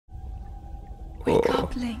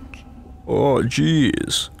up, Link. Oh,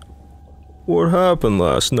 jeez. What happened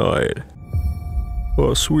last night?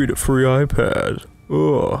 Oh, sweet, a free iPad.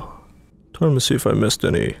 Oh. Time to see if I missed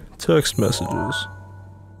any text messages.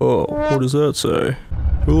 Oh, what does that say?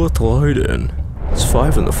 Who let the light in? It's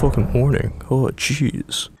 5 in the fucking morning. Oh,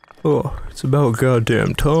 jeez. Oh, it's about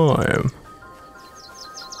goddamn time.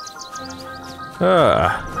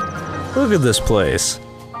 Ah, look at this place.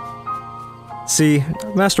 See,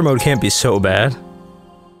 Master Mode can't be so bad.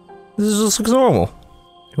 This just looks normal.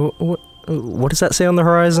 What does that say on the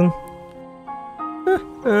horizon?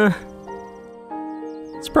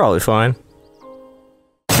 It's probably fine.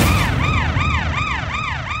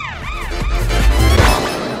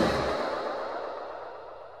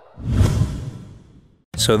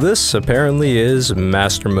 So this apparently is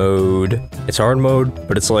Master Mode. It's hard mode,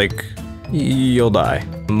 but it's like, you'll die.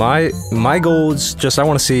 My goal is just, I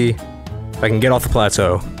want to see if I can get off the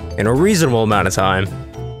plateau in a reasonable amount of time,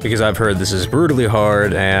 because I've heard this is brutally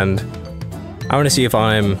hard, and I want to see if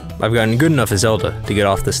I've gotten good enough as Zelda to get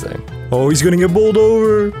off this thing. Oh, he's gonna get bowled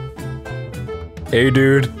over! Hey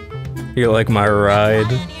dude, you like my ride?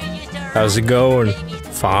 How's it going?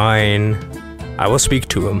 Fine. I will speak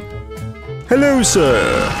to him. Hello,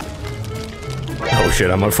 sir! Oh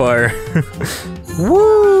shit, I'm on fire.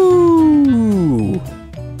 Woo!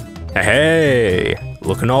 Hey!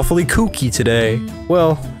 Looking awfully kooky today.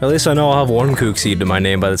 Well, at least I know I'll have one kook seed to my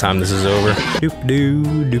name by the time this is over. Doop-a-doo,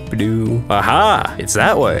 doop-a-doo. Aha! It's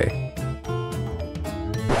that way!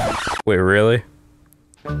 Wait, really?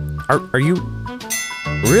 Are you...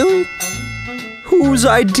 Really? Whose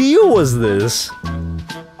idea was this?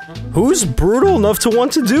 Who's brutal enough to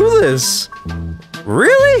want to do this?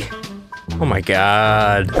 Really? Oh my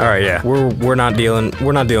god. Alright, yeah. We're not dealing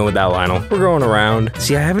with that, Lionel. We're going around.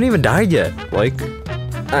 See, I haven't even died yet. Like,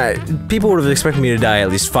 people would have expected me to die at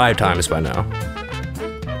least 5 times by now.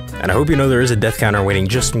 And I hope you know there is a death counter waiting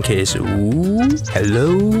just in case. Ooh,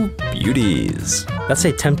 hello, beauties. That's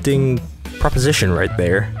a tempting proposition right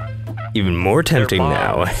there. Even more tempting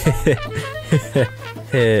now.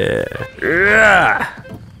 Yeah.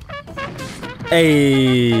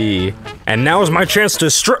 Hey, and now is my chance to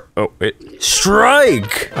strike. Oh,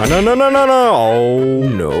 no. Oh,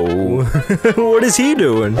 no. What is he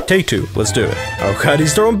doing? Take 2, let's do it. Oh god,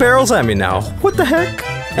 he's throwing barrels at me now. What the heck?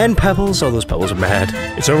 And pebbles, oh, those pebbles are bad.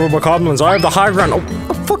 It's over, Bokoblins, I have the high ground. Oh,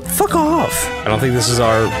 fuck off. I don't think this is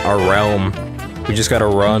our realm. We just gotta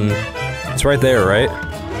run. It's right there, right?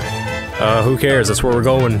 Who cares, that's where we're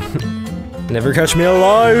going. Never catch me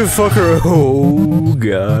alive, fucker! Oh,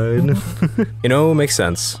 god. You know, makes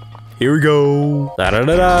sense. Here we go.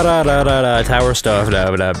 Da-da-da-da-da-da-da, tower stuff,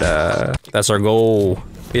 da-da-da-da. That's our goal.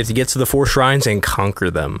 We have to get to the 4 shrines and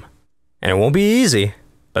conquer them. And it won't be easy,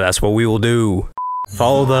 but that's what we will do.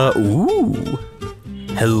 Follow the... Ooh.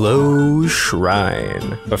 Hello,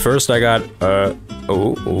 shrine. But first I got,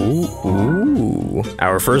 ooh.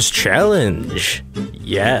 Our first challenge.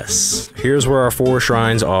 Yes. Here's where our 4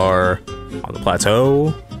 shrines are. On the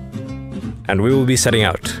plateau, and we will be setting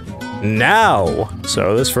out now.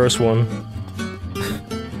 So this first one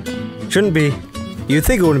shouldn't be. You'd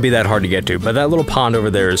think it wouldn't be that hard to get to, but that little pond over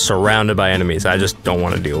there is surrounded by enemies I just don't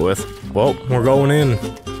want to deal with. Well, we're going in.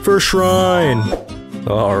 First shrine.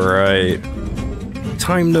 All right.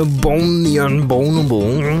 Time to bone the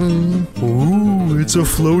unboneable. Ooh, it's a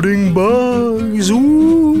floating bugs.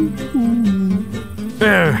 Ooh.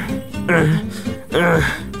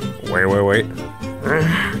 Wait.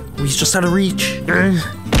 He's just out of reach.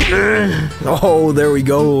 Oh, there we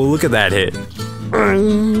go. Look at that hit.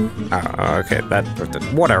 Okay,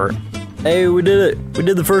 whatever. Hey, we did it. We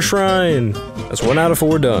did the first shrine. That's 1 out of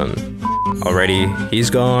 4 done. Alrighty, he's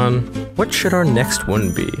gone. What should our next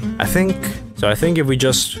one be? I think if we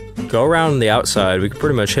just go around the outside, we could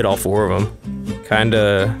pretty much hit all 4 of them.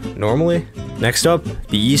 Kinda normally. Next up,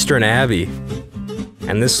 the Eastern Abbey.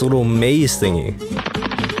 And this little maze thingy.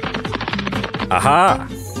 Aha!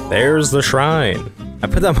 There's the shrine. I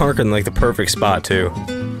put that marker in like the perfect spot too,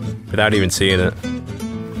 without even seeing it.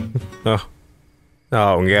 Oh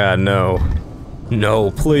god, no.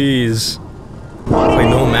 No, please. Like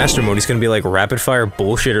no Master Mode, he's gonna be like rapid fire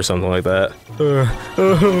bullshit or something like that. Let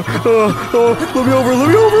me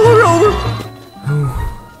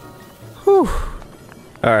over.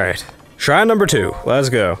 Alright. Shrine number 2. Let's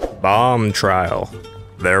go. Bomb trial.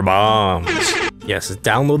 They're bombs. Yes,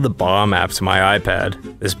 download the bomb app to my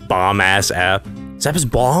iPad. This bomb-ass app. This app is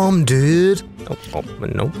bomb, dude! Oh,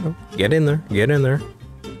 no. Get in there.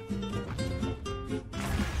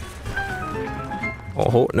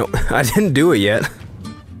 Oh, no, I didn't do it yet.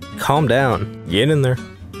 Calm down. Get in there.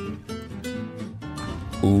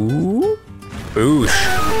 Ooh. Oosh.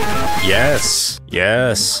 Yes.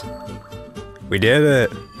 Yes. We did it.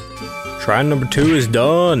 Shrine number 2 is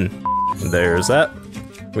done. There's that.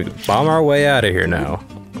 We can bomb our way out of here now.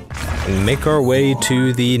 And make our way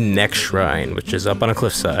to the next shrine, which is up on a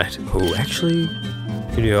cliffside. Oh, actually...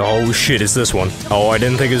 Oh shit, it's this one. Oh, I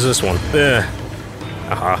didn't think it was this one.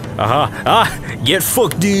 Get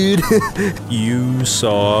fucked, dude. You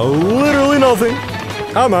saw literally nothing.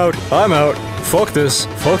 I'm out. I'm out. Fuck this.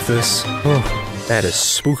 Fuck this. Oh, that is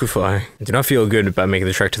spookifying. I do not feel good about making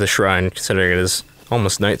the trek to the shrine, considering it is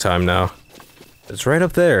almost nighttime now. It's right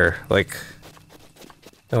up there. Like...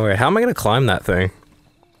 Oh wait, how am I gonna climb that thing?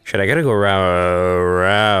 Shit, I gotta go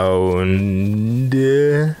around.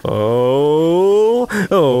 Oh,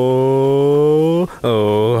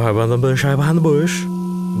 how about the bush? How about the bush?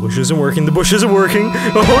 The bush isn't working, the bush isn't working!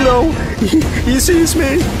 Oh no! He sees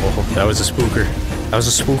me! Oh, that was a spooker. That was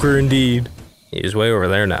a spooker indeed. He's way over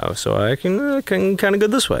there now, so I can kinda go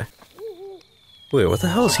this way. Wait, what the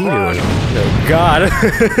hell is he doing? Oh god!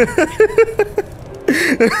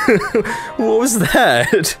 What was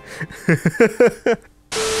that?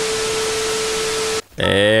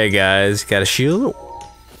 Hey guys, got a shield?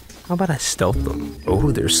 How about I stealth them?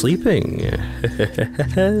 Oh, they're sleeping.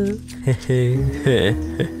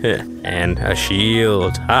 And a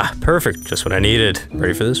shield. Ah, perfect. Just what I needed.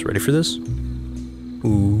 Ready for this? Ready for this?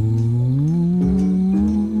 Ooh.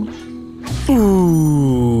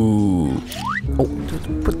 Ooh. Oh,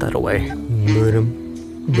 put that away.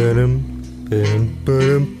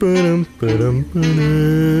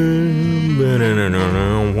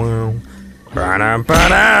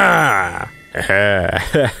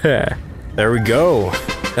 There we go.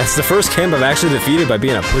 That's the first camp I've actually defeated by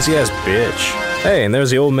being a pussy-ass bitch. Hey, and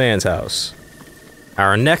there's the old man's house.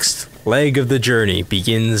 Our next leg of the journey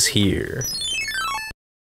begins here.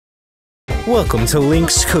 Welcome to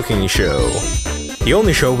Link's Cooking Show. The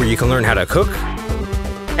only show where you can learn how to cook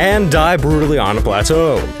and die brutally on a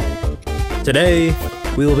plateau. Today,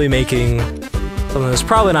 we will be making something that's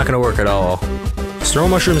probably not going to work at all. Just throw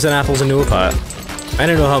mushrooms and apples into a pot, and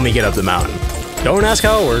it'll help me get up the mountain. Don't ask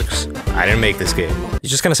how it works. I didn't make this game. He's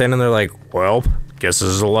just kind of standing there like, well, guess this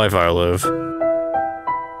is the life I live.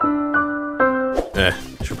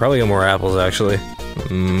 Should probably get more apples, actually.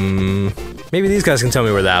 Maybe these guys can tell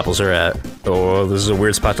me where the apples are at. Oh, this is a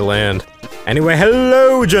weird spot to land. Anyway,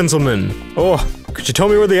 hello, gentlemen. Oh, could you tell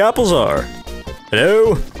me where the apples are?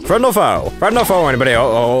 Hello? Friend or foe? Friend or foe, anybody?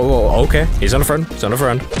 Oh, okay. He's on a friend. He's on a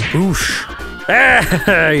friend. Oosh.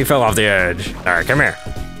 Ah, he fell off the edge. Alright, come here.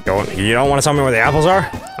 You don't want to tell me where the apples are?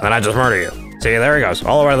 And then I just murder you. See, there he goes.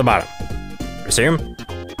 All the way to the bottom. You see him?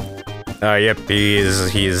 Yep,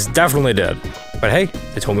 he's definitely dead. But hey,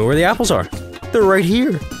 they told me where the apples are. They're right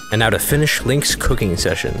here. And now to finish Link's cooking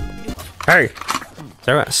session. Hey!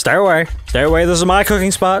 Stay away. Stay away, this is my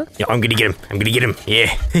cooking spot. Yeah, I'm gonna get him. I'm gonna get him.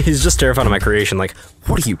 Yeah. He's just terrified of my creation, like,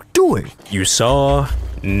 what are you doing? You saw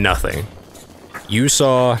nothing. You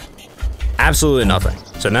saw absolutely nothing.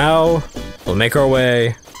 So now, we'll make our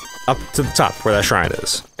way up to the top where that shrine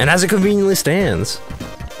is. And as it conveniently stands,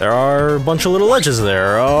 there are a bunch of little ledges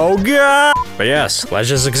there. Oh god! But yes,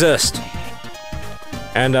 ledges exist.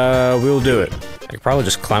 And we'll do it. I could probably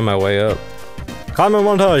just climb my way up. Climbing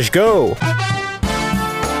montage, go!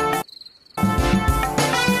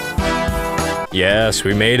 Yes,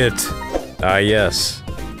 we made it. Yes.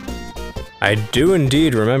 I do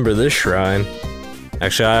indeed remember this shrine.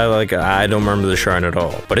 Actually, I don't remember the shrine at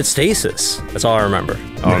all. But it's stasis. That's all I remember.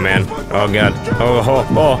 Oh man. Oh god.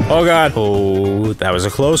 Oh god. Oh, that was a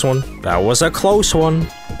close one. That was a close one.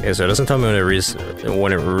 Okay, so it doesn't tell me when it recharges.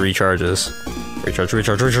 Recharge. It's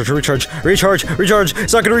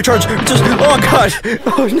not gonna recharge. Just, oh god.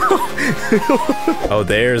 Oh no. Oh,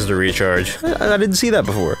 there's the recharge. I didn't see that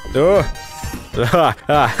before. Oh.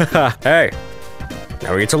 Hey.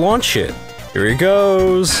 Now we get to launch shit. Here he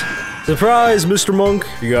goes. Surprise, Mr. Monk!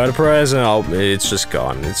 You got a prize, and it's just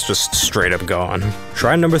gone. It's just straight up gone.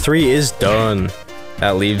 Shrine number 3 is done.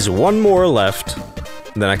 That leaves one more left.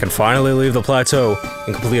 Then I can finally leave the plateau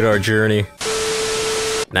and complete our journey.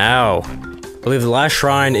 Now, I believe the last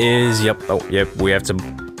shrine is, yep, we have to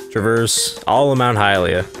traverse all of Mount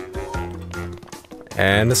Hylia.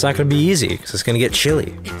 And it's not gonna be easy, because it's gonna get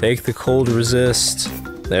chilly. Take the cold resist.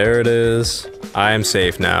 There it is. I am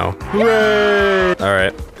safe now. Hooray!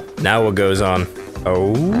 Alright. Now what goes on?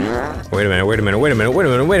 Oh, wait a minute,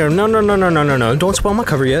 no, don't spoil my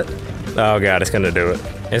cover yet. Oh god, it's gonna do it.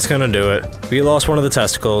 It's gonna do it. We lost one of the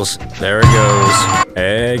testicles. There it goes.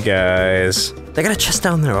 Hey guys. They got a chest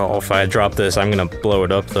down there. Oh, if I drop this, I'm gonna blow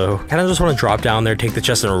it up though. Kinda just wanna drop down there, take the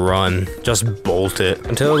chest and run. Just bolt it.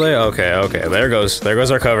 Until they, okay, there goes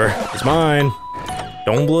our cover. It's mine.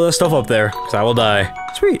 Don't blow that stuff up there, cause I will die.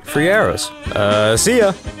 Sweet, free arrows. See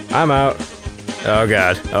ya. I'm out. Oh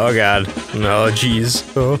god, oh god. No, jeez.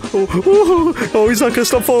 Oh, he's not gonna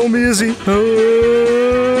stop following me, is he?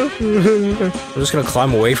 I'm just gonna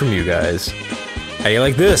climb away from you guys. How do you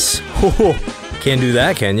like this? Can't do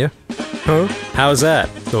that, can you? Huh? How's that?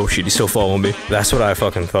 Oh shit, he's still following me. That's what I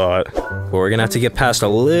fucking thought. But we're gonna have to get past a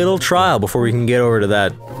little trial before we can get over to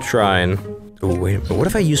that shrine. Oh, wait, what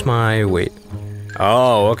if I use my... wait.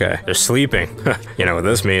 Oh, okay. They're sleeping. You know what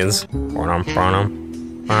this means. Boosh.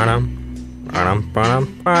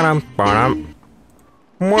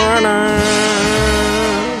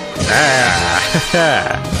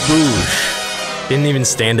 Didn't even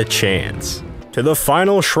stand a chance. To the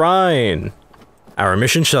final shrine. Our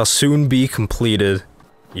mission shall soon be completed.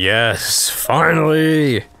 Yes,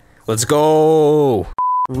 finally. Let's go.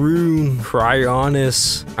 Rune,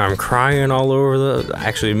 Cryonis. I'm crying all over the...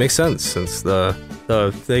 Actually, it makes sense since the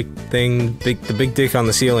thick thing, the big dick on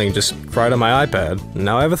the ceiling just cried on my iPad.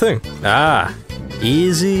 Now I have a thing. Ah,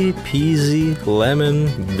 easy peasy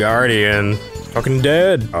lemon guardian. Fucking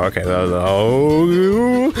dead. Okay,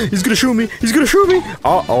 oh, he's gonna shoot me. He's gonna shoot me.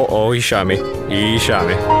 Oh, he shot me. He shot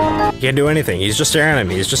me. He can't do anything. He's just staring at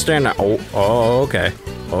me. He's just staring at. Oh, okay.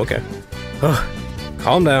 Okay.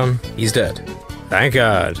 Calm down. He's dead. Thank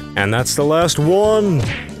God. And that's the last one.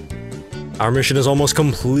 Our mission is almost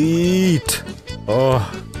complete.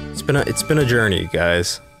 Oh, it's been a journey,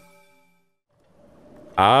 guys.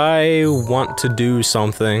 I want to do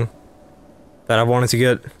something that I've wanted to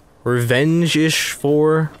get revenge-ish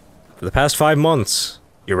for the past 5 months.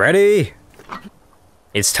 You ready?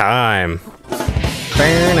 It's time.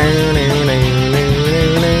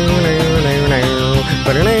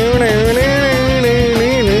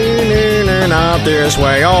 Not this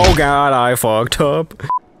way. Oh God, I fucked up.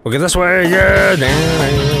 Look at this way, yeah.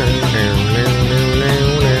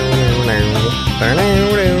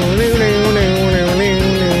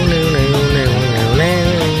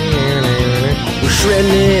 We're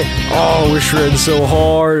shredding it. Oh, we're shredding so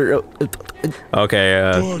hard.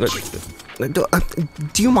 Okay,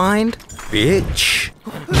 do you mind? Bitch.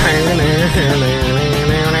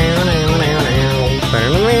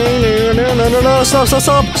 No,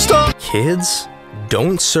 stop. Kids,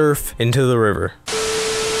 don't surf into the river.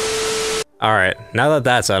 Alright, now that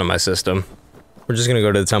that's out of my system, we're just gonna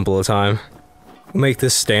go to the Temple of Time. We'll make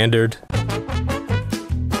this standard.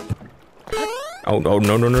 Oh, no.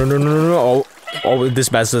 Oh, this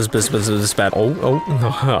bad.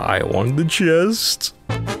 Oh, I want the chest.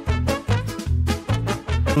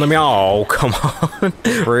 Let me, oh, come on.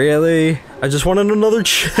 Really? I just wanted another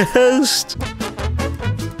chest.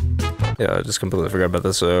 Yeah, I just completely forgot about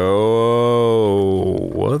this. Oh,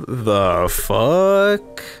 what the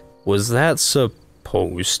fuck? Was that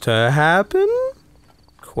supposed to happen?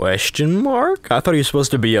 Question mark? I thought he was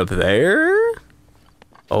supposed to be up there?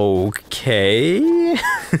 Okay.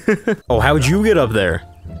 Oh, how'd you get up there?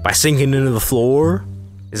 By sinking into the floor?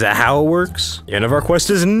 Is that how it works? The end of our quest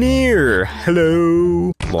is near.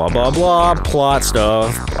 Hello. Blah, blah, blah, plot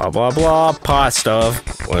stuff. Blah, blah, blah, pot stuff.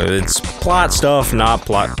 Well, it's plot stuff, not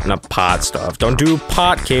pot stuff. Don't do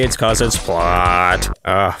pot, kids, cause it's plot.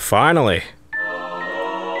 Finally.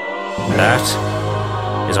 That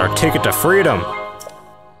is our ticket to freedom.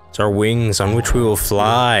 It's our wings on which we will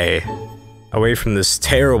fly away from this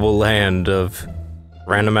terrible land of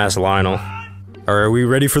random-ass Lionel. Are we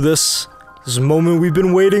ready for this? This moment we've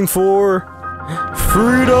been waiting for.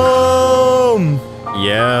 Freedom!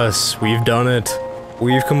 Yes, we've done it.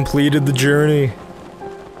 We've completed the journey.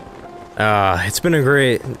 It's been a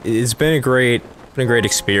great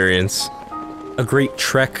experience. A great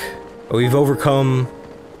trek. We've overcome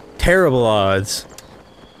terrible odds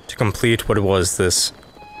to complete what it was this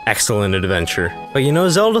excellent adventure. But you know,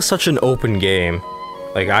 Zelda's such an open game.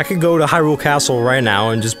 Like, I could go to Hyrule Castle right now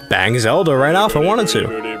and just bang Zelda right now if I wanted to.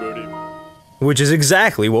 Which is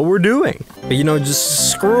exactly what we're doing. But you know,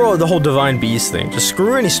 just screw the whole Divine Beast thing. Just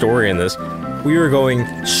screw any story in this. We are going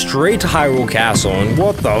straight to Hyrule Castle, and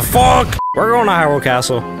what the fuck? We're going to Hyrule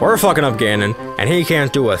Castle, we're fucking up Ganon, and he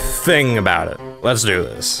can't do a thing about it. Let's do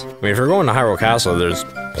this. I mean, if we're going to Hyrule Castle, there's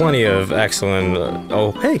plenty of excellent,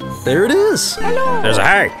 oh, hey, there it is. Hello. There's a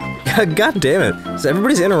hey. God damn it.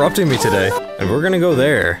 Everybody's interrupting me today. And we're gonna go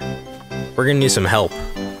there. We're gonna need some help.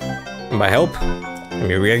 And by help, I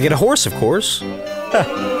mean, we gotta get a horse, of course.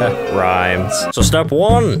 Rhymes. So step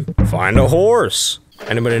 1, find a horse.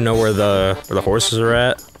 Anybody know where the horses are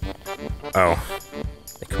at? Oh,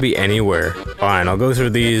 they be anywhere. Fine, I'll go through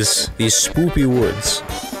these spoopy woods.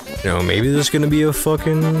 You know, maybe there's gonna be a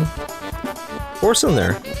fucking horse in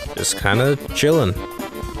there. Just kinda chilling.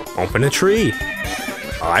 Open a tree.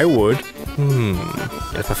 I would.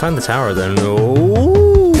 If I find the tower, then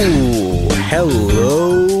oh,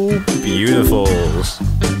 hello, beautifuls.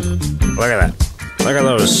 Look at that. Look at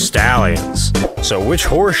those stallions. So which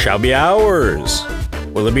horse shall be ours?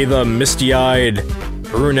 Will it be the misty-eyed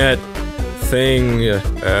brunette thing,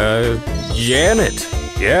 Janet?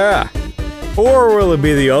 Yeah. Or will it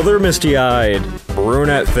be the other misty-eyed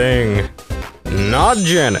brunette thing, not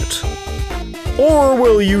Janet? Or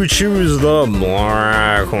will you choose the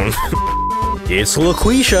black one? It's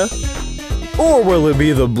LaQuisha. Or will it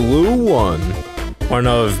be the blue one? One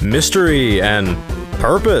of mystery and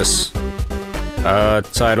purpose.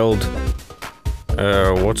 Titled,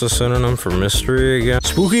 what's a synonym for mystery again?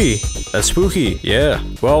 Spooky! That's spooky, yeah.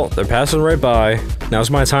 Well, they're passing right by. Now's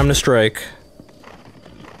my time to strike.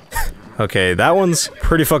 Okay, that one's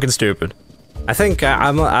pretty fucking stupid. I think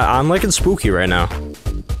I'm liking spooky right now.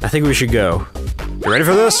 I think we should go. You ready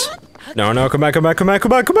for this? No, no, come back, come back, come back, come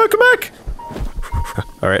back, come back, come back!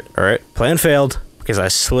 Alright, alright. Plan failed, because I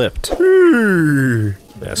slipped.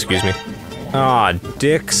 Excuse me. Aw,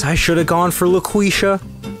 dicks, I should've gone for LaQuisha.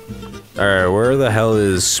 Alright, where the hell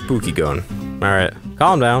is Spooky going? Alright,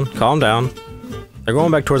 calm down, calm down. They're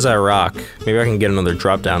going back towards that rock. Maybe I can get another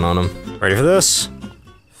drop down on them. Ready for this?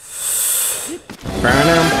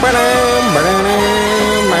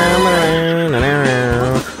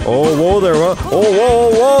 Oh, whoa there, whoa,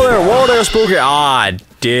 whoa there, Spooky! Ah,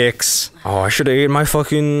 dicks. Oh, I should've ate my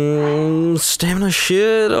fucking stamina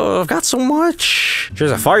shit. Oh, I've got so much.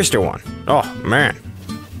 There's a feisty one. Oh, man.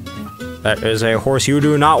 That is a horse you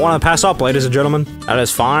do not want to pass up, ladies and gentlemen. That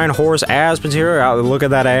is fine horse ass material. Look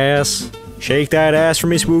at that ass. Shake that ass for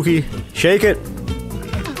me, Spooky. Shake it.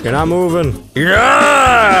 You're not moving.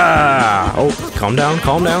 Yeah! Oh, calm down,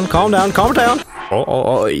 calm down, calm down, calm down.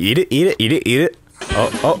 Oh, eat it, eat it, eat it, eat it.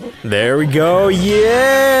 Oh, there we go.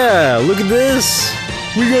 Yeah! Look at this.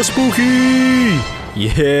 We got Spooky!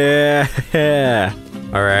 Yeah!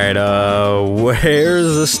 Alright,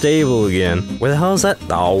 where's the stable again? Where the hell is that?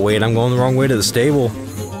 Oh, wait, I'm going the wrong way to the stable.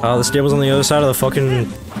 Oh, the stable's on the other side of the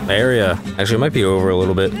fucking area. Actually, it might be over a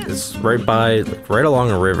little bit. It's right right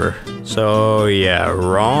along a river. So, yeah,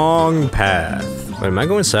 wrong path. Wait, am I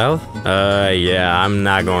going south? Yeah, I'm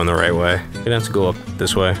not going the right way. I'm gonna have to go up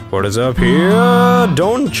this way. What is up here?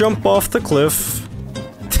 Don't jump off the cliff.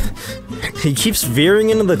 He keeps veering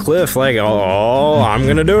into the cliff like, oh, I'm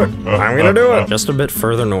gonna do it. I'm gonna do it. Just a bit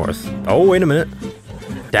further north. Oh, wait a minute.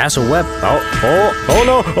 That's a web. Oh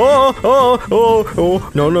no.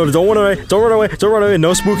 Oh, no, don't run away. Don't run away. Don't run away.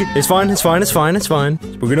 No, Spooky. It's fine. It's fine. It's fine. It's fine.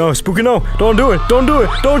 Spooky, no. Spooky, no. Don't do it. Don't do it.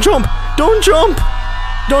 Don't jump. Don't jump.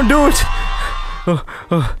 Don't do it.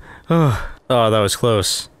 Oh, that was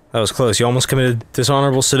close. That was close. You almost committed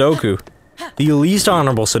dishonorable Sudoku. The least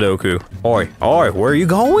honorable Sudoku. Oi, where are you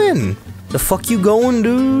going? The fuck you going,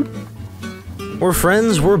 dude? We're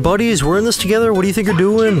friends, we're buddies, we're in this together. What do you think you're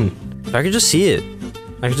doing? If I could just see it.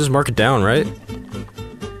 I could just mark it down, right? Do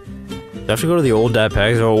I have to go to the old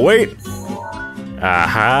DatPags? Oh, wait!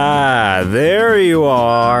 Aha! There you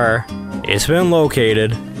are! It's been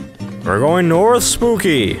located. We're going north,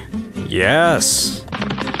 Spooky! Yes!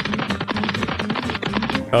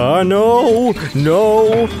 No! No!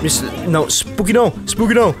 No, Spooky, no!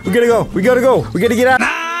 Spooky, no! We gotta go! We gotta go! We gotta get out of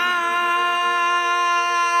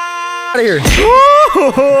here!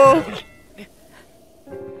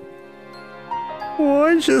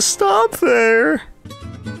 Why'd you stop there?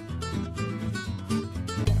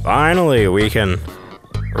 Finally, we can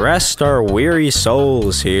rest our weary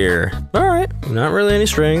souls here. Alright, not really any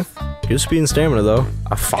strength. Good speed and stamina, though.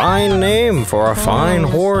 A fine name for a fine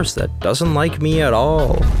horse that doesn't like me at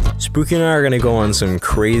all. Spooky and I are gonna go on some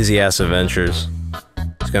crazy-ass adventures.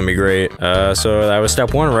 It's gonna be great. So that was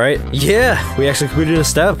step 1, right? Yeah! We actually completed a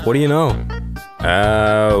step. What do you know?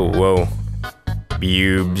 Whoa.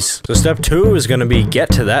 Bubes. So step 2 is gonna be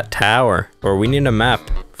get to that tower. Or we need a map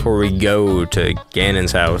before we go to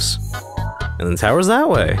Ganon's house. And the tower's that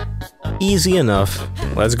way. Easy enough.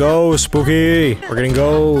 Let's go, Spooky! We're gonna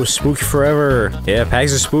go spooky forever. Yeah,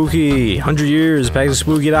 Pags are spooky. 100 years,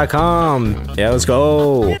 pagsarespooky.com. Yeah, let's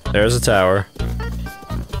go. There's a tower.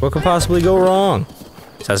 What could possibly go wrong?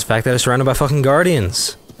 Besides the fact that it's surrounded by fucking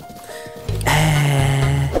guardians.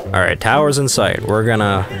 Alright, tower's in sight. We're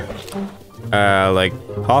gonna, like,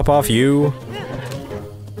 hop off you.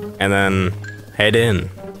 And then head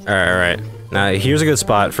in. Alright. Now, here's a good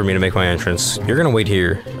spot for me to make my entrance. You're gonna wait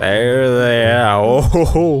here. There they are.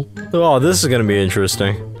 Oh, this is gonna be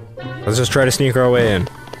interesting. Let's just try to sneak our way in.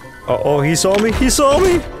 Oh, he saw me. He saw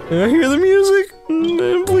me. I hear the music.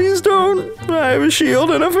 Please don't. I have a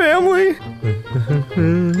shield and a family.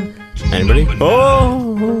 Anybody?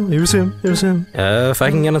 Oh, it was him. It was him. If I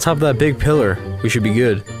can get on top of that big pillar, we should be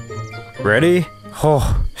good. Ready?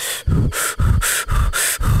 Oh.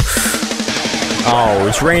 Oh,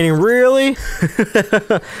 it's raining, really?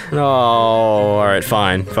 No, alright,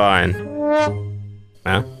 fine, fine.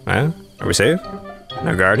 Are we safe?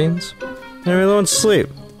 No guardians? Everyone wants to sleep.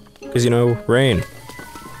 Because, you know, rain.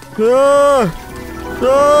 Ah!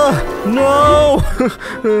 Ah! No!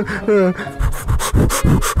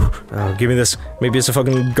 Oh, give me this. Maybe it's a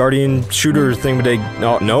fucking guardian shooter thing, but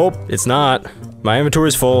no, nope, it's not. My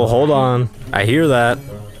inventory's full, hold on. I hear that.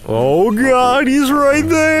 Oh god, he's right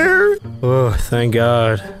there! Oh, thank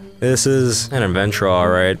god. This is an adventure,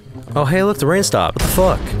 alright. Oh, hey, look, the rain stopped. What the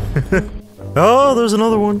fuck? Oh, there's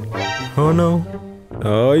another one. Oh no.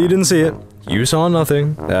 Oh, you didn't see it. You saw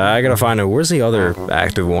nothing. I gotta find it. Where's the other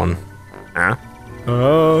active one? Huh?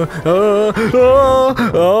 Oh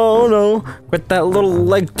no. Quit that little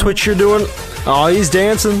leg twitch you're doing. Oh, he's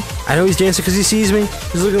dancing. I know he's dancing because he sees me.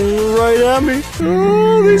 He's looking right at me.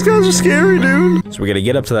 Oh, these guys are scary, dude. So we gotta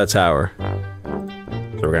get up to that tower.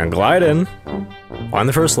 So we're gonna glide in, find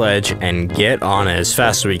the first ledge, and get on it as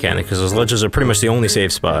fast as we can, because those ledges are pretty much the only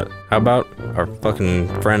safe spot. How about our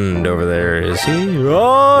fucking friend over there? Is he?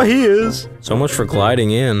 Oh, he is. So much for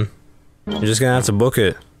gliding in. You're just gonna have to book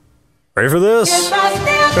it. Ready for this?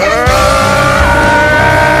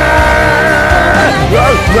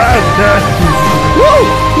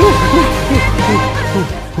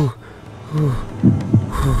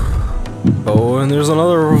 Oh, and there's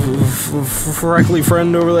another freckly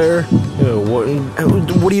friend over there. What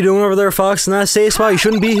are you doing over there, Fox? In that safe spot? You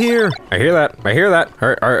shouldn't be here. I hear that. I hear that.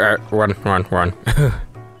 Alright, run.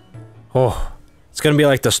 Oh, it's gonna be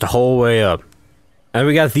like this the whole way up. And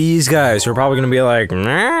we got these guys who are probably gonna be like,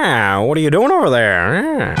 nah, what are you doing over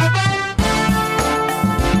there?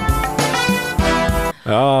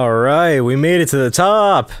 Alright, we made it to the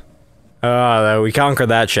top. We conquered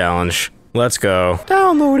that challenge. Let's go.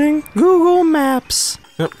 Downloading Google Maps.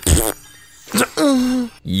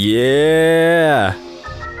 Yeah!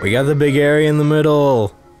 We got the big area in the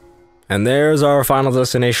middle. And there's our final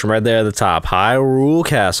destination right there at the top. Hyrule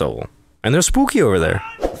Castle. And there's Spooky over there.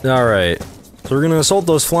 Alright. So we're gonna assault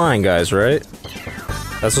those flying guys, right?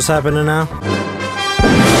 That's what's happening now?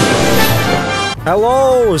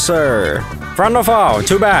 Hello, sir! Friend or foe?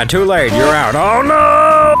 Too bad, too late, you're out. Oh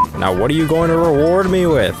no! Now what are you going to reward me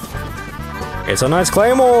with? It's a nice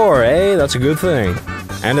claymore! Hey, that's a good thing.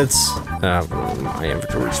 And it's... my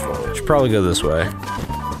inventory's full. Should probably go this way.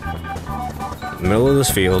 Middle of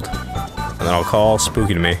this field. And then I'll call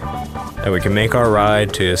Spooky to me. And we can make our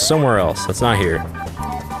ride to somewhere else that's not here.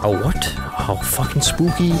 Oh, what? Oh, fucking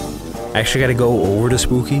Spooky. I actually gotta go over to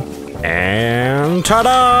Spooky. And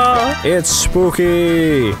ta-da! It's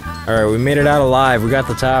Spooky! Alright, we made it out alive. We got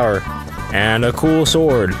the tower. And a cool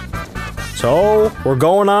sword. So, we're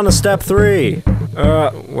going on to step 3.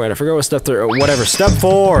 Wait, I forgot what step 3, whatever, step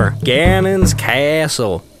 4. Ganon's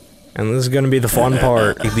Castle. And this is gonna be the fun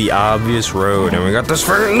part, the obvious road. And we got this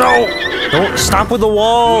for- No! Don't stop with the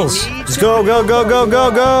walls! Just go! Get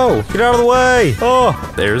out of the way!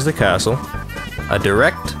 Oh! There's the castle. A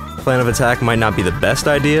direct plan of attack might not be the best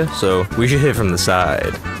idea, so we should hit from the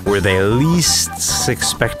side, where they least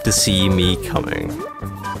expect to see me coming.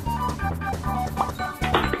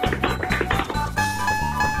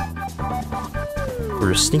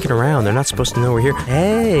 We're sneaking around, they're not supposed to know we're here.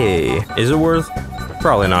 Hey! Is it worth?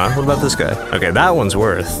 Probably not. What about this guy? Okay, that one's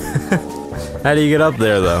worth. How do you get up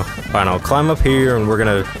there, though? Fine, I'll climb up here and we're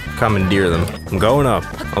gonna commandeer them. I'm going up.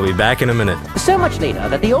 I'll be back in a minute. So much later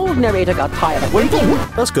that the old narrator got tired of waiting.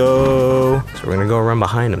 Let's go! So we're gonna go around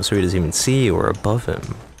behind him so he doesn't even see we're above him.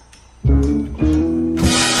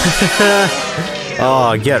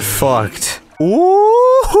 Oh, get fucked.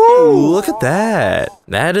 Ooh, look at that.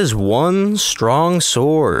 That is one strong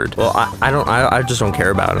sword. Well, I just don't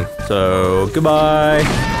care about him. So, goodbye.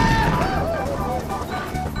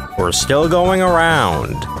 We're still going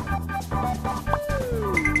around.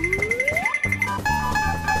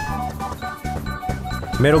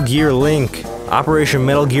 Metal Gear Link. Operation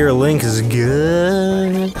Metal Gear Link is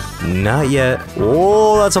good. Not yet.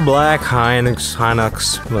 Oh, that's a black Hynux,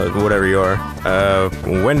 whatever you are.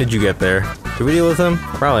 When did you get there? Did we deal with him?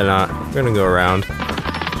 Probably not. We're gonna go around.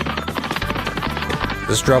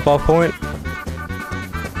 This drop-off point?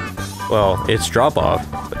 Well, it's drop-off,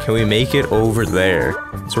 but can we make it over there?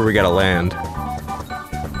 That's where we gotta land.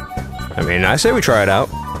 I mean, I say we try it out.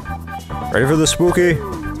 Ready for the Spooky?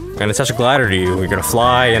 I'm gonna touch a glider to you. We're gonna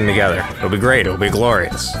fly in together. It'll be great. It'll be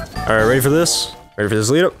glorious. Alright, ready for this? Ready for this?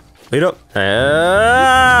 Lead up. Lead up.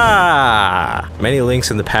 Ah! Many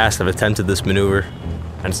Links in the past have attempted this maneuver,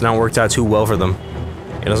 and it's not worked out too well for them.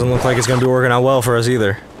 It doesn't look like it's gonna be working out well for us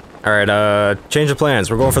either. Alright, change of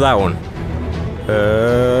plans. We're going for that one.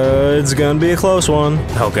 It's gonna be a close one.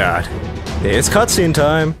 Oh god. It's cutscene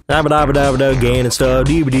time. Gaining stuff.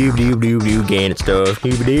 Gaining stuff.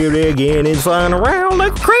 Gaining, flying around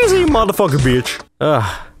like a crazy motherfucker bitch.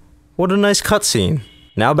 Ugh. What a nice cutscene.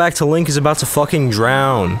 Now back to Link is about to fucking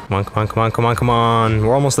drown. Come on, come on, come on, come on, come on.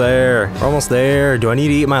 We're almost there. We're almost there. Do I need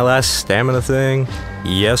to eat my last stamina thing?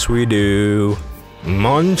 Yes, we do.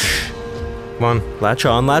 Munch. Come on, latch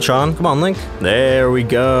on, latch on. Come on, Link. There we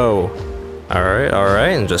go. Alright,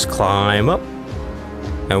 alright, and just climb up.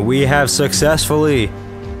 And we have successfully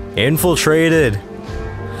infiltrated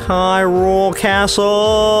Hyrule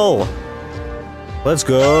Castle! Let's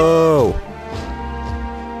go!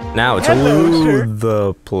 Now to loot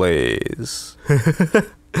the place.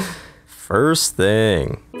 First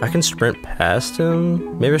thing, if I can sprint past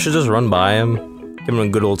him, maybe I should just run by him. Give him a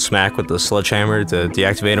good old smack with the sledgehammer to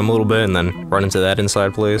deactivate him a little bit and then run into that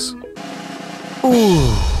inside place.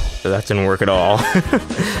 Ooh, that didn't work at all.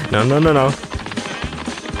 No, no, no, no.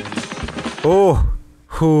 Oh,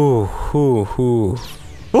 hoo.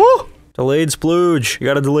 Oh, delayed splooge. You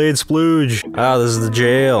got a delayed splooge. Ah, this is the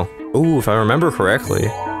jail. Ooh, if I remember correctly,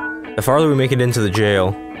 the farther we make it into the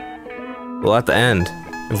jail, well, at the end,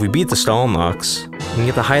 if we beat the Stalnox, we can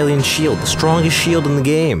get the Hylian shield, the strongest shield in the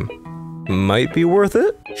game. Might be worth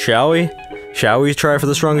it. Shall we? Shall we try for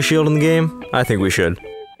the strongest shield in the game? I think we should.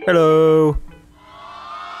 Hello.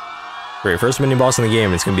 Great, first mini boss in the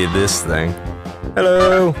game, it's gonna be this thing.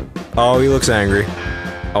 Hello. Oh, he looks angry.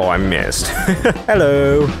 Oh, I missed.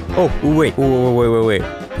 Hello. Oh, wait. Wait.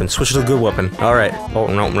 Then switch to the good weapon. Alright. Oh,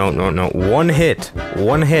 no. One hit,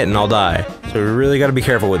 and I'll die. So we really gotta be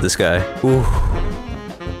careful with this guy. Ooh.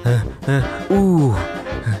 Ooh.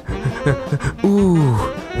 Ooh.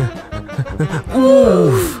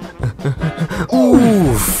 Oof.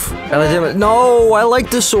 Oof. No, I like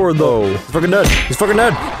this sword though. He's fucking dead. He's fucking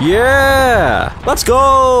dead. Yeah. Let's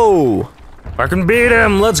go. I can beat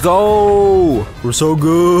him. Let's go. We're so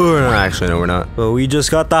good. Actually, no, we're not. But we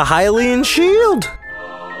just got the Hylian shield.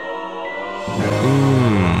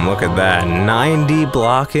 Look at that. 90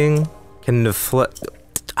 blocking. Can deflect.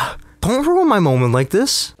 Don't ruin my moment like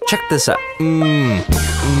this. Check this out.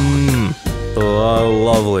 Oh,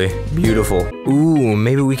 lovely. Beautiful. Ooh,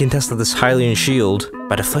 maybe we can test out this Hylian shield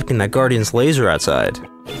by deflecting that Guardian's laser outside.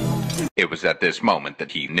 It was at this moment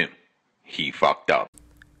that he knew. He fucked up.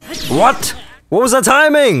 What? What was that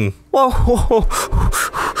timing? Whoa.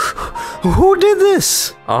 Who did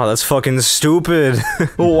this? Oh, that's fucking stupid.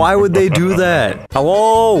 Why would they do that?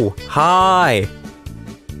 Hello? Hi.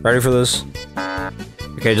 Ready for this?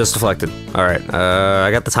 Okay, just deflected. Alright, I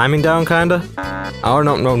got the timing down, kinda. Oh,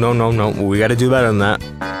 no. We gotta do better than that.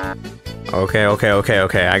 Okay.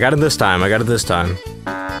 I got it this time.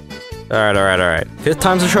 Alright. Fifth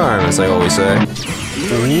time's a charm, as I always say.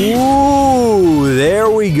 Ooh, there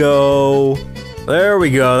we go.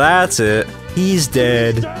 That's it. He's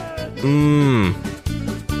dead.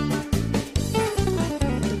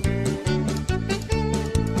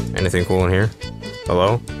 Anything cool in here?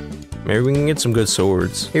 Hello? Maybe we can get some good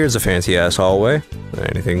swords. Here's a fancy-ass hallway.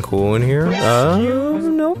 Anything cool in here?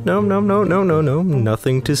 No.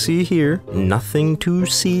 Nothing to see here. It's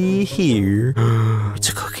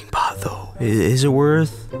a cooking pot, though. Is it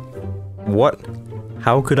worth? What?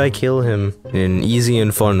 How could I kill him in an easy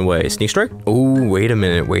and fun way? Sneak strike? Oh, wait a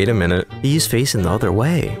minute. He's facing the other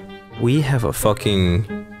way. We have a fucking...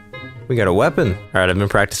 We got a weapon. Alright, I've been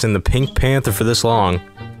practicing the Pink Panther for this long.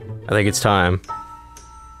 I think it's time.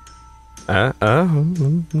 No.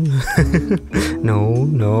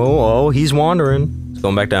 Oh, he's wandering. He's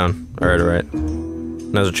going back down. Alright.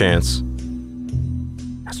 Now's a chance.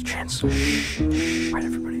 Shh. Right,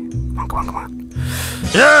 everybody. Come on.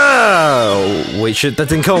 Yeah! Oh, wait, shit, that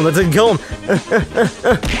didn't kill him.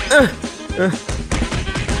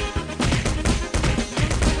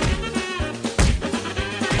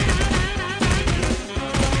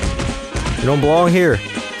 You don't belong here.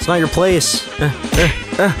 It's not your place.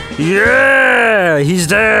 Yeah! He's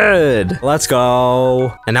dead! Let's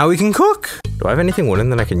go. And now we can cook. Do I have anything wooden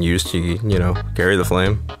that I can use to, you know, carry the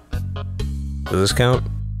flame? Does this count?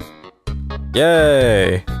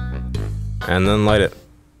 Yay! And then light it.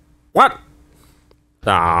 What?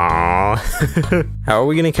 Aww. How are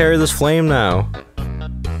we gonna carry this flame now?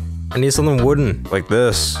 I need something wooden, like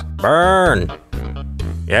this. Burn!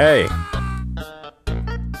 Yay!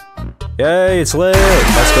 Yay, it's lit!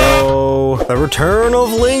 Let's go! The return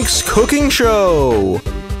of Link's cooking show!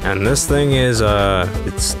 And this thing is,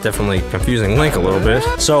 it's definitely confusing Link a little bit.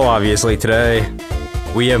 So obviously today,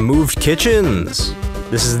 we have moved kitchens.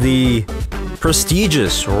 This is the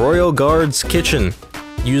prestigious Royal Guard's kitchen,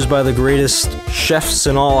 used by the greatest chefs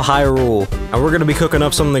in all Hyrule. And we're gonna be cooking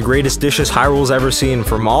up some of the greatest dishes Hyrule's ever seen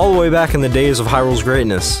from all the way back in the days of Hyrule's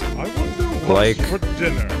greatness. Like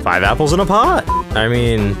 5 apples in a pot. I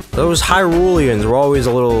mean, those Hyruleans were always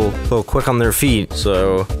a little quick on their feet,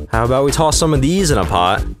 so how about we toss some of these in a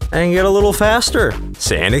pot and get a little faster?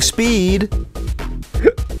 Sonic speed.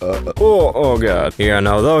 Oh god. Yeah,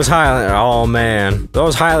 no, those oh man.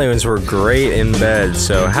 Those Hylians were great in bed,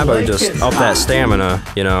 so how about we just up that stamina,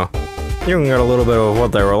 you know? You can get a little bit of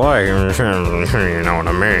what they were like, you know what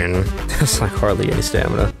I mean? That's like hardly any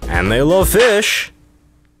stamina. And they love fish.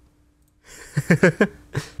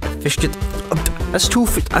 Fish get... That's 2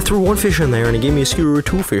 fish. I threw 1 fish in there and it gave me a skewer with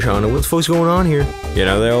 2 fish on it. What the fuck's going on here? You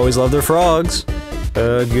know, they always love their frogs.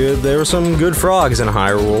 There were some good frogs in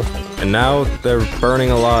Hyrule. And now they're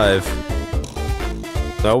burning alive.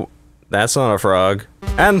 Nope, that's not a frog.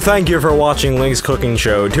 And thank you for watching Link's Cooking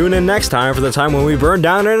Show. Tune in next time for the time when we burn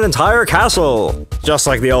down an entire castle. Just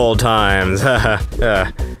like the old times. I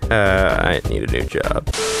need a new job.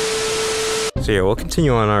 So yeah, we'll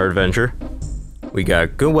continue on our adventure. We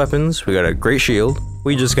got good weapons, we got a great shield.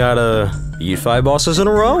 We just gotta beat 5 bosses in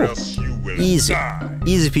a row. Easy.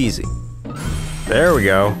 Easy peasy. There we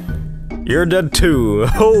go. You're dead too.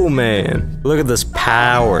 Oh man. Look at this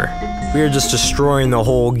power. We are just destroying the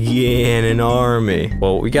whole Ganon army.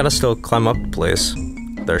 Well, we gotta still climb up the place.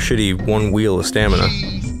 With our shitty 1 wheel of stamina.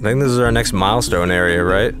 I think this is our next milestone area,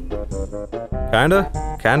 right?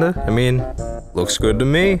 Kinda? Kinda? I mean, looks good to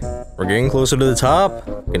me. We're getting closer to the top.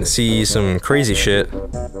 Gonna see some crazy shit.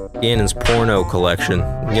 Ganon's porno collection.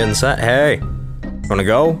 Getting set. Hey! You wanna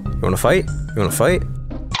go? You wanna fight? You wanna fight?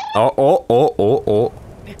 Oh.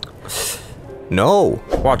 No!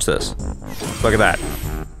 Watch this. Look at that.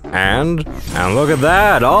 And look at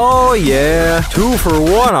that! Oh yeah! 2 for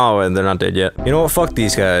 1! Oh, and they're not dead yet. You know what? Fuck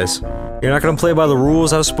these guys. You're not gonna play by the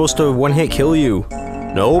rules. I was supposed to 1-hit kill you.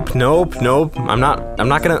 Nope. I'm not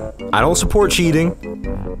gonna... I don't support cheating.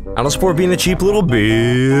 I don't support being a cheap little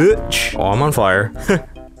bitch. Oh, I'm on fire.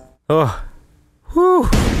 Oh. Whew.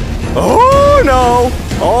 Oh, no!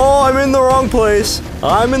 Oh, I'm in the wrong place.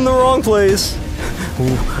 I'm in the wrong place.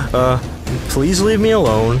 Ooh, please leave me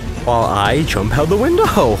alone while I jump out the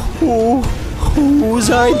window. Ooh, whose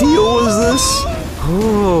idea was this?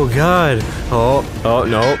 Oh, God. Oh,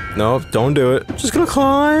 no, don't do it. I'm just gonna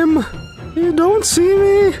climb. You don't see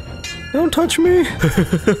me. Don't touch me.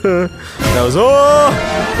 That was oh,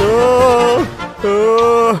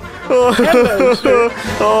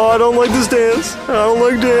 I don't like this dance. I don't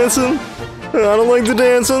like dancing. I don't like the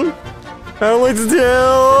dancing. I don't like the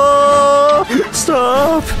dance.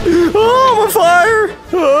 Stop. Oh, I'm on fire.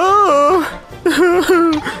 Oh.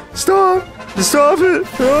 Stop. Stop it.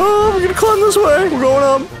 Oh, we're gonna climb this way. We're going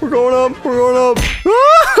up. We're going up. We're going up.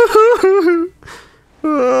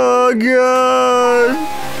 Oh, God.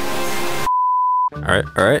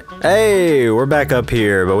 Alright. Hey, we're back up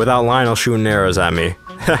here, but without Lionel shooting arrows at me.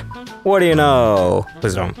 What do you know?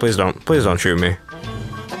 Please don't shoot me.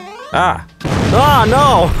 Ah! Ah,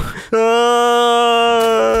 no!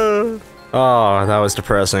 Oh, that was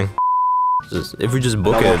depressing. If we just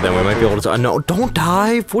book it, then we might be able to- No, don't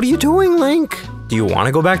dive! What are you doing, Link? Do you want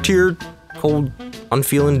to go back to your cold,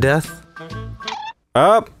 unfeeling death?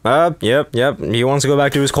 Yep. He wants to go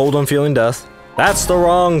back to his cold, unfeeling death. That's the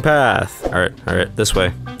wrong path. Alright, this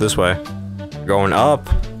way. Going up.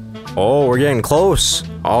 Oh, we're getting close.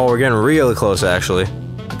 Oh, we're getting really close, actually.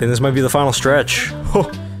 I think this might be the final stretch. Oh,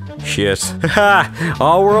 shit.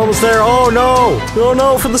 Oh, we're almost there. Oh, no. Oh,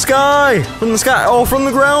 no, from the sky. From the sky. Oh, from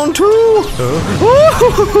the ground, too.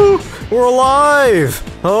 We're alive.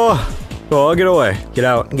 Oh, get away. Get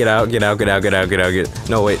out.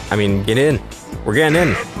 No, wait. I mean, get in. We're getting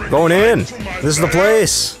in. Going in. This is the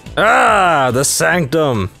place. Ah, the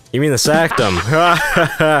sanctum. You mean the sactum.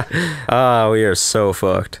 Ah, we are so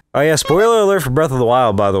fucked. Oh yeah, spoiler alert for Breath of the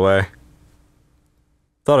Wild, by the way.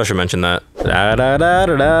 Thought I should mention that.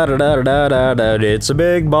 It's a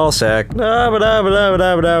big ball sack. Big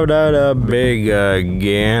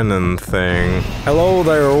Ganon thing. Hello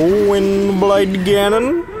there, Windblade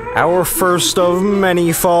Ganon. Our first of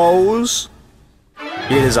many foes.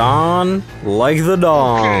 It is on like the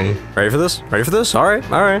dong. Ready for this? Alright.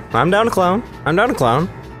 I'm down to clown. I'm down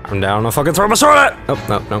to fucking throw my sword at! No.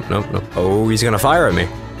 Oh, he's gonna fire at me.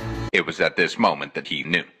 It was at this moment that he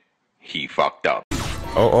knew. He fucked up.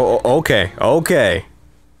 Okay.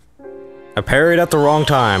 I parried at the wrong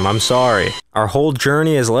time. I'm sorry. Our whole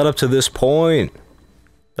journey has led up to this point.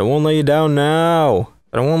 I won't lay you down now.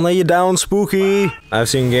 I won't lay you down, Spooky. I've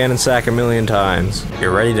seen Ganon sack a million times.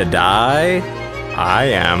 You're ready to die? I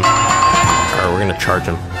am. Alright, we're gonna charge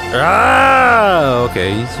him. Ah!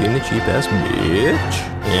 Okay, he's being a cheap-ass bitch.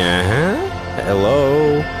 Yeah.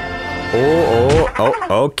 Hello.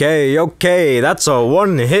 Oh, okay. That's a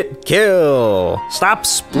one-hit kill. Stop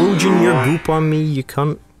splooging your goop on me, you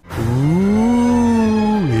cunt.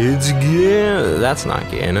 Ooh, it's Ganon. That's not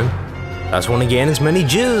Ganon. That's one of Ganon's many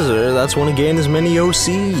jizz. That's one of Ganon's many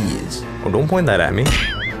OCs. Oh, don't point that at me.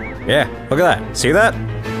 Yeah, look at that. See that?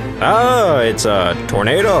 Oh, it's a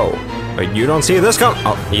tornado. But you don't see this coming.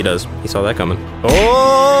 Oh, he does. He saw that coming.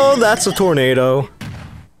 Oh, that's a tornado.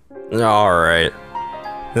 Alright.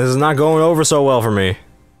 This is not going over so well for me.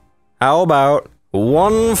 How about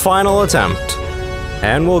one final attempt?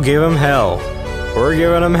 And we'll give him hell. We're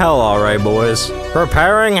giving him hell, alright, boys.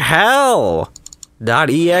 Preparing hell!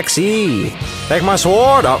 .exe. Take my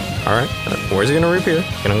sword! Oh, alright. Where's he gonna reappear?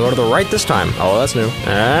 Gonna go to the right this time. Oh, that's new.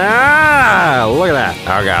 Ah! Look at that.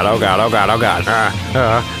 Oh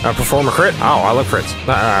god. Perform a crit. Oh, I love crits.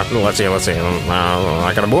 Let's see.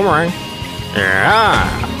 I got a boomerang. Yeah!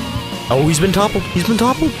 Oh, he's been toppled. We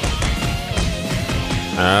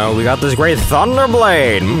got this great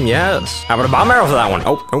Thunderblade. Yes. How about a bomb arrow for that one?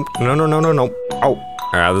 Oh, no. Oh.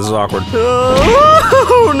 This is awkward.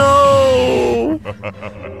 Oh, no!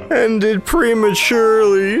 Ended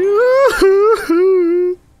prematurely.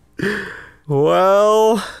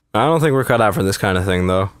 Well, I don't think we're cut out for this kind of thing,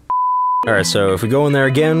 though. Alright, so if we go in there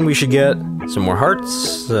again, we should get some more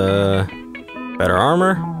hearts, better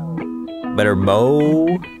armor, better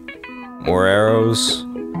bow, more arrows,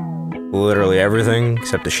 literally everything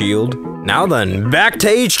except the shield. Now then, back to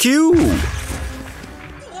HQ!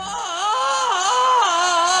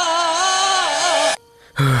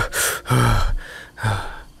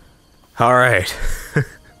 Alright.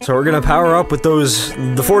 So we're gonna power up with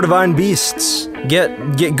the 4 divine beasts.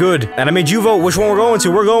 Get good. And I made you vote which one we're going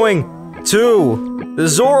to. We're going to the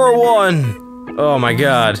Zora one! Oh my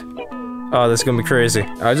god. Oh, this is gonna be crazy.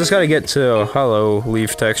 I just gotta get to, hello,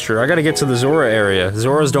 leaf texture. I gotta get to the Zora area.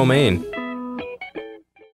 Zora's domain.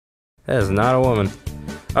 That is not a woman.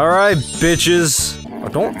 Alright, bitches. Oh,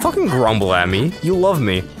 don't fucking grumble at me. You love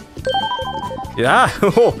me. Yeah,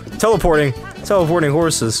 oh, teleporting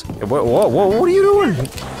horses. What are you doing?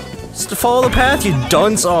 Just to follow the path, you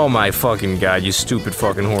dunce. Oh my fucking god, you stupid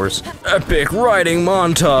fucking horse. Epic riding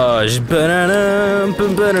montage.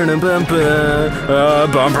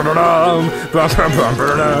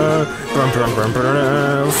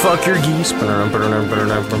 Fuck your geese.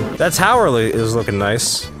 That tower is looking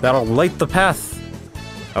nice. That'll light the path.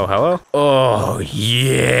 Oh, hello? Oh,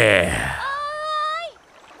 yeah.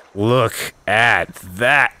 Look at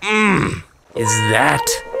that. Is that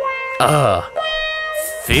a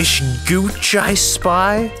fish gooch I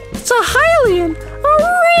spy? It's a Hylian! A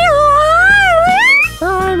real Hylian!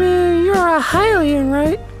 I mean, you're a Hylian,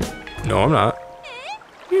 right? No, I'm not.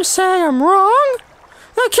 You're saying I'm wrong?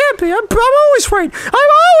 That can't be. I'm always right. I'm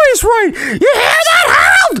always right! You hear that,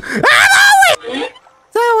 Harold? I'm always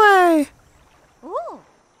that way! Ooh.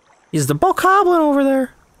 He's the bokoblin over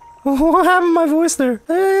there. What happened to my voice there?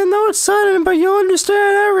 I know it's sudden, but you'll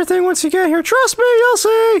understand everything once you get here. Trust me, you'll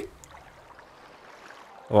see!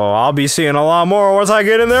 Well, I'll be seeing a lot more once I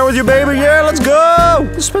get in there with you, baby. Yeah, let's go!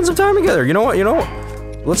 Let's spend some time together. You know what?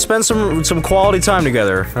 Let's spend some quality time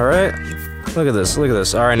together, alright? Look at this,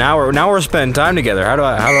 Alright, now we're spending time together. How do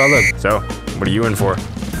I look? So, what are you in for?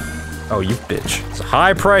 Oh, you bitch. It's a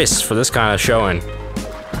high price for this kind of showing.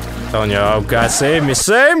 I'm telling you, oh god, save me,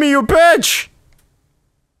 you bitch!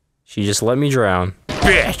 She just let me drown.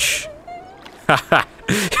 Bitch! Haha.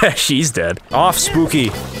 She's dead. Off,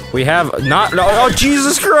 Spooky. We have not- oh,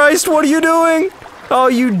 Jesus Christ, what are you doing? Oh,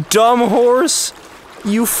 you dumb horse.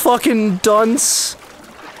 You fucking dunce.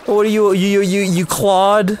 What are you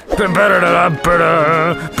clawed? Even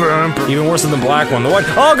worse than the black one. The white-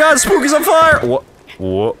 oh god, Spooky's on fire!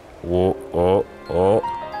 Whoa.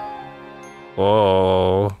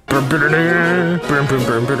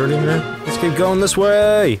 Let's keep going this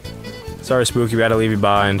way. Sorry, Spooky, we had to leave you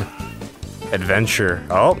behind. Adventure.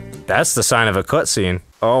 Oh, that's the sign of a cutscene.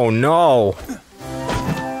 Oh no!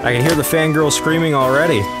 I can hear the fangirl screaming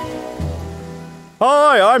already.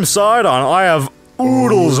 Hi, I'm Sidon. I have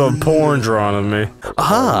oodles of porn drawn on me.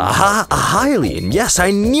 Ah, a Hylian. Yes,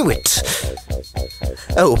 I knew it.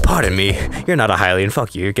 Oh, pardon me. You're not a Hylian.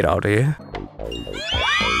 Fuck you. Get out of here.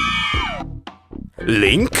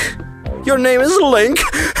 Link? Your name is Link?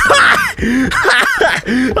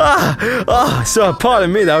 So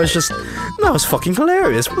pardon me, that was fucking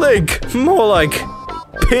hilarious. Link, more like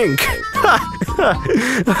pink.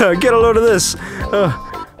 Get a load of this.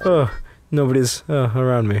 Nobody's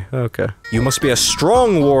around me. Okay. You must be a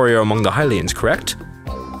strong warrior among the Hylians, correct?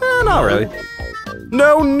 Not really.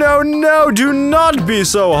 No, no, no! Do not be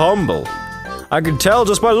so humble. I can tell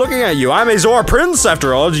just by looking at you. I'm a Zora prince,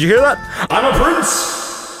 after all. Did you hear that? I'm a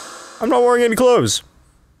prince! I'm not wearing any clothes.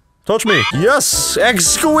 Touch me. Yes,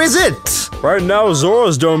 exquisite! Right now,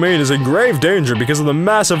 Zora's domain is in grave danger because of the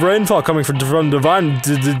massive rainfall coming from divine...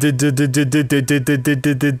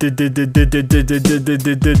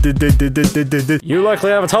 You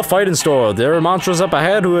likely have a tough fight in store. There are monsters up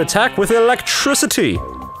ahead who attack with electricity.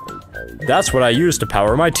 That's what I use to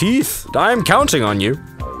power my teeth. I'm counting on you.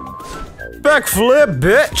 Backflip,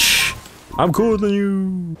 bitch! I'm cooler than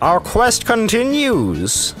you. Our quest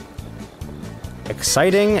continues.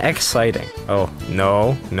 Exciting, exciting. Oh,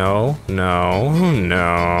 no, no, no,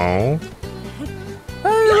 no.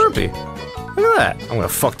 Hey, Rupee. Look at that. I'm gonna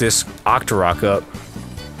fuck this Octorok up.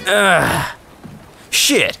 Ugh.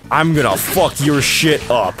 Shit. I'm gonna fuck your shit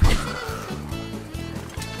up.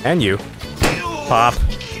 And you. Pop.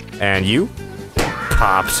 And you.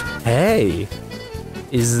 Popped. Hey.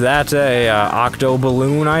 Is that a octo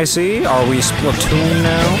balloon I see? Are we Splatoon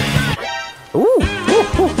now? Ooh.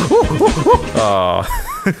 Oh.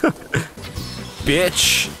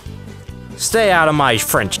 Bitch. Stay out of my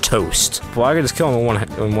French toast. Well, I could just kill him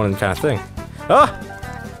in one kind of thing. Ah!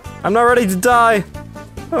 I'm not ready to die.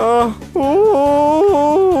 Oh,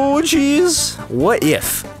 jeez. What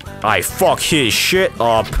if I fuck his shit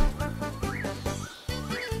up?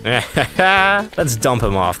 Let's dump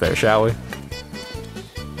him off there, shall we?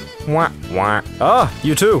 Wah, wah. Oh,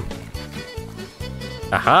 you too.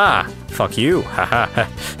 Aha! Fuck you. Haha.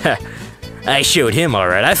 I showed him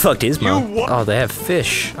alright. I fucked his mom. Oh, they have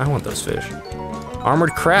fish. I want those fish.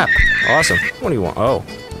 Armored crap. Awesome. What do you want? Oh.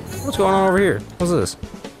 What's going on over here? What's this?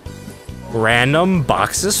 Random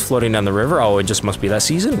boxes floating down the river. Oh, it just must be that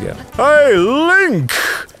season again. Hey, Link!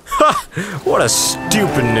 Ha! What a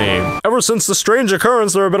stupid name. Ever since the strange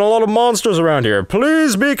occurrence, there have been a lot of monsters around here.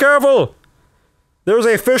 Please be careful! There's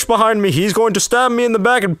a fish behind me. He's going to stab me in the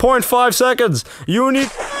back in 0.5 seconds. You need...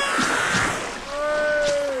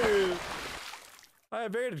 I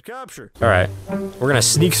evaded capture. Alright. We're gonna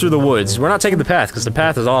sneak through the woods. We're not taking the path, because the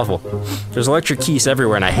path is awful. There's electric keys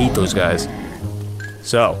everywhere, and I hate those guys.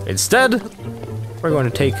 So, instead, we're going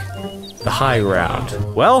to take the high ground.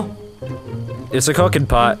 Well, it's a cooking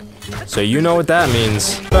pot, so you know what that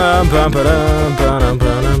means.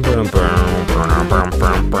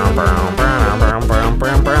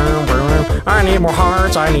 I need more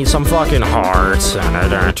hearts, I need some fucking hearts.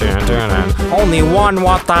 Only one,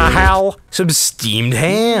 what the hell? Some steamed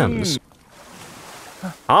hams.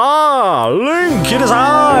 Ah, Link, it is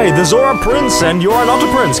I, the Zora Prince, and you are not a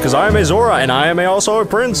prince, because I am a Zora, and I am also a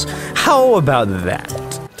prince. How about that?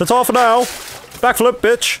 That's all for now. Backflip,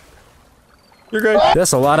 bitch. You're good.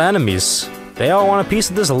 That's a lot of enemies. They all want a piece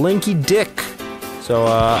of this linky dick. So,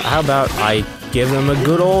 how about I give them a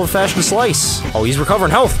good old-fashioned slice? Oh, he's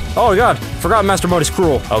recovering health. Oh, God. Forgot Master Mode is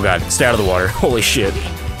cruel. Oh, God. Stay out of the water. Holy shit.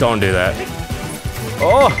 Don't do that.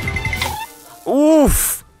 Oh!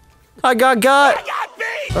 Oof! I got.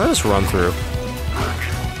 Let's run through.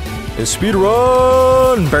 It's speed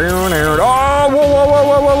run! Oh,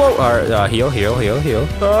 whoa! Alright, heal.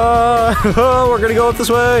 We're gonna go up this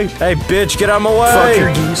way! Hey, bitch, get out of my way! Fuck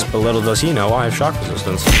your geese. But little does he know, I have shock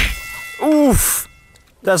resistance. Oof!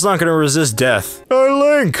 That's not gonna resist death. Hey,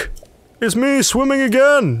 Link! It's me, swimming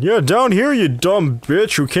again! Yeah, down here, you dumb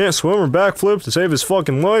bitch who can't swim or backflip to save his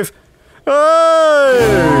fucking life.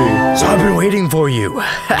 Hey! So I've been waiting for you.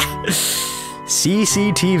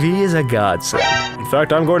 CCTV is a godsend. In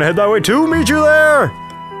fact, I'm going to head that way to meet you there!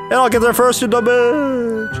 And I'll get there first, you dumb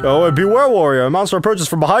bitch! Oh, and beware, warrior, a monster approaches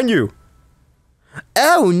from behind you!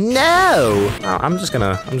 Oh, no! Oh, I'm just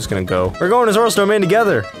gonna go. We're going to Zora's domain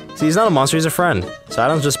together! See, he's not a monster, he's a friend.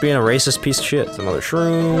 Sidon's just being a racist piece of shit. Some other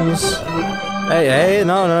shrooms. Hey,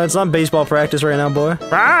 no, it's not baseball practice right now, boy.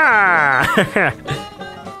 Ah!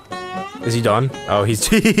 Is he done? Oh, he's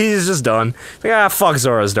just done. Like, ah, fuck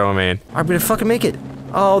Zora's domain. I'm gonna fucking make it.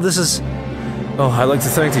 Oh, this is... Oh, I'd like to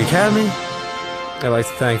thank the Academy. I'd like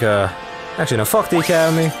to thank, Actually, no, fuck the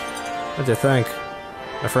Academy. I'd like to thank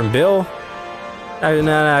my friend Bill.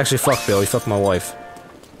 No, actually, fuck Bill. He fucked my wife.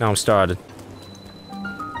 Now I'm started.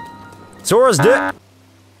 Zora's dick!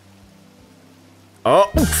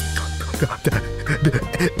 Oh!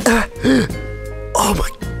 Oh my...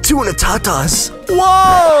 Tuna tatas!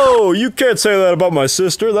 Whoa! You can't say that about my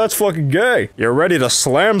sister, that's fucking gay. You're ready to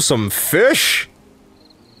slam some fish?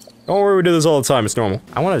 Don't worry, we do this all the time, it's normal.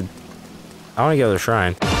 I wanna go to the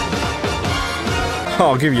shrine.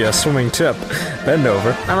 I'll give you a swimming tip. Bend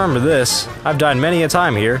over. I remember this. I've died many a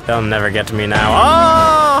time here. They'll never get to me now.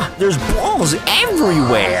 Ah! There's balls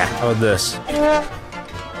everywhere. How about this?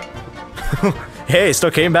 Hey, it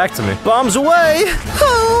still came back to me. Bombs away!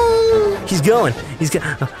 Oh, he's going. He's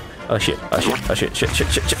going. Oh shit. Oh shit. Oh shit. Shit.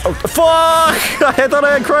 Oh fuck! I thought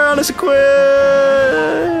I had Cryonis equipped.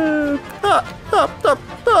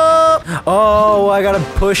 Oh, I gotta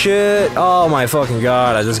push it. Oh my fucking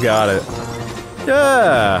god! I just got it.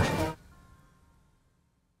 Yeah.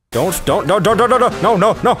 No!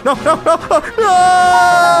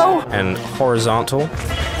 And horizontal.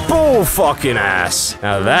 Bull fucking ass.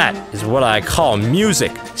 Now that is what I call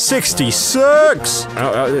music. 66.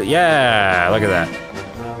 Yeah, look at that.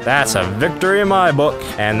 That's a victory in my book,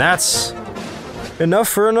 and that's enough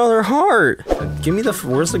for another heart. Give me the.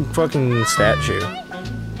 Where's the fucking statue?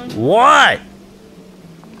 What?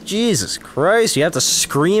 Jesus Christ! You have to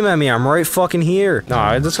scream at me. I'm right fucking here. No,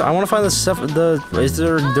 I want to find the stuff. There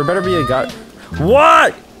better be a guy.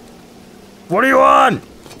 What? What do you want?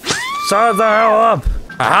 Shut the hell up!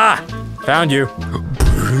 Aha! Found you.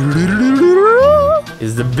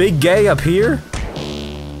 Is the big gay up here?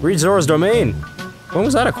 Read Zora's domain. When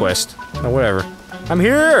was that a quest? Oh, whatever. I'm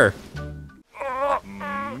here!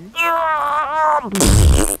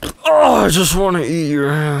 Oh, I just want to eat your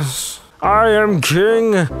ass. I am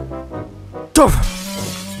King...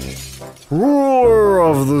 ruler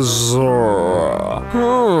of the Zora.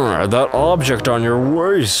 That object on your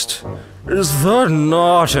waist. Is that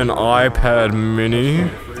not an iPad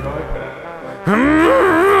mini?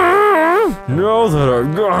 Now that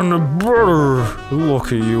I've gotten a better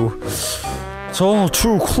look at you, it's all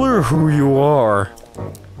too clear who you are.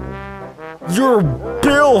 You're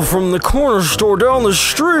Bill from the corner store down the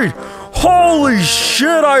street! Holy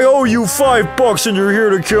shit, I owe you $5 and you're here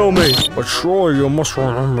to kill me! But surely you must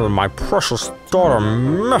remember my precious daughter,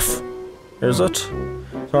 Miff. Is it?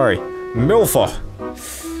 Sorry, Milfa.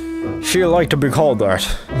 She'd like to be called that.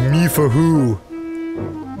 Me for who?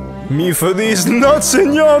 Me for these nuts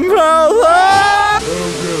in your mouth! Ah!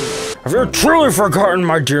 Have you truly forgotten,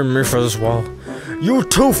 my dear Mifa, as well? You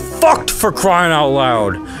too fucked, for crying out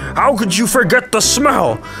loud! How could you forget the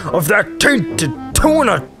smell of that tainted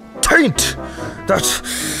tuna taint? That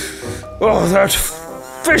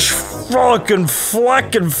fish frolic and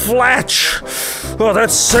flack and flatch! Oh,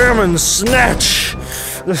 that salmon snatch!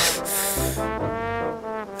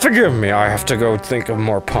 Forgive me, I have to go think of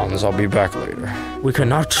more puns. I'll be back later. We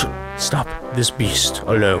cannot stop this beast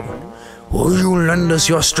alone. Will you lend us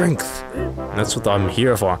your strength? That's what I'm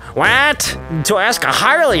here for. What? To ask a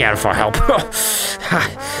Hylian for help?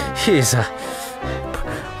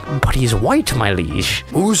 But he's white, my liege.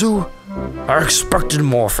 Uzu, I expected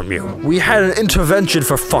more from you. We had an intervention,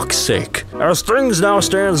 for fuck's sake. As things now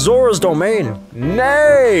stand, Zora's domain,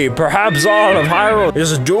 nay, perhaps all of Hyrule,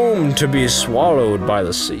 is doomed to be swallowed by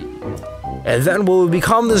the sea. And then will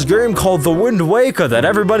become this game called The Wind Waker that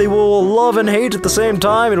everybody will love and hate at the same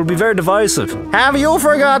time. It'll be very divisive. Have you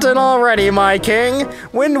forgotten already, my king?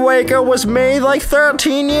 Wind Waker was made like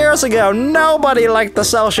 13 years ago. Nobody liked the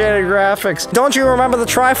cel-shaded graphics. Don't you remember the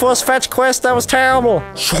Triforce Fetch quest? That was terrible.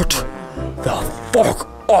 Shut the fuck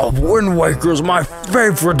up. Wind Waker is my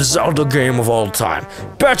favorite Zelda game of all time.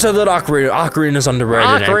 Better than Ocarina. Ocarina's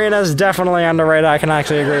underrated. Ocarina's definitely underrated. I can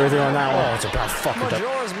actually agree with you on that one. Oh, it's about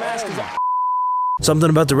fucking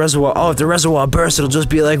something about the reservoir. Oh, if the reservoir bursts, it'll just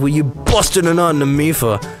be like when you busted a nut in a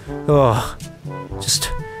Mifa. Oh,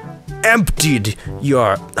 just emptied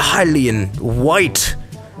your Hylian white.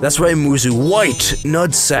 That's right, Muzu, white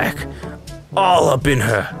nutsack. All up in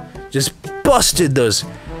her. Just busted those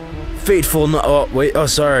fateful nut. Oh, wait, oh,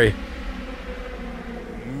 sorry.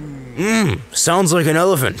 Sounds like an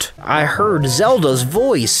elephant. I heard Zelda's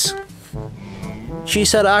voice. She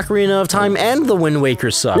said Ocarina of Time and the Wind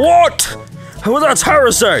Waker suck. What? Well, that's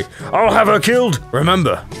heresy! I'll have her killed!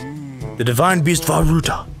 Remember, the divine beast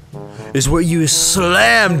Varuta is where you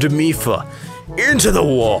slammed Mifa into the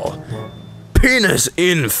wall. Penis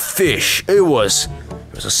in fish. It was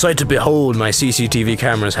a sight to behold. My CCTV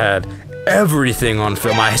cameras had everything on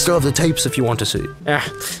film. I still have the tapes if you want to see.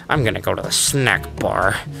 I'm gonna go to the snack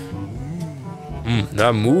bar.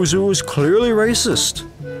 That Muzu is clearly racist.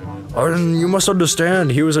 And you must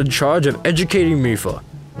understand, he was in charge of educating Mifa.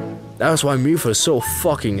 That's why Mifa is so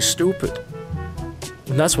fucking stupid.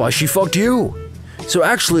 And that's why she fucked you. So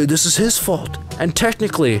actually, this is his fault. And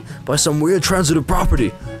technically, by some weird transitive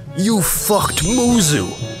property, you fucked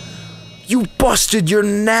Muzu. You busted your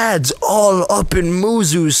nads all up in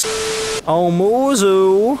Muzu's. Oh,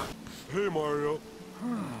 Muzu. Hey, Mario.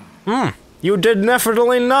 You did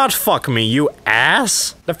definitely not fuck me, you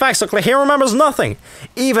ass! The facts are clear, he remembers nothing!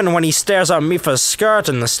 Even when he stares at Mipha's skirt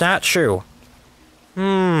in the statue.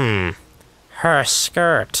 Her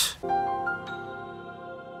skirt.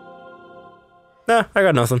 Nah, I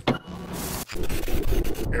got nothing.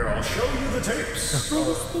 Here, I'll show you the tapes.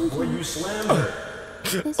 When you slammed her.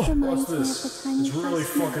 This reminds me of the time It's really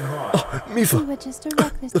fucking hot. Mipha. we were just a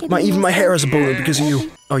reckless Look, even my hair is a balloon because of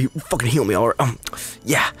you. Oh, you fucking heal me, alright?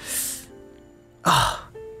 Yeah. Oh,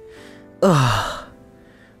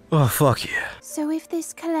 fuck yeah. So if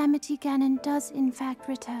this calamity Ganon does in fact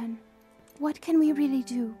return, what can we really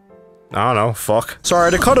do? I don't know, fuck.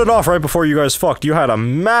 Sorry, to cut it off right before you guys fucked, you had a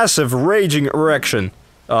massive raging erection.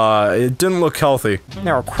 It didn't look healthy.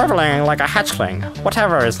 You're quivering like a hatchling.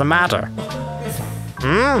 Whatever is the matter?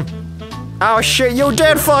 Oh shit, you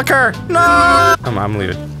did fuck her! No! I'm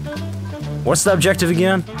leaving. What's the objective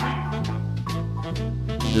again?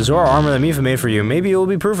 The Zora armor that Mipha made for you. Maybe it will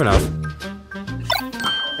be proof enough.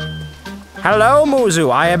 Hello, Muzu,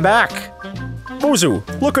 I am back. Muzu,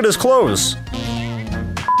 look at his clothes.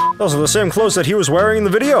 Those are the same clothes that he was wearing in the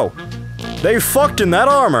video. They fucked in that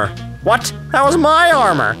armor. What? That was my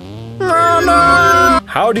armor. Oh, no!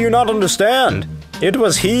 How do you not understand? It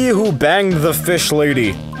was he who banged the fish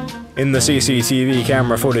lady in the CCTV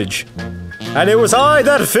camera footage. And it was I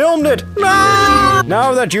that filmed it! No!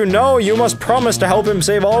 Now that you know, you must promise to help him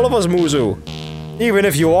save all of us, Muzu. Even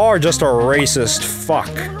if you are just a racist fuck.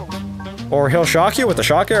 Or he'll shock you with the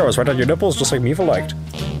shock arrows right on your nipples, just like Mipha liked.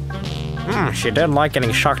 She did like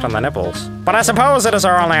getting shocked on the nipples. But I suppose it is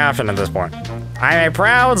our only option at this point. I'm a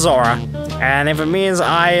proud Zora, and if it means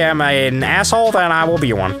I am an asshole, then I will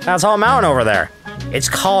be one. That's all mountain over there. It's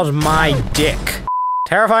called my dick.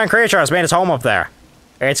 Terrifying creature has made its home up there.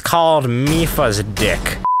 It's called Mipha's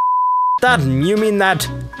dick. That, you mean that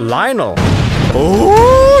Lionel?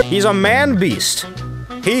 Oh! He's a man beast.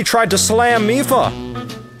 He tried to slam Mipha,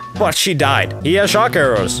 but she died. He has shock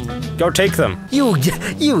arrows. Go take them. You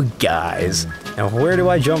guys. Now where do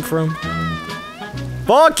I jump from?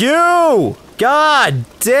 Fuck you! God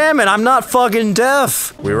damn it, I'm not fucking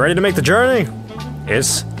deaf. We ready to make the journey?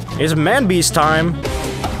 It's man beast time.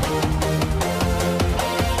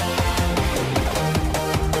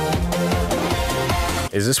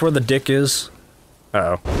 Is this where the dick is?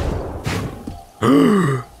 Uh-oh.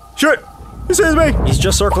 Shit! This is me! He's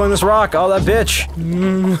just circling this rock. Oh, that bitch.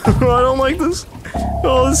 I don't like this.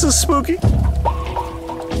 Oh, this is spooky.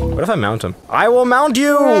 What if I mount him? I will mount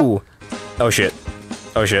you! Oh shit.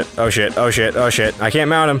 Oh shit. Oh shit. Oh shit. Oh shit. I can't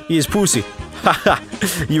mount him. He is pussy. Haha.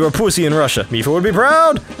 You are pussy in Russia. Mipha would be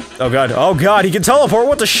proud. Oh god. Oh god, he can teleport.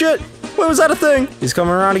 What the shit? Wait, was that a thing? He's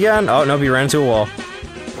coming around again. Oh, nope, he ran into a wall.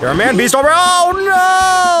 You're a man beast over. Oh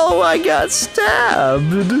no! I got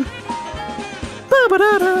stabbed.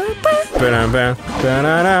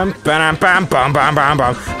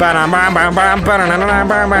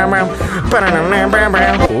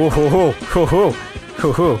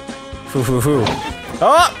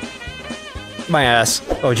 Oh! My ass.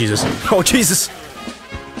 Oh Jesus. Oh Jesus.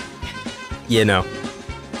 Yeah, no.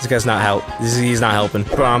 This guy's not he's not helping.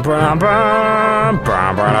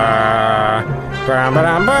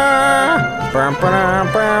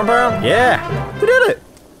 Yeah! We did it!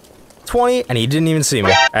 20, and he didn't even see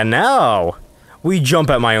me. And now, we jump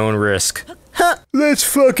at my own risk. Huh. Let's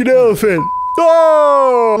fucking elephant.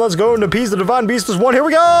 Oh! Let's go and appease the divine beast as one. Here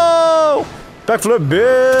we go! Backflip,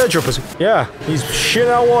 bitch. Or pussy. Yeah, he's shitting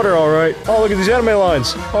out water, alright. Oh, look at these anime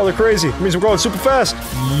lines. Oh, they're crazy. It means we're going super fast.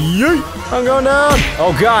 Yeet! I'm going down.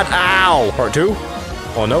 Oh god, ow! Part 2?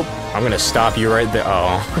 Oh, nope. I'm gonna stop you right there.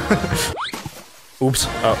 Oh. Oops.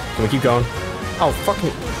 Oh, can we keep going? Oh, fuck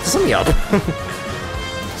me. Just let me up.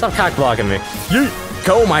 Stop cock blocking me. Yeet!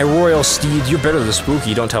 Go, my royal steed. You're better than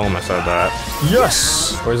Spooky. Don't tell him I said that.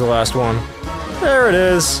 Yes! Where's the last one? There it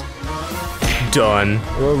is. Done.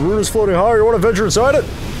 Route is floating higher. You want to venture inside it?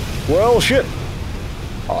 Well, shit.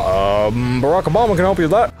 Barack Obama can help you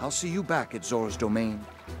with that. I'll see you back at Zora's domain.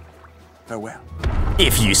 Farewell.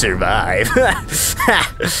 If you survive.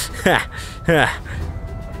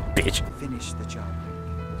 Bitch. Finish the job.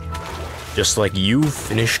 Just like you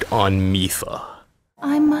finished on Mipha.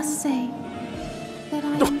 I must say that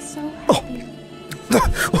I am so happy.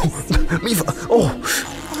 Mipha.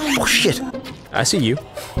 Oh shit. I see you.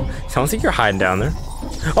 I don't think you're hiding down there.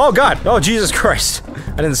 Oh god. Oh Jesus Christ.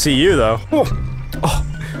 I didn't see you though. Oh.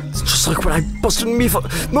 It's just like when I busted Mipha.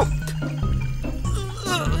 No.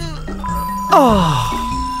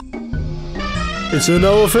 Oh. It's an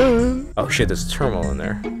elephant. Oh shit, there's a terminal in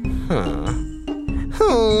there.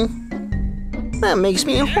 Huh. That makes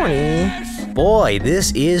me horny. Boy,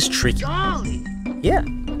 this is tricky. Yeah.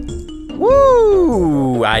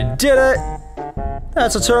 Woo! I did it!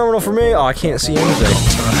 That's a terminal for me. Oh, I can't see anything.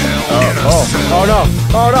 Oh no!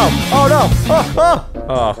 Oh no! Oh no!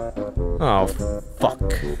 Oh, fuck.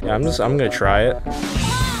 Yeah, I'm gonna try it.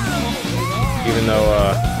 Even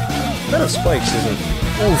though, that of spikes isn't.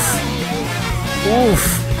 Oof.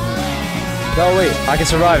 Oof. No, wait, I can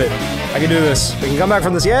survive it. I can do this. We can come back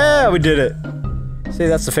from this. Yeah, we did it. See,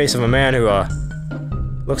 that's the face of a man who,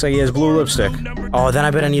 looks like he has blue lipstick. Oh, then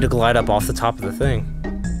I bet I need to glide up off the top of the thing.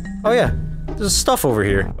 Oh, yeah. There's stuff over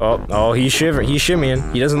here. Oh, he's shivering. He's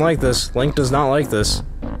shimmying. He doesn't like this. Link does not like this.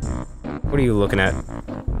 What are you looking at?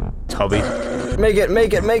 Tubby. Make it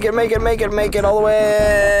all the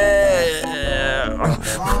way.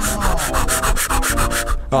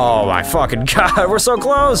 Oh my fucking god, we're so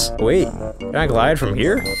close! Wait, can I glide from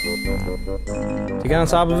here? To get on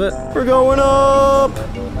top of it? We're going up!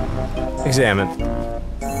 Examine.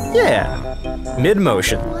 Yeah.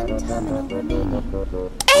 Mid-motion. One terminal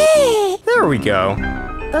remaining. There we go.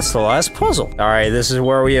 That's the last puzzle. Alright, this is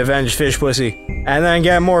where we avenge Fish Pussy. And then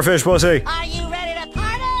get more Fish Pussy. Are you ready to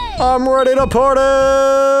party? I'm ready to party!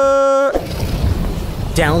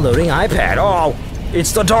 Downloading iPad. Oh,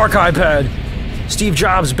 it's the dark iPad. Steve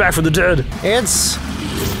Jobs back from the dead. It's...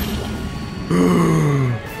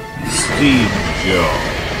 Steve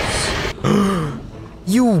Jobs.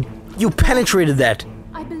 You penetrated that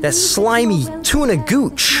slimy tuna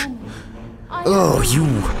gooch. Oh,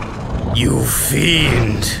 you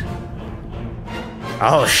fiend.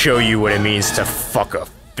 I'll show you what it means to fuck a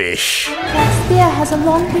fish. That spear has a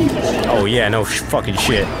long reach. Oh yeah, no fucking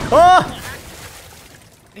shit. Ah!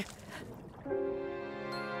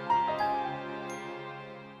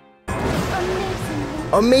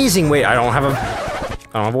 Amazing. Wait, I don't have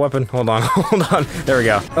a weapon. Hold on, hold on. There we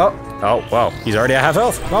go. Oh, wow. He's already at half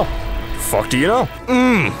health. Oh, fuck do you know?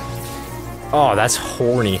 Oh, that's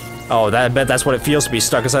horny. Oh, I bet that's what it feels to be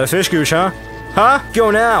stuck inside a fish gooch, huh? Huh?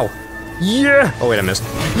 Go now. Yeah. Oh wait, I missed.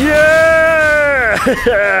 Yeah.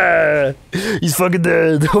 He's fucking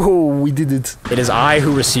dead. Oh, we did it. It is I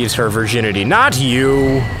who receives her virginity, not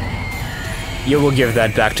you. You will give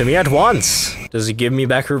that back to me at once. Does he give me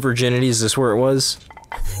back her virginity? Is this where it was?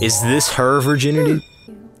 Is this her virginity?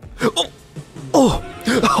 Oh,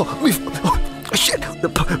 shit! The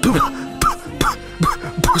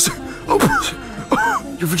pussy. Oh,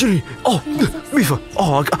 your virginity. Oh, Mifa.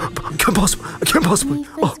 Oh, I can't possibly.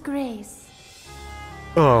 Mifa's grace.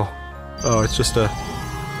 Oh, it's just a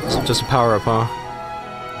power up, huh?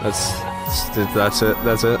 That's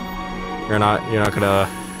it. You're not gonna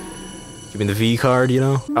give me the V card, you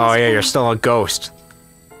know? Oh yeah, you're still a ghost.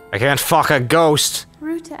 I can't fuck a ghost.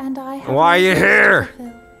 Ruta and I have Why are you here?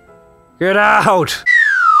 Get out!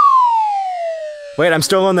 Wait, I'm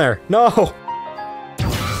still in there. No!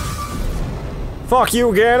 Fuck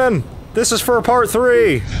you, Ganon! This is for part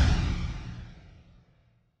 3!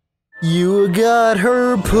 You got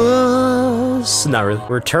her puss. Not really.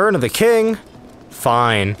 Return of the King?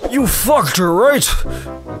 Fine. You fucked her, right?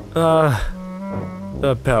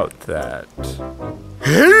 About that.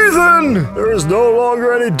 Heathen! There is no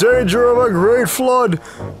longer any danger of a great flood.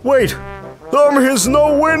 Wait, is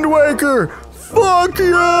no Wind Waker. Fuck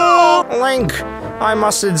you! Link, I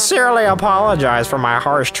must sincerely apologize for my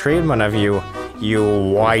harsh treatment of you, you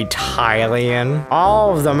white Hylian.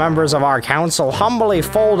 All of the members of our council humbly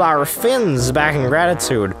fold our fins back in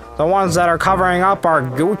gratitude. The ones that are covering up our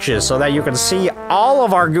gooches so that you can see all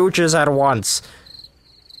of our gooches at once.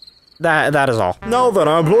 That is all. Now then,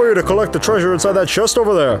 I implore you to collect the treasure inside that chest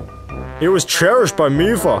over there. It was cherished by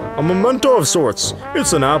Mifa, a memento of sorts.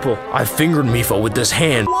 It's an apple. I fingered Mifa with this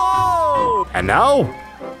hand. Whoa! And now,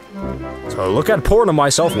 to look at porn of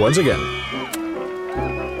myself once again.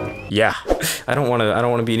 Yeah, I don't want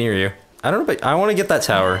to be near you. I don't know, but I want to get that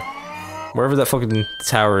tower, wherever that fucking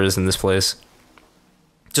tower is in this place,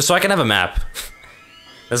 just so I can have a map.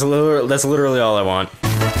 That's literally all I want.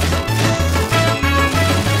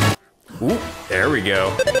 Ooh, there we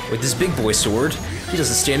go. With this big boy sword, he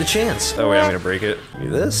doesn't stand a chance. Oh wait, I'm gonna break it. Do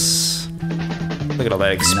this. Look at all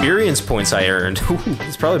that experience points I earned. Ooh,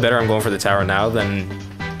 it's probably better I'm going for the tower now than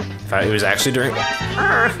if it was actually during.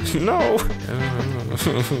 No.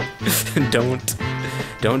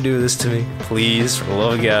 Don't do this to me, please, for the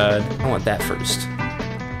love of God. I want that first.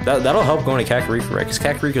 That'll help going to Kakariko, right? Because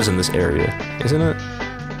Kakariko's in this area, isn't it?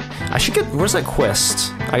 I should get. Where's that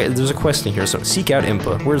quest? There's a quest in here. So seek out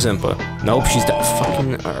Impa. Where's Impa? Nope, she's dead.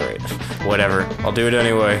 Fucking. All right. Whatever. I'll do it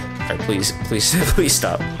anyway. All right, please,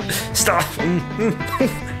 stop. Stop.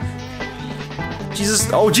 Jesus.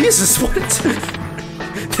 Oh Jesus! What?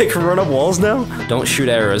 They can run up walls now? Don't shoot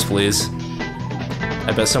arrows, please.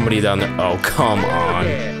 I bet somebody down there. Oh come on.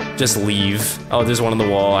 just leave. Oh, there's one on the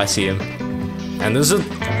wall. I see him. And there's a...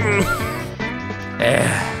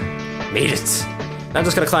 made it. Now I'm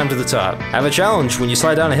just gonna climb to the top. I have a challenge when you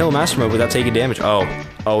slide down a hill in Master Mode without taking damage. Oh,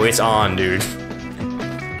 it's on, dude.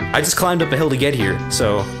 I just climbed up a hill to get here,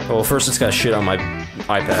 so... Well, first it's got shit on my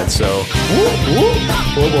iPad, so... Oh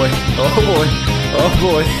boy, oh boy, oh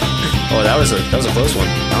boy. Oh, that was a close one.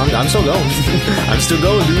 I'm still going. I'm still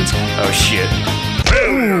going, dudes. Oh, shit.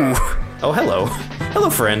 Ooh. Oh, hello. Hello,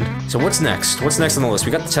 friend. So what's next? What's next on the list?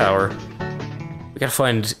 We got the tower. We gotta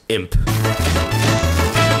find Imp.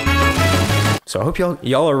 So I hope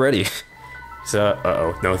y'all are ready. So,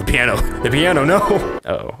 uh-oh, no, the piano, no!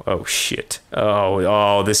 Oh, shit.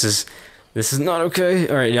 Oh, this is not okay.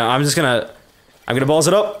 All right, yeah, I'm gonna balls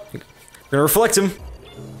it up. I'm gonna reflect him.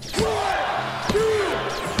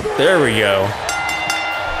 There we go.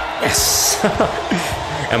 Yes!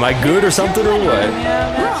 Am I good or something or what?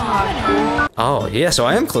 Oh, yeah, so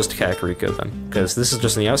I am close to Kakariko then, because this is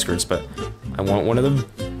just in the outskirts, but I want one of them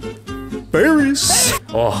berries.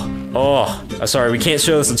 Oh, sorry, we can't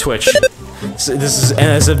show this on Twitch. So this is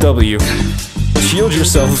NSFW. Shield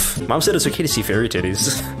yourself. Mom said it's okay to see fairy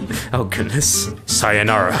titties. Oh goodness.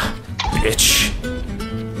 Sayonara, bitch.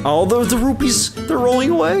 Oh, the rupees, they're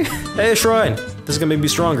rolling away. Hey, a shrine. This is gonna make me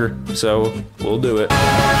stronger, so we'll do it.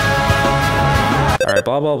 Alright,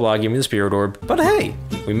 blah blah blah, give me the spirit orb. But hey,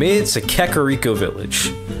 we made it to Kakariko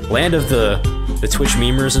Village. Land of the Twitch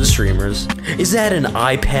memers and streamers. Is that an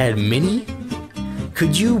iPad mini?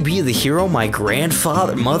 Could you be the hero my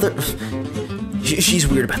mother? She's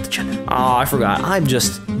weird about the gender. Oh, I forgot. I'm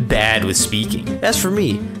just bad with speaking. As for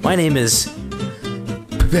me, my name is...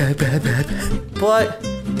 But,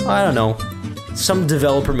 I don't know. Some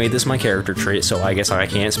developer made this my character trait, so I guess I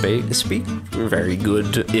can't speak very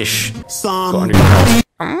good-ish.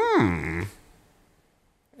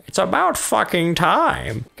 It's about fucking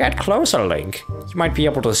time. Get closer, Link. You might be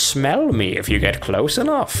able to smell me if you get close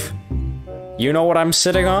enough. You know what I'm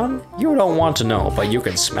sitting on? You don't want to know, but you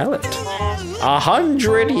can smell it.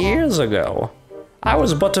 100 years ago, I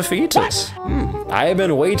was but a fetus. I have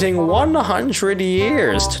been waiting 100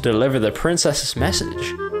 years to deliver the princess's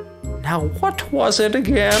message. Now what was it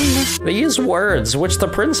again? These words which the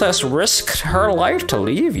princess risked her life to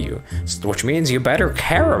leave you, which means you better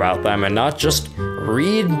care about them and not just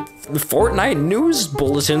read Fortnite news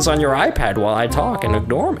bulletins on your iPad while I talk and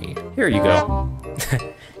ignore me. Here you go.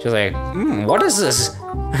 She's like, what is this?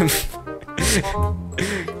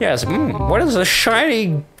 Yes, what is this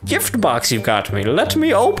shiny gift box you've got me? Let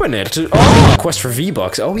me open it. Oh, quest for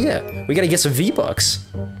V-Bucks. Oh yeah, we gotta get some V-Bucks.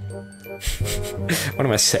 What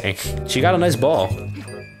am I saying? She got a nice ball.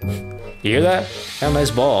 You hear that? Got a nice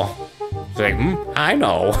ball. She's like, I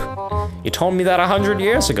know. You told me that 100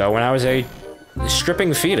 years ago when I was a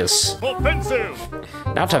stripping fetus. Offensive!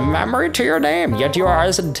 Not a memory to your name, yet you are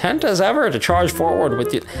as intent as ever to charge forward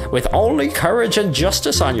with only courage and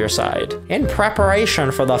justice on your side. In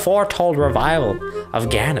preparation for the foretold revival of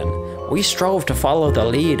Ganon, we strove to follow the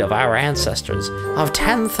lead of our ancestors of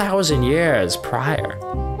 10,000 years prior.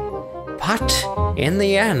 But, in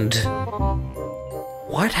the end,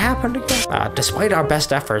 what happened again? Despite our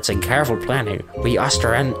best efforts and careful planning, we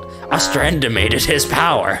underestimated his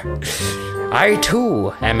power. I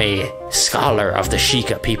too am a scholar of the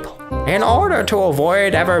Sheikah people. In order to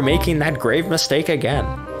avoid ever making that grave mistake again,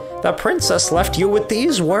 the princess left you with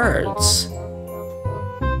these words.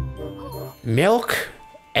 Milk,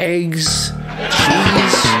 eggs,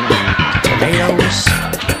 cheese, tomatoes,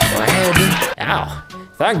 bread. Ow.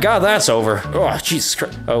 Thank God that's over. Oh, Jesus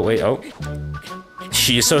Christ. Oh, wait, oh.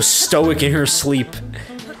 She is so stoic in her sleep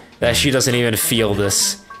that she doesn't even feel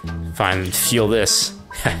this. Fine, feel this.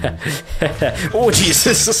 Oh,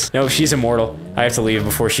 Jesus. No, she's immortal. I have to leave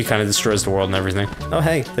before she kind of destroys the world and everything. Oh,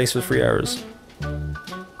 hey, thanks for the free hours.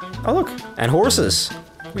 Oh, look, and horses.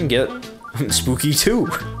 We can get Spooky too.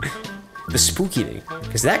 The Spooky thing.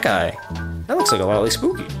 Because that guy, that looks like a lot like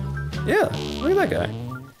Spooky. Yeah, look at that guy.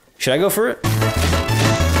 Should I go for it?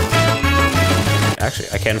 Actually,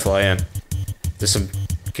 I can fly in. There's some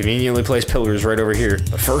conveniently placed pillars right over here.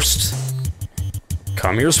 But first,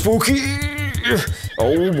 come here, Spooky!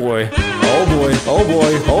 Oh boy, oh boy, oh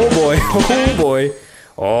boy, oh boy, oh boy.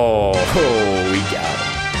 Oh, we got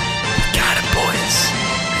him. We got him,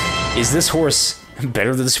 boys. Is this horse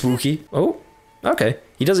better than Spooky? Oh, okay.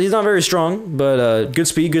 He's not very strong, but good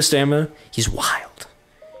speed, good stamina. He's wild.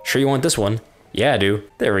 Sure you want this one? Yeah, I do.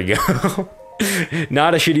 There we go.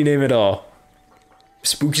 Not a shitty name at all.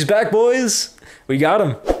 Spooky's back, boys. We got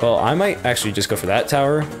him. Well, I might actually just go for that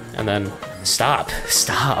tower and then stop.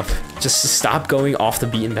 Just stop going off the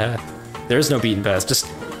beaten path. There's no beaten path. Just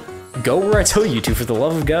Go where I tell you to, for the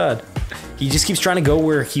love of God. He just keeps trying to go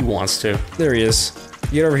where he wants to. There he is.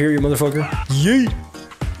 Get over here, you motherfucker. Yeet!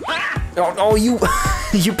 Oh, you...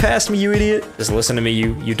 you passed me, you idiot. Just listen to me,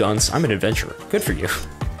 you dunce. I'm an adventurer. Good for you.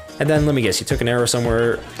 And then, let me guess, you took an arrow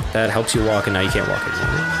somewhere that helps you walk, and now you can't walk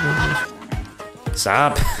anymore.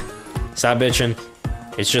 Stop. Stop bitching.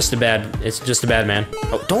 It's just a bad man.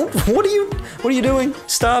 Oh, don't, what are you doing?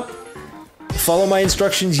 Stop. Follow my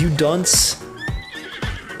instructions, you dunce.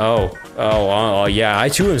 Oh, yeah, I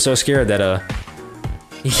too am so scared that,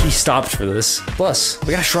 he stopped for this. Plus,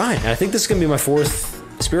 we got a shrine, and I think this is gonna be my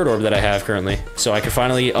 4th spirit orb that I have currently. So I can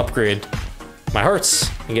finally upgrade my hearts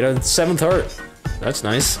and get a 7th heart. That's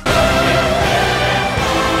nice.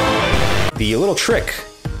 The little trick,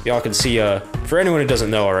 y'all can see, for anyone who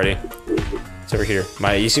doesn't know already, it's over here.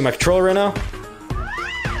 You see my controller right now?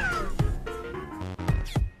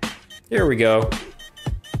 Here we go.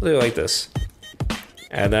 Do it like this.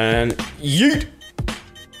 And then, yeet!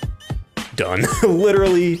 Done.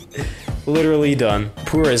 literally done.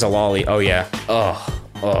 Poor as a lolly. Oh yeah. Oh.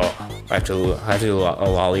 I have to do a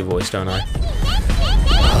lolly voice, don't I?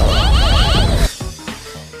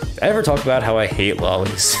 I ever talk about how I hate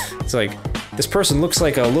lollies? It's like, this person looks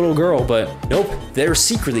like a little girl, but nope, they're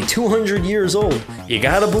secretly 200 years old. You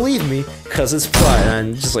gotta believe me, cause it's pride.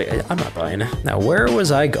 And just like, I'm not buying it. Now, where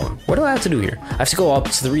was I going? What do I have to do here? I have to go up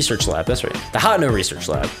to the research lab, that's right. The Hot No research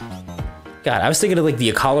lab. God, I was thinking of like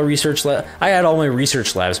the Akala research lab. I had all my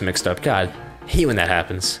research labs mixed up. God, I hate when that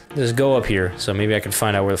happens. Just go up here, so maybe I can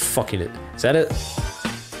find out where the fuck it is. Is that it?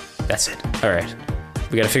 That's it. All right.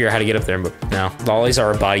 We gotta figure out how to get up there, but no. Lollies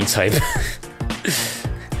are a body type.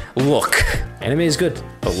 Look, anime is good,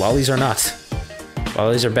 but lollies are not.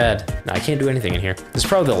 Lollies are bad. No, I can't do anything in here. This is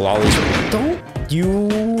probably the lollies.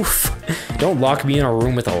 Don't lock me in a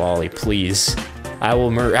room with a lolly, please. I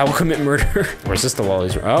will commit murder. Or is this the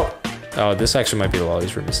lollies room? Oh, this actually might be the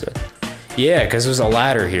lollies room instead. Yeah, because there's a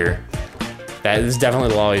ladder here. That is definitely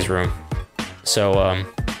the lollies room. So, I'm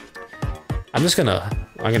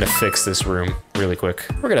gonna fix this room really quick.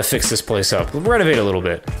 We're gonna fix this place up. We'll renovate a little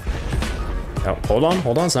bit. Oh, hold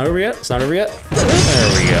on, it's not over yet. It's not over yet. There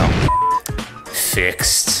we go.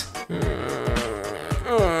 Fixed.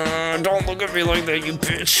 Don't look at me like that, you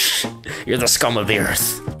bitch. You're the scum of the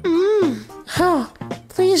earth.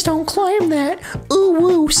 Please don't climb that. Ooh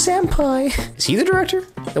woo, senpai. Is he the director?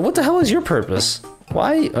 Then what the hell is your purpose?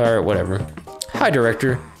 Why? Or whatever. Hi,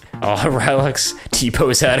 director. Oh, Rylex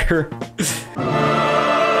T-pose at her.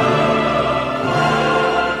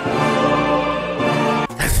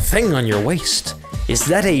 That thing on your waist. Is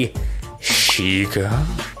that a Sheikah?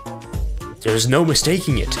 There's no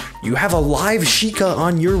mistaking it. You have a live Sheikah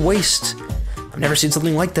on your waist. I've never seen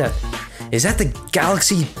something like that. Is that the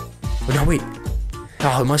Galaxy? Oh, no, wait.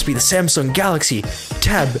 Oh, it must be the Samsung Galaxy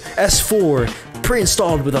Tab S4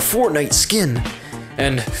 pre-installed with a Fortnite skin.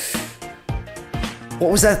 And what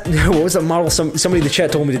was that? What was that model? Somebody in the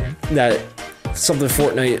chat told me that something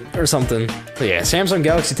Fortnite or something. But yeah, Samsung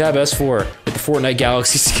Galaxy Tab S4 with the Fortnite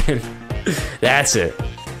Galaxy skin. That's it.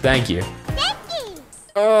 Thank you.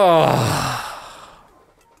 Oh,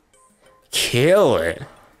 kill it.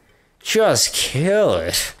 Just kill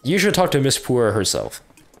it. You should talk to Miss Pura herself.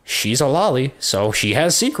 She's a lolly, so she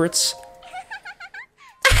has secrets.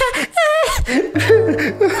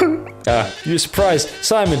 You're surprised.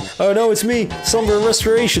 Simon, oh no, it's me, Slumber and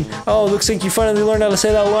Restoration. Oh, looks like you finally learned how to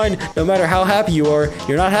say that line. No matter how happy you are,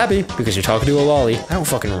 you're not happy because you're talking to a lolly. I don't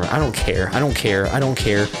fucking remember. I don't care. I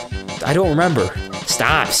don't remember.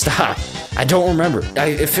 Stop. I don't remember.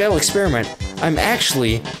 A failed experiment. I'm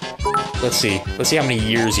actually... Let's see how many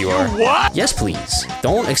years you are. What? Yes, please.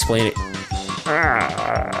 Don't explain it.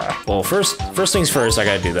 Well, first things first, I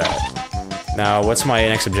gotta do that. Now, what's my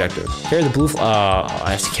next objective? Carry the blue flame.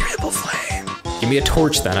 I have to carry the blue flame. Give me a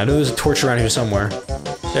torch then. I know there's a torch around here somewhere.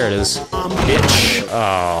 There it is. Bitch.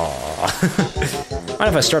 Oh. Mind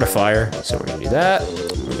if I start a fire? So we're gonna do that.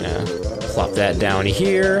 We're gonna plop that down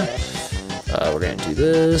here. We're gonna do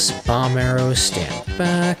this. Bomb arrow, stand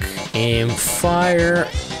back, aim, fire.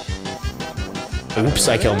 Oops,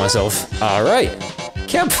 I killed myself. All right,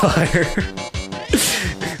 campfire.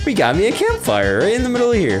 We got me a campfire right in the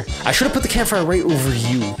middle of here. I should have put the campfire right over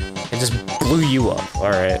you and just blew you up. All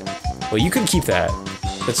right. Well, you can keep that.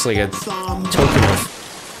 That's like a token of...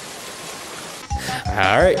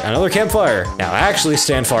 All right, another campfire. Now actually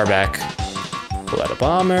stand far back. Pull out a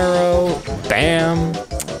bomb arrow. Bam.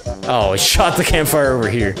 Oh, it shot the campfire over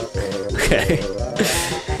here. Okay.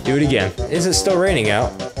 Do it again. Is it still raining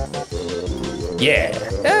out? Yeah.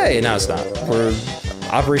 Hey, no, it's not. We're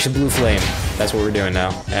Operation Blue Flame. That's what we're doing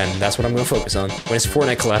now. And that's what I'm going to focus on. When is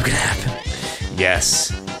Fortnite collab going to happen?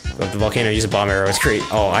 Yes. If the volcano uses a bomb arrow, it's great.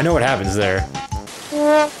 Oh, I know what happens there.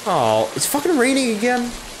 Oh, it's fucking raining again.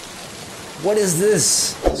 What is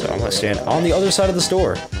this? So I'm gonna stand on the other side of the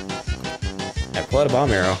store and pull out a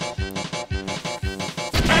bomb arrow.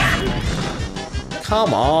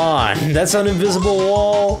 Come on, that's an invisible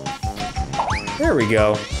wall. There we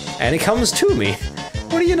go. And it comes to me.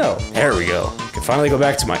 What do you know? There we go. I can finally go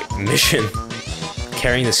back to my mission.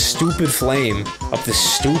 Carrying this stupid flame up this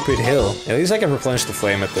stupid hill. At least I can replenish the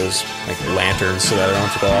flame at those like lanterns so that I don't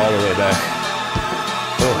have to go all the way back.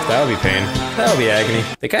 Oh, that would be pain. That would be agony.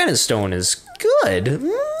 The Ganon stone is good.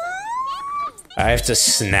 I have to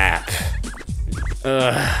snap.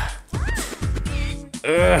 Ugh.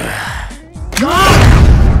 Ugh.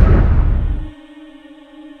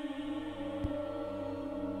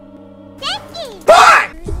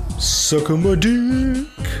 Suck on my dick.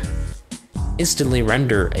 Instantly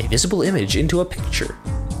render a visible image into a picture.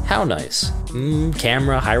 How nice.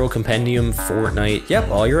 Camera, Hyrule Compendium, Fortnite. Yep,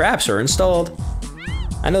 all your apps are installed.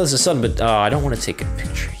 I know this is sudden, but I don't want to take a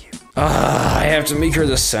picture of you. I have to make her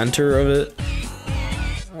the center of it.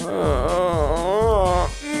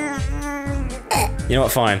 You know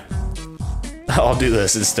what, fine. I'll do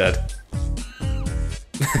this instead.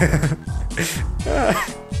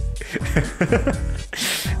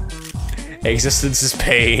 Existence is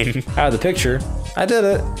pain. Out of the picture. I did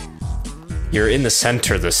it. You're in the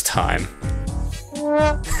center this time.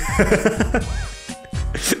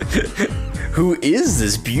 Who is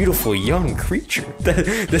this beautiful young creature?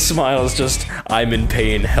 The smile is just, I'm in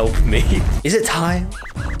pain, help me. Is it time?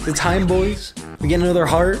 Is it time, boys? We get another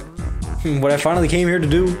heart? What I finally came here to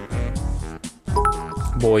do?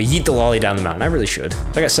 Boy, yeet the lolly down the mountain. I really should.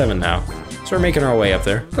 I got 7 now. So we're making our way up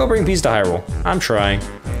there. Go bring peace to Hyrule. I'm trying.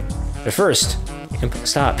 But first,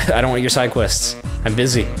 stop. I don't want your side quests. I'm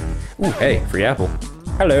busy. Ooh, hey, free apple.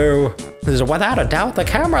 Hello. This is without a doubt the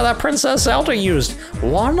camera that Princess Zelda used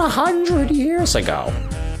 100 years ago.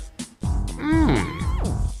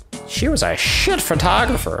 She was a shit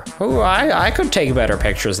photographer. Ooh, I could take better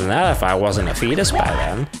pictures than that if I wasn't a fetus by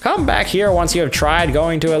then. Come back here once you have tried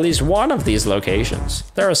going to at least one of these locations.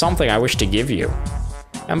 There is something I wish to give you.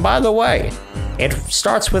 And by the way, it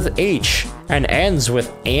starts with H and ends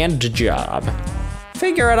with and job.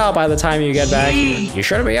 Figure it out by the time you get back here. You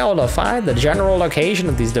should be able to find the general location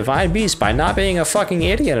of these divine beasts by not being a fucking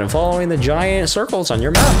idiot and following the giant circles on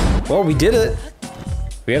your map. Well, we did it.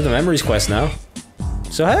 We have the memories quest now.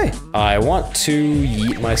 So hey, I want to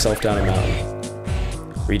yeet myself down a mountain.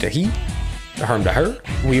 Read to he, harm to her.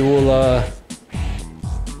 We will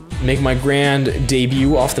make my grand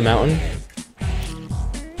debut off the mountain.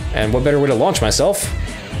 And what better way to launch myself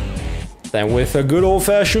than with a good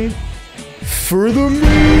old-fashioned for the moon.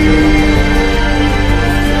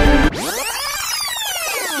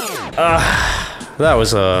 That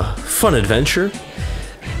was a fun adventure.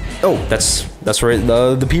 Oh, that's right.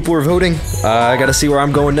 The people are voting. I gotta see where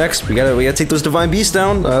I'm going next. We gotta take those divine beasts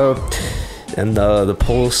down. And the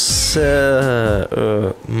pulse.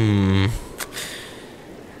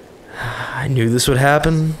 I knew this would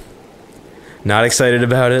happen. Not excited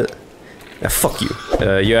about it. Fuck you.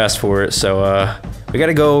 You asked for it, so we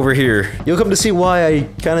gotta go over here. You'll come to see why I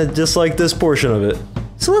kind of dislike this portion of it.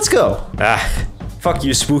 So let's go. Fuck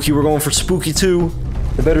you, Spooky. We're going for Spooky 2.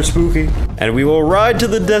 The better Spooky. And we will ride to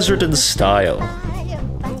the desert in style.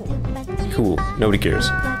 Cool. Nobody cares.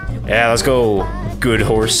 Yeah, let's go. Good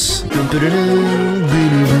horse.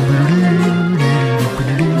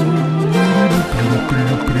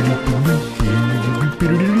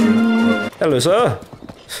 Hello, sir.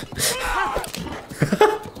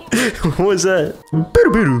 What was that?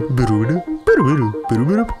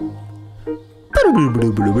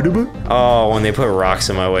 Oh, when they put rocks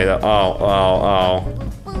in my way. Oh.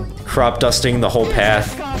 Crop dusting the whole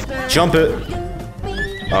path. Jump it.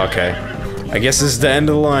 Okay. I guess this is the end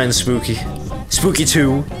of the line, Spooky. Spooky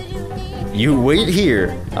 2. You wait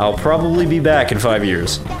here. I'll probably be back in 5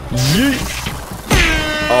 years. Yeet.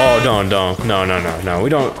 Oh, don't. No, we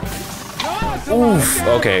don't. Oof.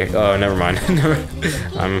 Okay. Oh, never mind.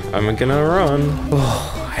 I'm gonna run.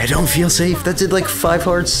 Oh, I don't feel safe. That did like 5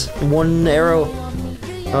 hearts, 1 arrow.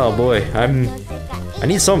 Oh boy, I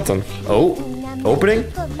need something. Oh, opening?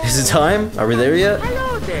 Is it time? Are we there yet?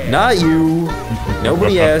 Not you.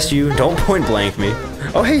 Nobody asked you. Don't point blank me.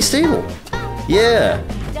 Oh, hey, stable. Yeah.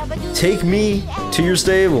 Take me to your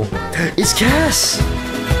stable. It's Cass.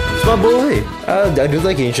 It's my boy. I do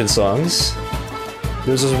like ancient songs.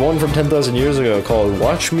 There's this one from 10,000 years ago called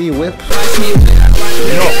Watch Me Whip.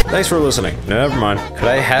 Thanks for listening. Never mind. Could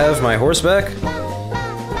I have my horse back?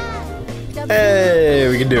 Hey,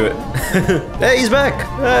 we can do it. Hey, he's back.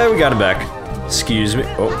 We got him back. Excuse me.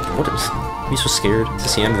 Oh, what is... Are you so scared? Is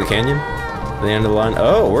this the end of the canyon? The end of the line?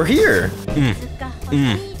 Oh, we're here!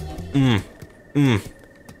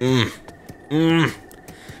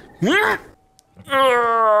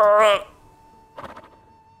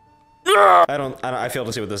 I fail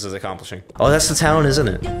to see what this is accomplishing. Oh, that's the town, isn't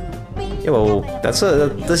it? Yeah, well, that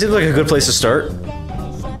seems like a good place to start.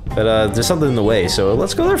 But, there's something in the way, so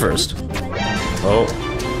let's go there first. Oh.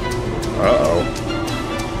 Uh-oh.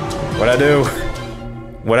 What'd I do?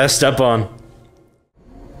 What'd I step on?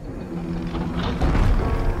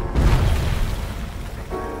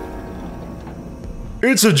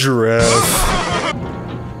 It's a giraffe.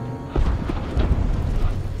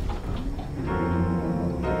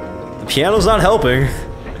 The piano's not helping.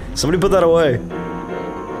 Somebody put that away.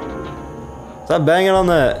 Stop banging on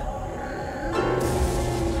that.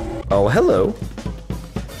 Oh, hello.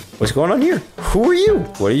 What's going on here? Who are you?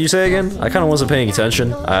 What did you say again? I kind of wasn't paying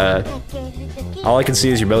attention. All I can see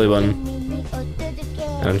is your belly button.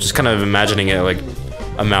 And I'm just kind of imagining it like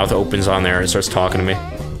a mouth opens on there and starts talking to me.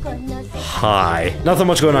 Hi. Nothing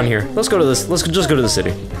much going on here. Let's go to this. Let's just go to the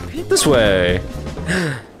city. This way.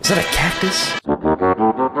 Is that a cactus?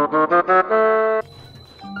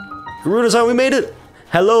 Garuda-san, we made it.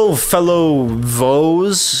 Hello, fellow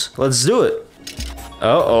voes. Let's do it.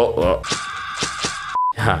 Oh.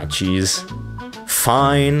 Ah, jeez.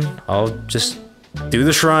 Fine. I'll just do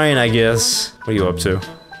the shrine, I guess. What are you up to?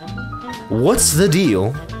 What's the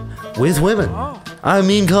deal with women? I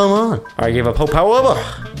mean, come on. I gave up hope, however.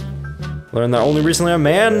 Learned that only recently a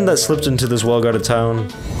man that slipped into this well-guarded town.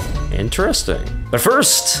 Interesting. But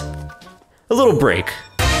first, a little break.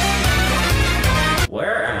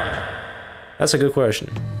 Where am I? That's a good question.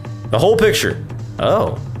 The whole picture.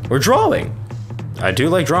 Oh, we're drawing. I do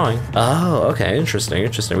like drawing. Oh, okay, interesting. We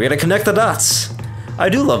gotta connect the dots. I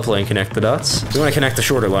do love playing connect the dots. We wanna connect the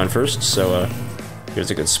shorter line first, so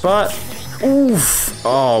here's a good spot. Oof!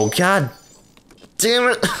 Oh, god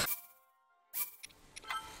damn it!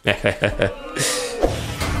 We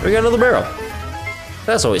got another barrel.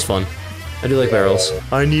 That's always fun. I do like barrels.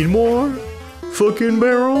 I need more fucking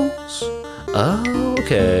barrels. Oh,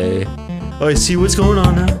 okay. I see what's going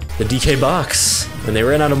on now. The DK box. And they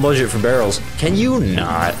ran out of budget for barrels. Can you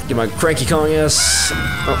not get my cranky Kong ass?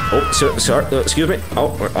 Sorry, excuse me.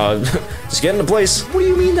 Just get into place. What do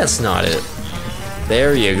you mean that's not it?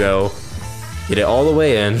 There you go. Get it all the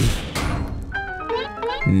way in.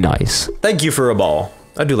 Nice. Thank you for a ball.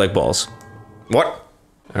 I do like balls. What?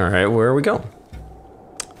 Alright, where are we going?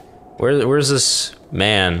 Where's this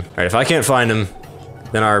man? Alright, if I can't find him,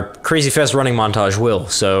 then our crazy fast running montage will.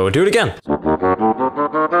 So do it again.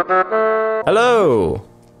 Hello!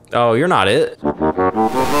 Oh, you're not it.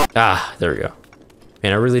 Ah, there we go.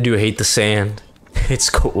 Man, I really do hate the sand.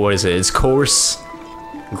 What is it? It's coarse,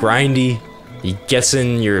 grindy. It gets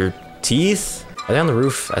in your teeth. Are they on the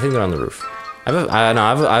roof? I think they're on the roof.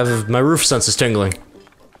 My roof sense is tingling.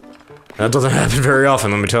 That doesn't happen very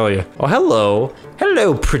often, let me tell you. Oh, hello.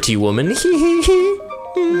 Hello, pretty woman.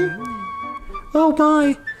 Oh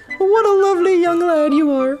my, what a lovely young lad you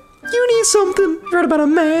are. You need something. You heard about a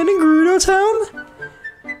man in Gerudo Town?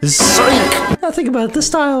 Psych! I think about it, the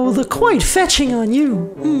style will look quite fetching on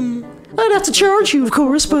you. I'd have to charge you, of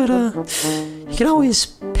course, but you can always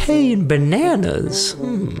pay in bananas.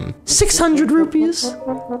 600 rupees.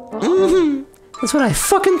 That's what I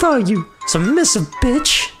fucking thought, you submissive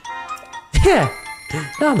bitch. Yeah,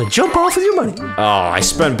 now I'm gonna jump off with your money. Oh, I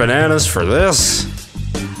spent bananas for this?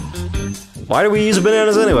 Why do we use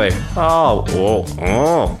bananas anyway? Oh,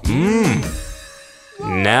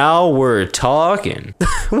 Now we're talking.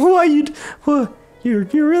 You're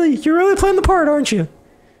really playing the part, aren't you?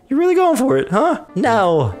 You're really going for it, huh?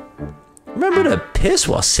 No. Remember to piss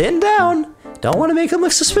while sitting down. Don't want to make them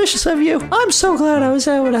look suspicious of you. I'm so glad I was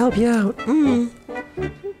able to help you out.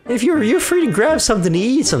 If you're free to grab something to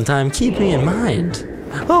eat sometime, keep me in mind.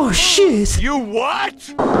 Oh shit! You what?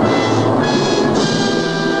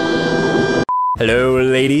 Hello,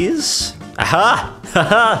 ladies. Aha!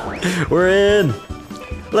 Haha! We're in.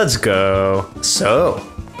 Let's go. So.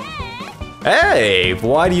 Hey!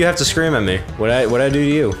 Why do you have to scream at me? What'd I do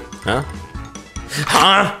to you? Huh?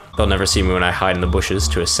 Huh? They'll never see me when I hide in the bushes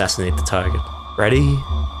to assassinate the target. Ready?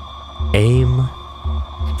 Aim.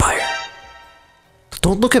 Fire.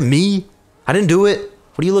 Don't look at me. I didn't do it.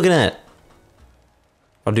 What are you looking at?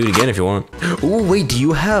 I'll do it again if you want. Ooh, wait, do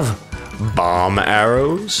you have bomb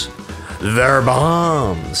arrows? They're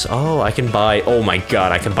bombs. Oh, I can buy, oh my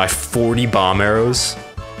god, I can buy 40 bomb arrows.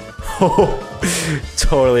 Oh,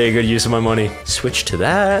 totally a good use of my money. Switch to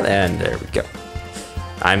that, and there we go.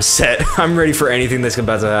 I'm set. I'm ready for anything that's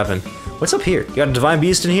about to happen. What's up here? You got a divine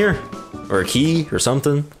beast in here? Or a key or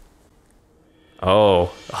something.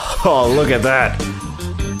 Oh. Oh, look at that.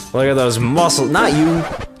 Look at those muscles. Not you.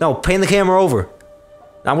 No, pan the camera over.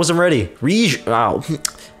 I wasn't ready. Riju. Oh.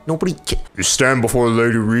 Nobody. You stand before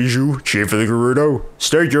Lady Riju, chief of the Gerudo.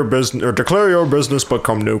 State your business, or declare your business, but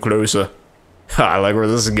come no closer. I like where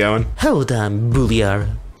this is going. Hold on,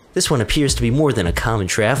 Buliara. This one appears to be more than a common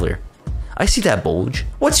traveler. I see that bulge.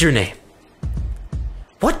 What's your name?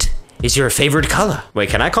 What is your favorite color? Wait,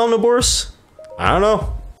 can I call him Naboris? I don't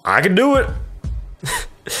know. I can do it.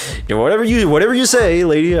 You know, whatever you say,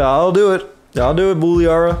 lady, I'll do it. I'll do it,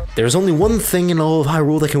 Buliara. There's only one thing in all of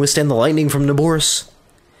Hyrule that can withstand the lightning from Naboris.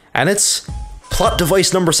 And it's plot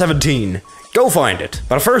device number 17. Go find it.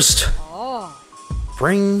 But first,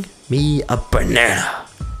 bring me a banana.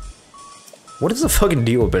 What is the fucking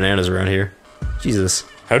deal with bananas around here? Jesus.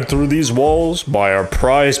 Head through these walls, buy our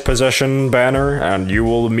prized possession banner, and you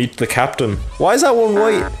will meet the captain. Why is that one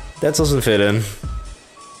white? That doesn't fit in.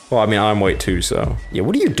 Well, I mean, I'm white too, so. Yeah,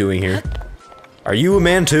 what are you doing here? Are you a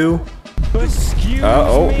man too?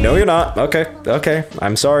 Oh, no you're not. Okay,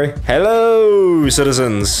 I'm sorry. Hello,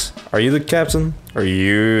 citizens. Are you the captain? Are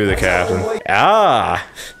you the captain? Ah,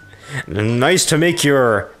 nice to make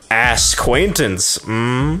your ass-quaintance.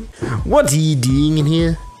 What are you doing in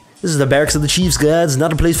here? This is the barracks of the Chief's Guards,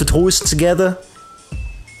 not a place for tourists to gather.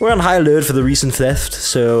 We're on high alert for the recent theft,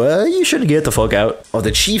 so you should get the fuck out. Oh,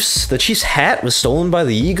 the chief's hat was stolen by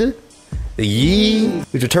the Yiga? The Yi?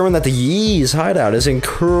 We've determined that the Yi's hideout is in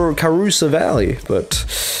Karusa Valley, but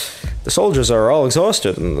the soldiers are all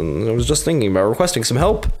exhausted, and I was just thinking about requesting some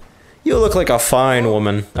help. You look like a fine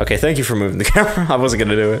woman. Okay, thank you for moving the camera. I wasn't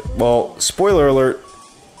gonna do it. Well, spoiler alert.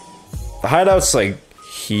 The hideout's like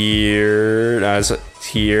here. No, it's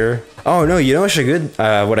here. Oh no, you know what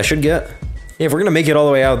I should get? Yeah, if we're gonna make it all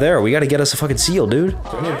the way out there, we gotta get us a fucking seal, dude. Do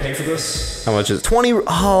I need to pay for this? How much is it? 20?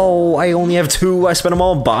 Oh, I only have 2. I spent them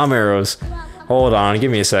all on bomb arrows. Hold on,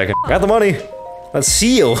 give me a second. Got the money. Let's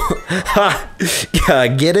seal. Ha!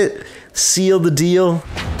 Get it? Seal the deal.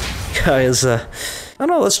 Guys, I don't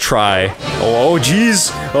know, let's try. Oh,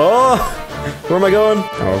 jeez. Oh, where am I going?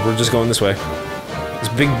 Oh, we're just going this way. This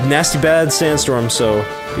big, nasty, bad sandstorm, so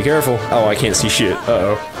be careful. Oh, I can't see shit.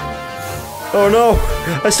 Uh-oh. Oh no,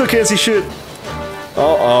 I still can't see shit.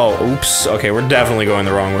 Oh, oops. Okay, we're definitely going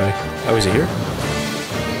the wrong way. Oh, is it here?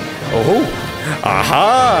 Oh,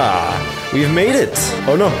 aha! We've made it.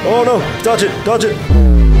 Oh no, dodge it, dodge it.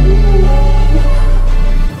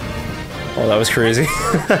 Oh, that was crazy.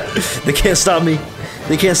 They can't stop me.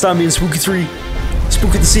 They can't stop me in Spooky 3.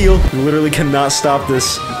 Spooky the Seal. You literally cannot stop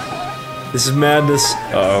this. This is madness.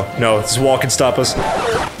 Uh-oh. No, this wall can stop us.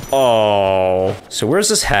 Oh. So where's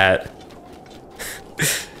this hat?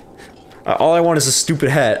 All I want is a stupid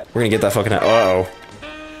hat. We're gonna get that fucking hat. Uh-oh.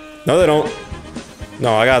 No, they don't.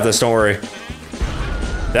 No, I got this. Don't worry.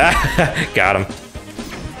 Got him.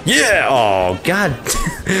 Yeah! Oh, God.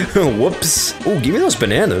 Whoops. Oh, give me those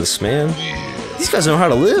bananas, man. These guys know how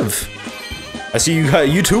to live. I see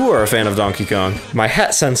you too are a fan of Donkey Kong. My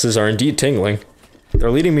hat senses are indeed tingling. They're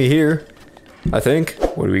leading me here, I think.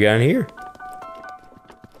 What do we got in here?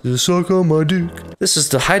 Suck on my dick. This is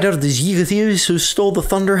the hideout of these Yiga thieves who stole the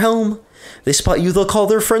Thunder Helm. They spot you, they'll call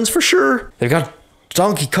their friends for sure. They've got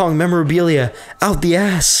Donkey Kong memorabilia out the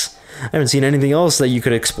ass. I haven't seen anything else that you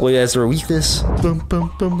could exploit as their weakness. Bum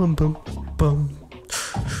bum bum bum bum bum.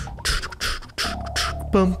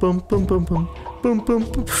 Bum bum bum bum bum bum bum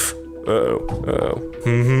bum.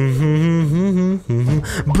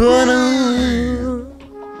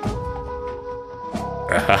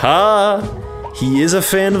 Haha! He is a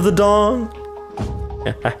fan of the dong.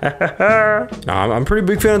 No, I'm a pretty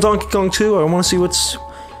big fan of Donkey Kong too. I want to see what's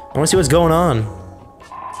going on.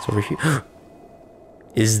 It's over here.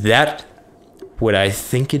 Is that what I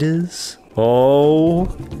think it is? Oh,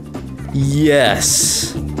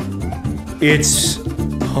 yes. It's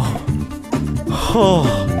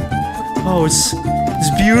it's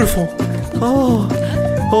beautiful.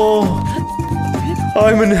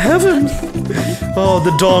 I'm in heaven. Oh,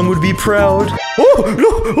 the dong would be proud. Oh, no,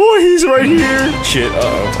 oh, he's right here. Shit,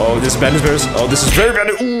 uh-oh. Oh, this is bad news bears. Oh, this is very bad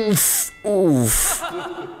news. Oof.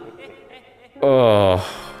 Oh.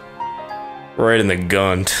 Right in the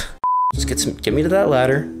gunt. Just get me to that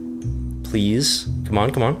ladder. Please. Come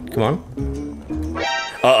on.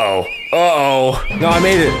 Uh-oh. Uh-oh. No, I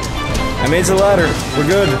made it. I made it to the ladder. We're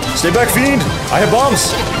good. Stay back, fiend. I have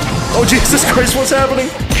bombs. Oh, Jesus Christ, what's happening?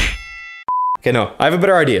 Okay, no, I have a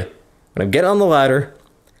better idea. I'm gonna get on the ladder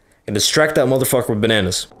and distract that motherfucker with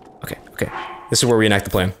bananas. Okay. This is where we enact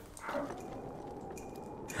the plan.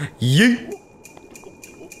 Yeet!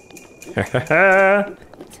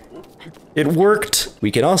 It worked. We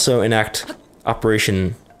can also enact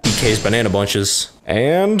Operation BK's Banana Bunches.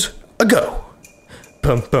 And a go.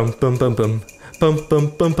 Bum bum bum bum bum. Bum bum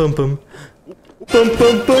bum bum bum. Bum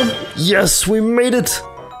bum bum. Yes, we made it.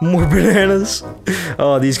 More bananas.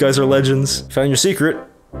 Oh, these guys are legends. Found your secret.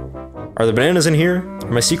 Are the bananas in here?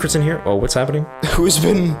 Are my secrets in here? Oh, what's happening? Who's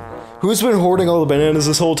been hoarding all the bananas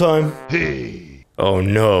this whole time? Hey. Oh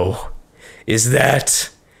no. Is that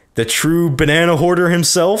the true banana hoarder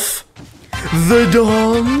himself? The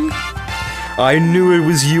Dong? I knew it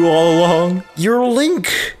was you all along. You're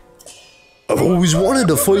Link. I've always wanted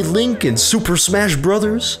to fight Link in Super Smash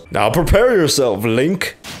Brothers. Now prepare yourself,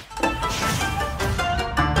 Link.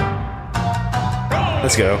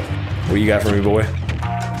 Let's go. What you got for me, boy?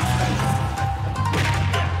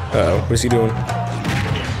 Uh-oh, what's he doing?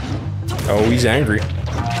 Oh, he's angry.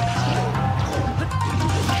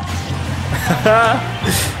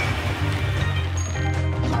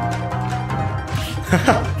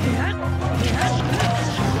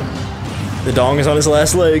 The Dong is on his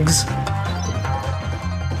last legs.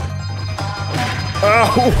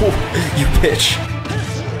 Oh, you bitch.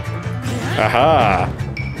 Aha.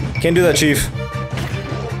 Can't do that, Chief.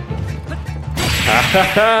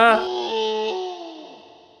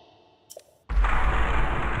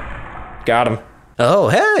 Got him. Oh,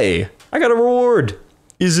 hey! I got a reward.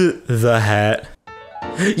 Is it the hat?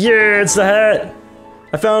 Yeah, it's the hat!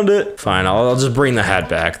 I found it. Fine, I'll just bring the hat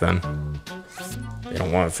back then. They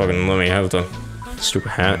don't want to fucking let me have the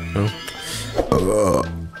stupid hat. No.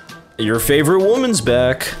 Your favorite woman's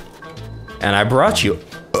back. And I brought you.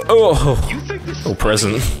 Oh,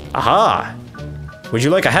 present. Aha! Would you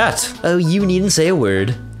like a hat? Oh, you needn't say a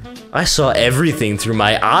word. I saw everything through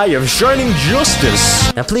my eye of shining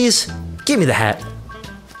justice. Now please, give me the hat.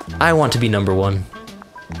 I want to be number one.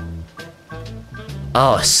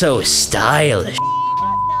 Oh, so stylish.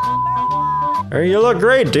 Hey, you look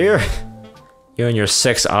great, dear. You and your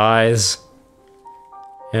 6 eyes.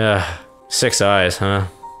 Yeah, 6 eyes, huh?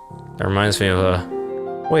 That reminds me of,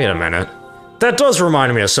 wait a minute. That does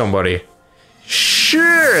remind me of somebody.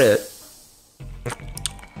 Shit!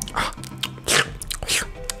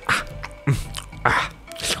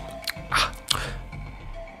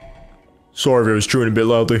 Sorry if I was chewing a bit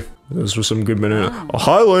loudly. This was some good banana. Oh,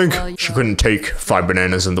 hi, Link! She couldn't take 5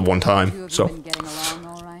 bananas in the one time, so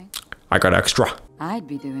I got extra. I'd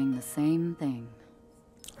be doing the same thing.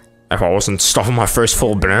 If I wasn't stuffing my face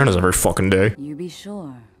full of bananas every fucking day. You be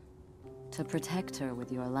sure to protect her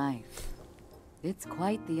with your life. It's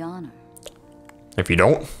quite the honor. If you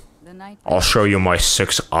don't, I'll show you my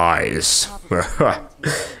 6 eyes.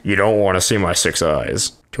 You don't want to see my 6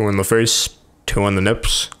 eyes. 2 in the face, 2 on the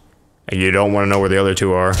nips, and you don't want to know where the other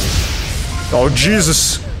 2 are. Oh,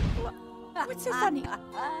 Jesus! What's so funny?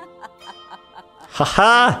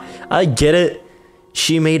 Haha! I get it.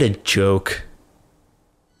 She made a joke.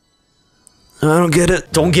 I don't get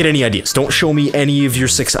it. Don't get any ideas. Don't show me any of your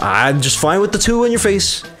 6 eyes. I'm just fine with the 2 on your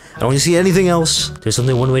face. I don't want to see anything else. There's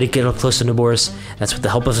only one way to get up close to Naboris. That's with the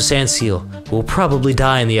help of a sand seal. We'll probably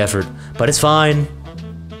die in the effort, but it's fine.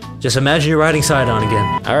 Just imagine you're riding Sidon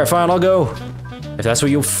again. Alright, fine, I'll go. If that's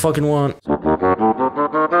what you fucking want. Knock,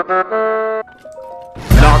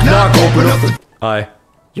 knock, open up the— Hi.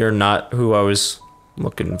 You're not who I was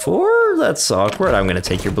looking for? That's awkward. I'm gonna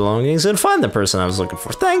take your belongings and find the person I was looking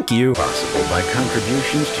for. Thank you. Possible by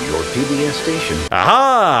contributions to your PBS station.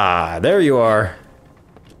 Aha! There you are.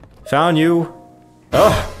 Found you.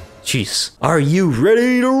 Oh, jeez. Are you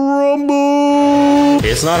ready to rumble?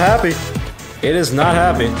 It's not happy. It is not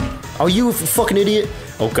happy. Oh, you fucking idiot.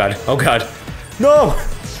 Oh god. Oh god. No!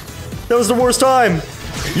 That was the worst time.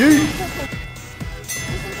 Yeet!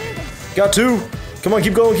 Got 2. Come on,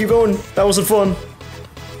 keep going, keep going. That wasn't fun.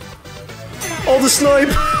 Oh, the snipe!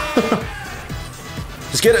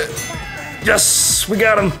 Just get it. Yes, we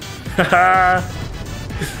got him. Haha.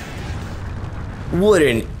 What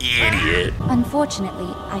an idiot.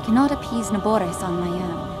 Unfortunately, I cannot appease Naboris on my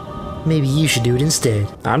own. Maybe you should do it instead.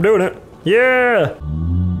 I'm doing it. Yeah!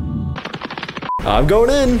 I'm going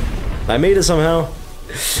in. I made it somehow.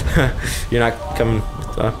 You're not coming.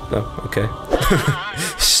 Okay.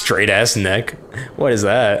 Straight ass neck. What is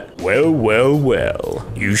that? Well, well, well.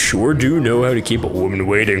 You sure do know how to keep a woman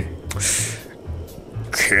waiting.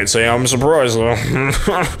 Can't say I'm surprised though.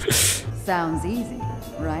 Sounds easy,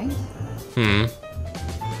 right?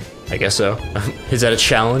 I guess so. Is that a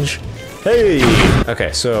challenge? Hey!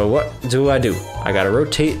 Okay, so what do? I gotta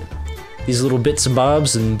rotate these little bits and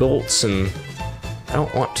bobs and bolts, and I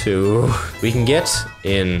don't want to. We can get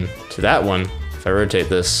into that one if I rotate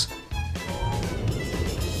this.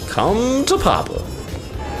 Come to Papa.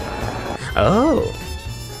 Oh.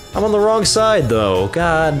 I'm on the wrong side, though.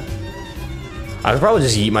 God. I could probably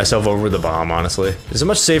just yeet myself over with the bomb, honestly. There's a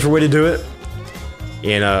much safer way to do it.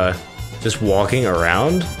 In, just walking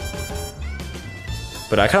around.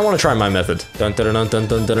 But I kind of want to try my method.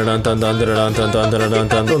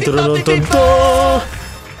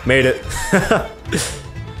 Made it.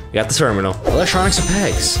 Got the terminal. Electronics are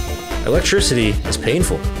pegs. Electricity is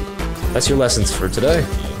painful. That's your lessons for today.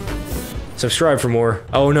 Subscribe for more.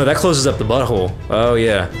 Oh no, that closes up the butthole. Oh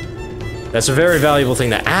yeah. That's a very valuable thing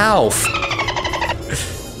to— Ow!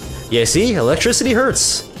 Yeah, see? Electricity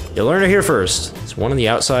hurts. You'll learn it here first. It's one on the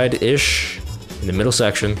outside-ish, in the middle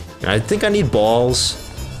section. And I think I need balls.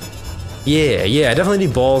 Yeah, I definitely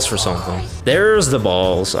need balls for something. There's the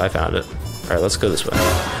balls. I found it. Alright, let's go this way.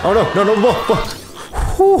 Oh no, ball.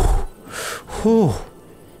 Whew. Whew.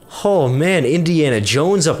 Oh man, Indiana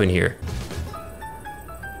Jones up in here.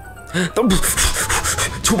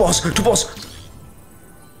 Two balls.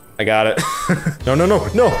 I got it. No,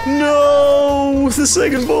 the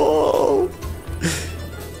second ball.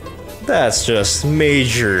 That's just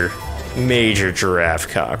major giraffe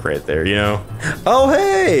cock right there, you know? Oh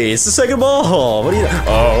hey, it's the second ball. What do you—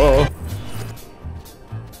 Oh.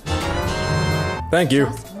 Thank you.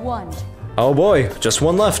 Just one. Oh boy, just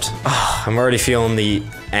one left. Oh, I'm already feeling the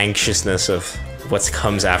anxiousness of what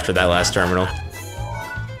comes after that last terminal.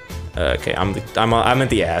 Okay, I'm at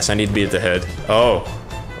the ass. I need to be at the head. Oh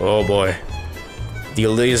boy, the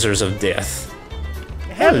lasers of death.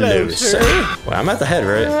 Hello, sir. Well, I'm at the head,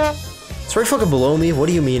 right? It's right fucking below me. What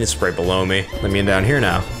do you mean it's right below me? Let me in down here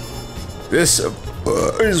now. This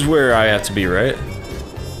is where I have to be, right?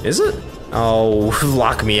 Is it? Oh,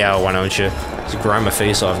 lock me out, why don't you? Just grind my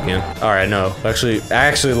face off again. Alright, no.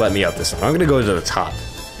 Actually let me up this time. I'm gonna go to the top.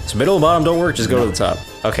 So middle and bottom don't work, just go to the top.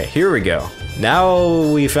 Okay, here we go.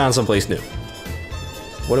 Now we found someplace new.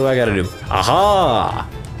 What do I gotta do? Aha!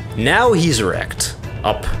 Now he's erect.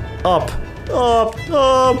 Up.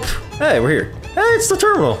 Hey, we're here. Hey, it's the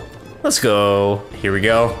terminal. Let's go. Here we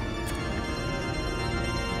go.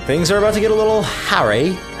 Things are about to get a little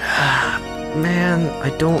hairy. Man, I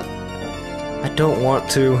don't want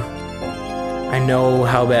to. I know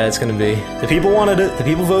how bad it's gonna be. The people wanted it. The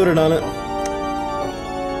people voted on it.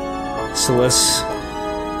 So let's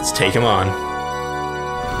take him on.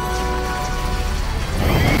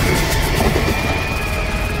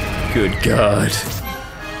 Good God.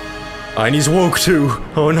 And he's woke too.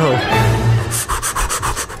 Oh no.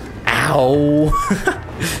 Ow.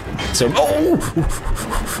 So, oh,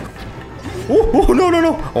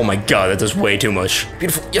 no. Oh my God, that does way too much.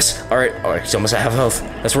 Beautiful, yes. All right, he's almost at half health.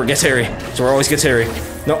 That's where it gets hairy. That's where it always gets hairy.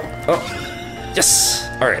 No, oh, yes.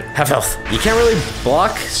 All right, half health. You can't really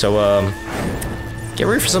block, so, get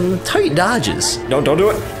ready for some tight dodges. No, don't do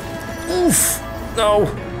it. Oof, no.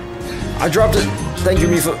 I dropped it. Thank you,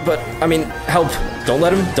 Mifa, but, I mean, help. Don't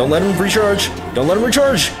let him recharge. Don't let him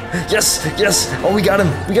recharge. Yes. Oh, we got him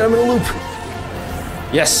in a loop.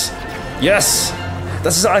 Yes.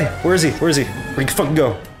 That's his eye. Where is he? Where'd he fucking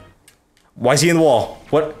go? Why is he in the wall?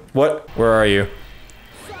 What? Where are you?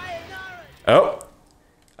 Oh.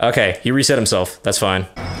 Okay, he reset himself. That's fine.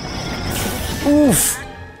 Oof.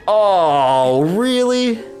 Oh,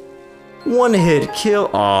 really? One hit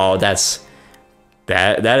kill. Oh, that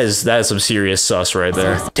is some serious sus right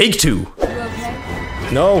there. Take two.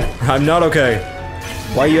 No, I'm not okay.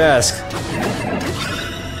 Why you ask?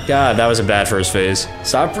 God, that was a bad first phase.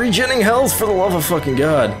 Stop regenerating health, for the love of fucking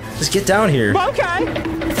God. Just get down here. Okay.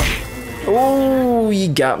 Oh, you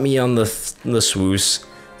got me on the swoosh.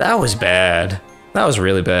 That was bad. That was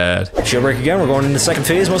really bad. Shield break again. We're going into the second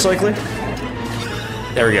phase, most likely.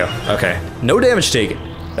 There we go. Okay. No damage taken.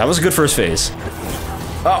 That was a good first phase.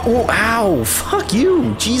 Oh, ow. Fuck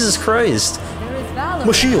you. Jesus Christ.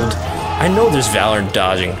 My shield. I know there's valor in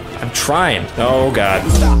dodging. I'm trying. Oh, God.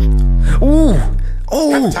 Ooh.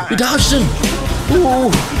 Oh, we dodged him.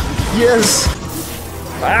 Ooh. Yes.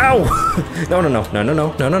 Ow. No.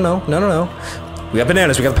 We got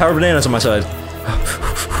bananas. We got the power of bananas on my side.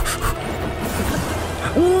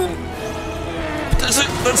 Ooh. That's it.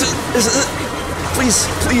 This is it.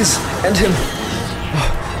 Please, end him.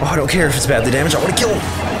 Oh, I don't care if it's badly damaged. I want to kill him.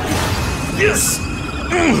 Yes.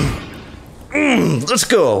 Let's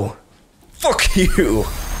go. Fuck you.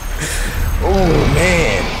 Oh,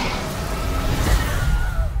 man.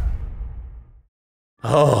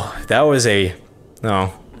 Oh, that was a...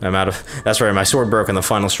 No, I'm out of... That's right, my sword broke in the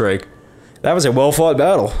final strike. That was a well-fought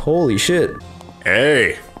battle. Holy shit.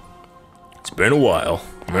 Hey. It's been a while.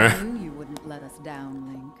 I knew you wouldn't let us down,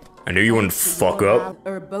 Link. I knew you wouldn't fuck up.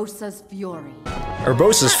 Urbosa's fury.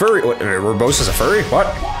 Urbosa's furry? What, Urbosa's a furry? What?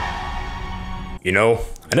 You know,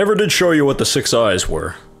 I never did show you what the 6 eyes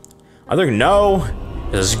were. I think now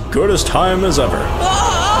is as good as time as ever.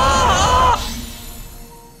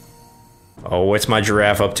 Oh, what's my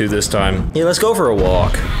giraffe up to this time? Yeah, let's go for a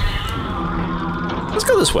walk. Let's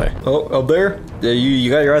go this way. Oh, up there? Yeah,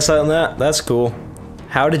 you got your eyesight on that? That's cool.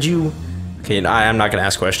 How did you... Okay, I'm not gonna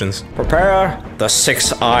ask questions. Prepare the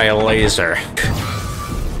 6-eye laser.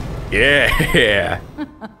 Yeah.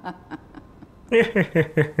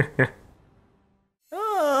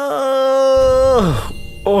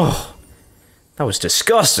 Oh, that was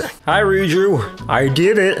disgusting. Hi, Riju. I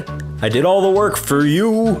did it. I did all the work for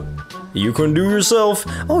you. You couldn't do yourself.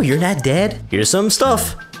 Oh, you're not dead? Here's some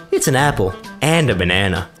stuff. It's an apple and a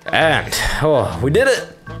banana. And, oh, we did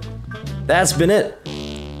it. That's been it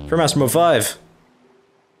for Master Mode 5.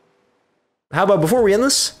 How about before we end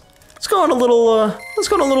this, let's go on a little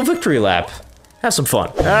victory lap. Have some fun.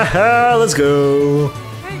 Aha, let's go.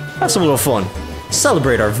 Have some little fun.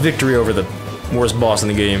 Celebrate our victory over the worst boss in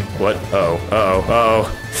the game. What? Uh-oh.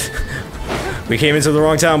 We came into the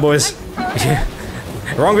wrong town, boys.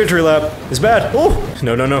 Wrong victory lap. It's bad. Oh!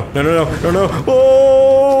 No.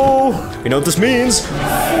 Oh! You know what this means.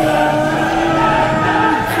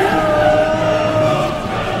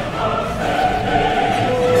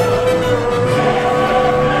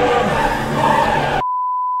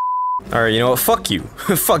 Alright, you know what? Fuck you.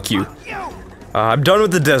 Fuck you. I'm done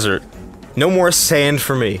with the desert. No more sand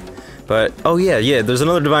for me. But, oh yeah, there's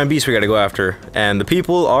another divine beast we gotta go after. And the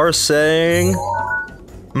people are saying...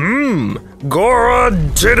 Gora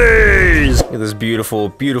titties! Look at this beautiful,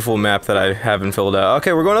 beautiful map that I haven't filled out.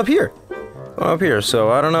 Okay, we're going up here.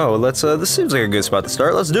 So I don't know. Let's, this seems like a good spot to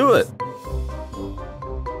start. Let's do it.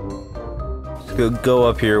 Let's go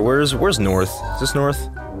up here. Where's north? Is this north?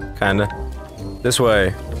 Kinda. This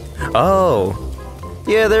way. Oh.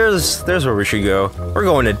 Yeah, there's where we should go. We're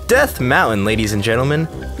going to Death Mountain, ladies and gentlemen.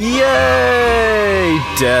 Yay!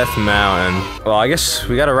 Death Mountain. Well, I guess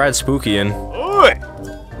we gotta ride Spooky in.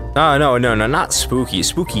 No, not Spooky.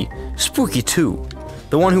 Spooky 2.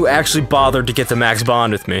 The one who actually bothered to get the max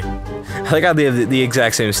bond with me. I got the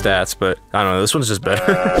exact same stats, but I don't know, this one's just better.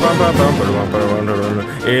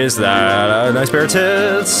 Is that a nice pair of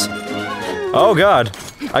tits? Oh god,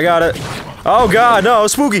 I got it. Oh god, no,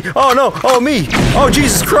 Spooky! Oh no, oh me! Oh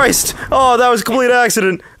Jesus Christ! Oh, that was a complete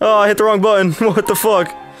accident! Oh, I hit the wrong button, what the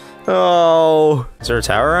fuck? Oh. Is there a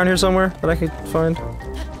tower around here somewhere that I could find?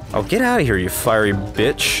 Oh, get out of here, you fiery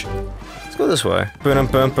bitch. Let's go this way.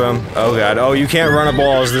 Oh god, oh, you can't run up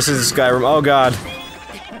walls, this is Skyrim, oh god.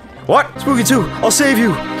 What? Spooky 2, I'll save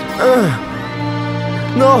you!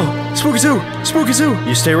 No! Spooky 2! Spooky 2!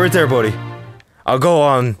 You stay right there, buddy. I'll go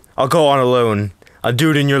on alone. I'll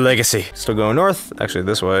do it in your legacy. Still going north? Actually,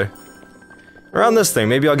 this way. Around this thing,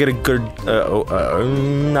 maybe I'll get a good,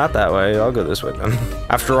 not that way. I'll go this way then.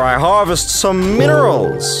 After I harvest some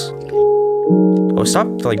minerals! Oh, stop,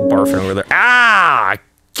 like, barfing over there. Ah!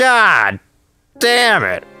 God! Damn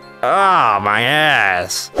it! Ah, my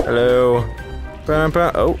ass! Hello?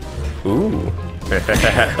 Oh. Ooh.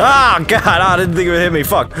 Ah, God! I didn't think it would hit me.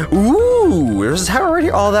 Fuck. Ooh! There's a tower right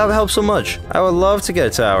here. Oh, that would help so much. I would love to get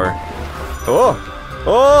a tower. Oh!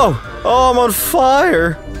 Oh! Oh, I'm on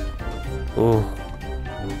fire! Ooh.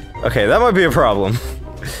 Okay, that might be a problem.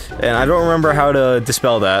 And I don't remember how to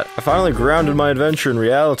dispel that. I finally grounded my adventure in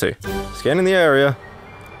reality. Scanning the area.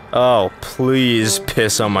 Oh, please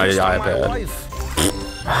piss on my iPad.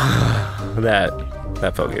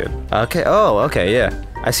 That felt good. Okay, oh, okay, yeah.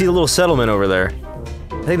 I see a little settlement over there.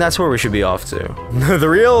 I think that's where we should be off to. The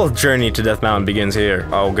real journey to Death Mountain begins here.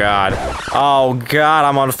 Oh god. Oh god,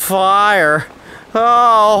 I'm on fire!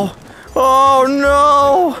 Oh! Oh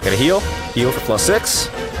no! Gotta heal. Heal for +6.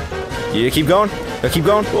 Yeah, keep going. Keep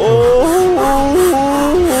going. Oh!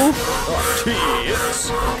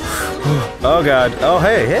 Oh god. Oh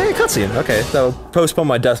hey, cutscene. Okay, that'll postpone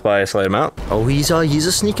my death by a slight amount. Oh, he's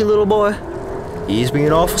a sneaky little boy. He's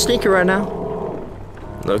being awful sneaky right now.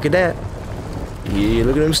 Look at that. Yeah,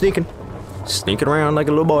 look at him sneaking. Sneaking around like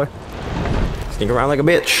a little boy. Sneaking around like a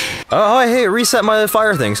bitch. Oh, hey, reset my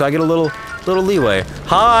fire thing so I get a little leeway.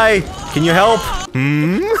 Hi! Can you help?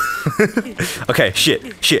 Okay, shit.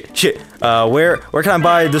 Where can I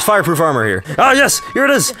buy this fireproof armor here? Oh, yes! Here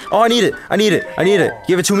it is! Oh, I need it!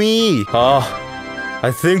 Give it to me! Oh,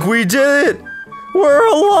 I think we did it! We're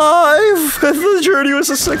alive! The journey was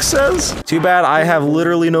a success! Too bad I have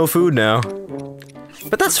literally no food now.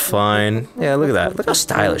 But that's fine. Yeah, look at that. Look how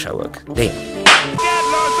stylish I look. Hey.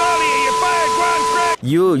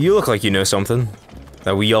 You look like you know something.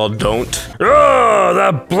 that we all don't. Oh,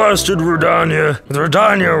 that blasted Rodania. With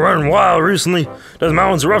Rodania running wild recently, those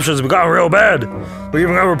mountains eruptions have gotten real bad. We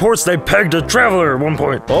even got reports they pegged a traveler at one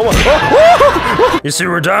point. Oh my. You see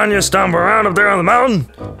Rodania stomping around up there on the mountain?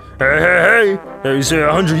 Hey. You see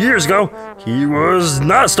 100 years ago, he was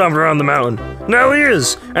not stomping around the mountain. Now he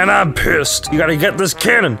is, and I'm pissed. You gotta get this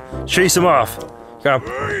cannon, chase him off. You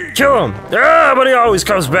gotta kill him. Ah, but he always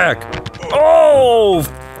comes back. Oh,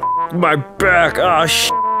 my back. Ah,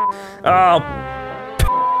 shit. Oh,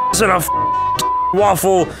 in a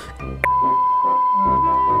waffle.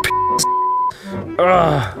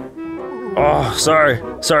 Oh, sorry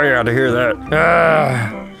you had to hear that.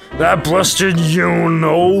 That blasted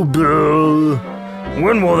Yonobu.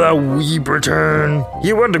 When will that weeb return?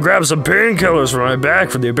 He went to grab some painkillers for my back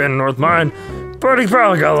for the abandoned North Mine, but he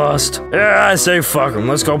probably got lost. Yeah, I say fuck him.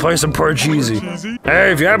 Let's go play some Parcheesi.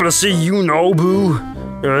 Hey, if you happen to see Yonobu,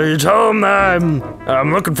 you tell him that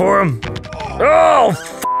I'm looking for him. Oh,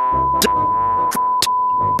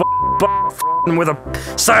 with a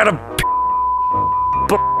side of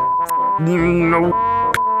no.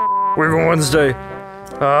 We're going Wednesday.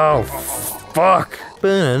 Oh, fuck.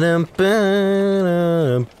 It's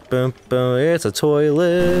a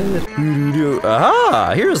toilet.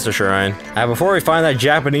 Aha! Here's the shrine. Before we find that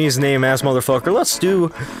Japanese name-ass motherfucker, let's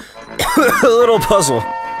do a little puzzle.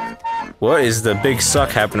 What is the big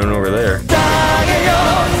suck happening over there?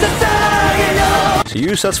 So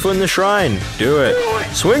you sets foot in the shrine. Do it.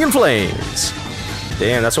 Swinging flames.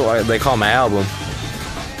 Damn, that's what they call my album.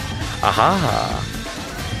 Aha.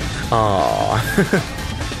 Aww.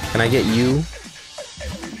 Can I get you?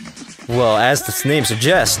 Well, as the name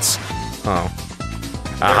suggests. Oh.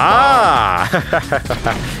 Aha!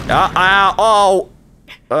 Oh!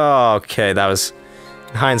 Okay, that was...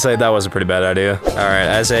 In hindsight, that was a pretty bad idea. Alright,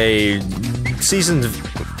 as a seasoned...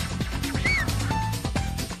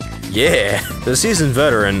 Yeah! The seasoned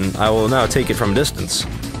veteran, I will now take it from distance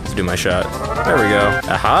to do my shot. There we go.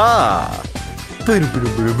 Aha!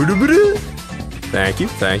 Thank you.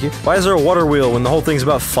 Why is there a water wheel when the whole thing's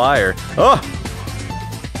about fire? Oh!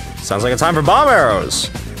 Sounds like a time for bomb arrows.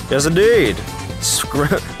 Yes, indeed.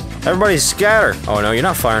 Everybody scatter. Oh no, you're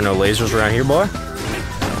not firing no lasers around here, boy.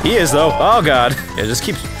 He is, though. Oh god. Yeah, just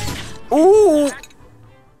keep... Ooh!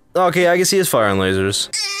 Okay, I guess he is firing lasers.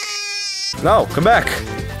 No, come back.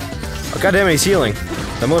 Oh, goddamn it, he's healing.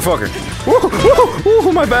 That motherfucker.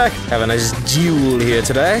 Ooh, my back. Have a nice duel here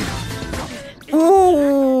today.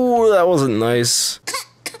 Ooh, that wasn't nice.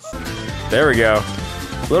 There we go.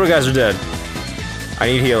 Little guys are dead. I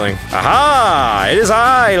need healing. Aha! It is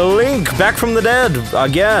I, Link, back from the dead,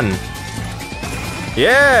 again.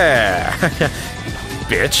 Yeah!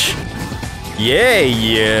 Bitch.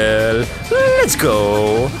 Yeah. Let's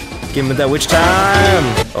go. Give him that witch time.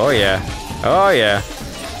 Oh yeah.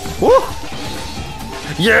 Woo!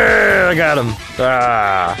 Yeah, I got him.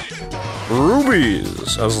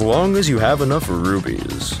 Rubies. As long as you have enough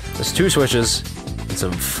rubies. There's 2 switches and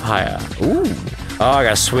some fire. Ooh. Oh, I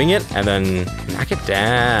gotta swing it and then knock it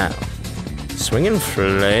down. Swinging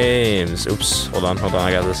flames. Oops. Hold on.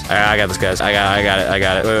 I got this. I got this, guys. I got it.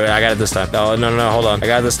 Wait, I got it this time. Oh, no. Hold on. I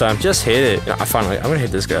got it this time. Just hit it. No, finally, I'm gonna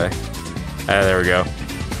hit this guy. There we go.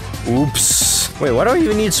 Oops. Wait, why do I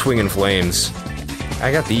even need swinging flames?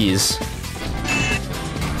 I got these.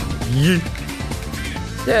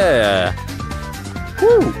 Yeah.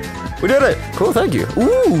 Woo. We did it! Cool, thank you.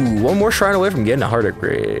 Ooh, one more shrine away from getting a heart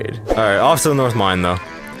upgrade. Alright, off to the North Mine, though.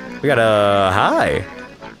 We got a... Hi.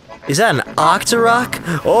 Is that an Octorok?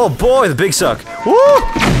 Oh boy, the big suck. Woo!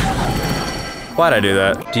 Why'd I do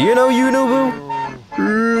that? Do you know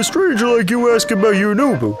Yonobu? Stranger like you ask about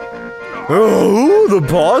Yonobu. Oh, the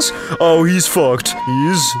boss? Oh, he's fucked.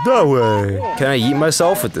 He's that way. Can I eat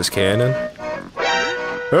myself with this cannon?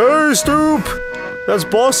 Hey, Stoop! That's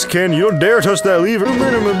boss cannon. You don't dare touch that lever. You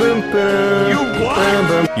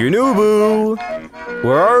what? Yonobu!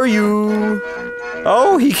 Where are you?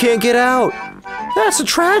 Oh, he can't get out. That's a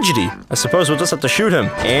tragedy. I suppose we'll just have to shoot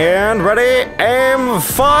him. And ready, aim,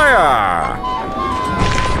 fire!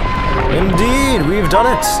 Indeed, we've done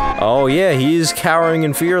it. Oh yeah, he's cowering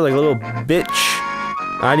in fear like a little bitch.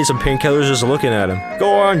 I need some painkillers just looking at him.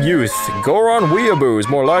 Goron Youth. Goron Weeaboo is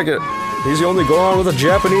more like it. He's the only Goron with a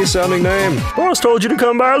Japanese-sounding name. Boss told you to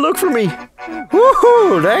come by and look for me.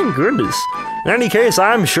 Woohoo! Thank goodness. In any case,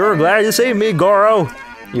 I'm sure glad you saved me, Goro.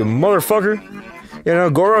 You motherfucker. You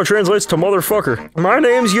know, Goro translates to motherfucker. My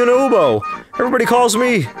name's Yonobu. Everybody calls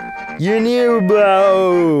me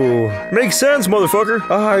Yonobu. Makes sense, motherfucker.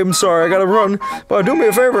 I'm sorry, I gotta run. But do me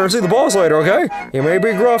a favor and see the boss later, okay? He may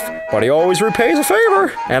be gruff, but he always repays a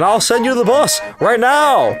favor. And I'll send you to the boss right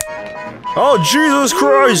now. Oh, Jesus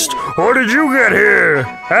Christ! How did you get here?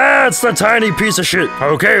 That's the tiny piece of shit.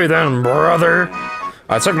 Okay then, brother.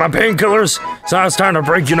 I took my painkillers, so now it's time to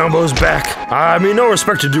break Yunobo's back. I mean, no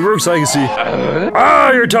respect to Daruk's legacy.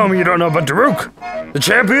 You're telling me you don't know about Daruk? The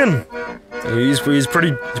champion? He's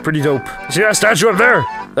pretty dope. See that statue up there?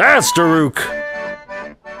 That's Daruk.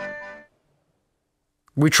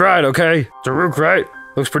 We tried, okay? Daruk, right?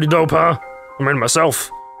 Looks pretty dope, huh? I made it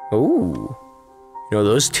myself. Ooh. You know,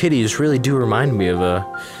 those titties really do remind me of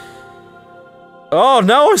Oh,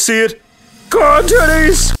 now I see it! God,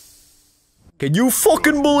 titties! Can you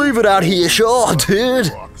fucking believe it out here, Shaw,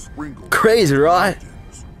 dude? Crazy, right?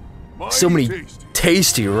 So many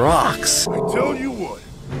tasty rocks. I tell you what,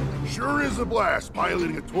 sure is a blast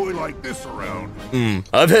piloting a toy like this around.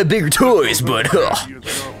 I've had bigger toys, but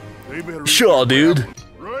Shaw, dude.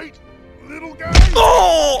 Right, little guy?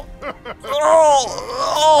 Oh!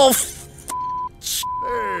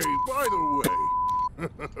 Hey, by the way,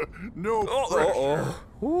 no pressure.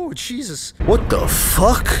 Oh, Jesus. What the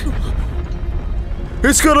fuck?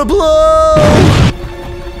 It's gonna blow!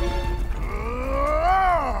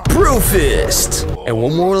 Brofist! And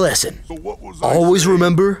one more lesson. Always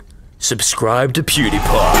remember, subscribe to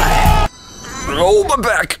PewDiePie. Oh, my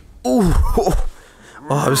back! Ooh. Oh,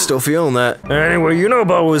 I'm still feeling that. Anyway,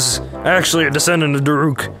 Yunobo was actually a descendant of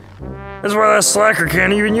Daruk. That's why that slacker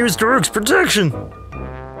can't even use Daruk's protection.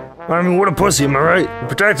 I mean, what a pussy, am I right? He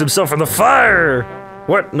protects himself from the fire!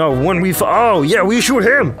 What? No, when we oh, yeah, we shoot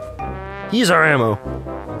him! He's our ammo.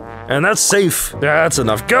 And that's safe. Yeah, that's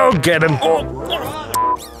enough. Go get him!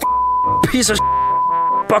 Oh. Piece of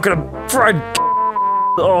bucket of fried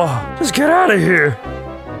oh, just get out of here!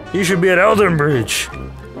 You should be at Elden Bridge.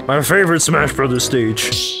 My favorite Smash Brothers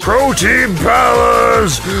stage. Protein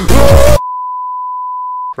Palace! Oh.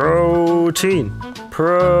 Protein.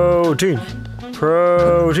 Protein.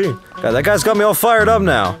 Protein. God, that guy's got me all fired up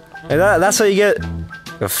now. Hey, that's how you get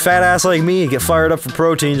a fat ass like me, get fired up for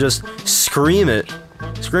protein, just scream it.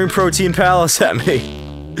 Scream Protein Palace at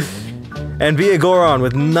me. And be a Goron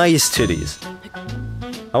with nice titties.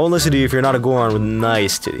 I won't listen to you if you're not a Goron with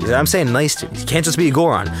nice titties. I'm saying nice titties. You can't just be a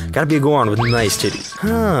Goron. Gotta be a Goron with nice titties.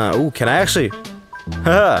 Huh, ooh, can I actually...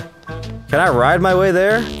 Haha. Can I ride my way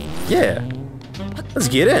there? Yeah. Let's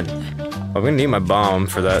get in. I'm gonna need my bomb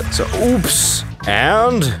for that, so oops.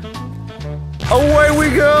 And... away we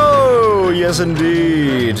go! Yes,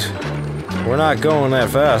 indeed. We're not going that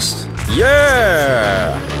fast.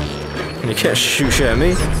 Yeah! You can't shoot shit at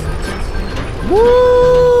me.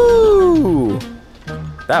 Woo!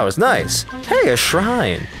 That was nice. Hey, a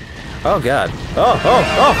shrine. Oh god. Oh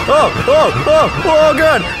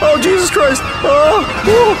god! Oh Jesus Christ! Oh!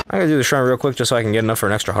 I'm gonna do the shrine real quick just so I can get enough for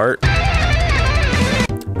an extra heart.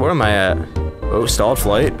 Where am I at? Oh, stalled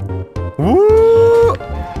flight. Woo!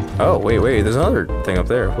 Oh, wait, there's another thing up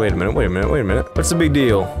there. Wait a minute. What's the big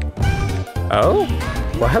deal? Oh?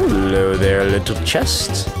 Well, hello there, little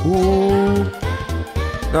chest. Ooh.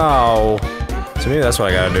 Oh. So maybe that's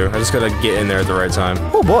what I gotta do. I just gotta get in there at the right time.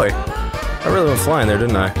 Oh boy. I really went flying there,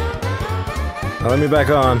 didn't I? Now let me back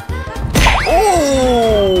on.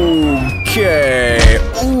 Okay.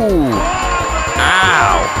 Ooh.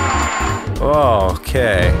 Ow.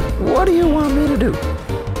 Okay. What do you want me to do?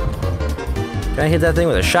 Can I hit that thing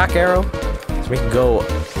with a shock arrow? So we can go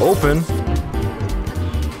open.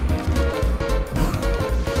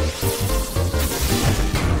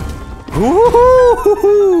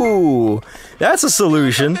 Ooh, that's a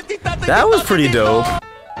solution. That was pretty dope.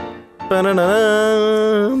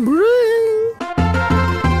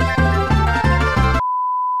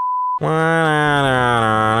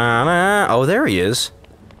 Oh, there he is.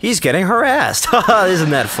 He's getting harassed.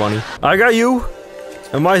 Isn't that funny? I got you.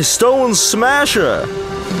 And my stone smasher.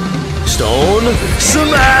 Stone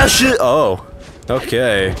smash it. Oh,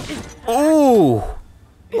 okay. Ooh.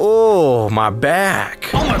 Oh, my back.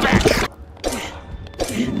 Oh, my back.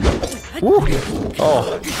 Woo.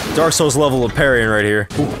 Oh, Dark Souls level of parrying right here.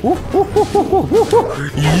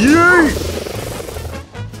 Yeet.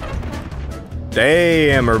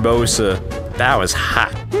 Damn, Urbosa. That was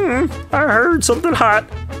hot. I heard something hot.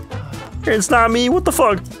 It's not me. What the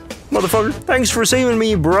fuck? Motherfucker. Thanks for saving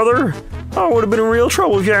me, brother. I would have been in real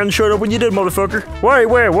trouble if you hadn't showed up when you did, motherfucker. Wait,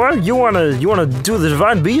 what? You wanna do the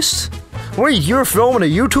Divine Beast? Wait, you're filming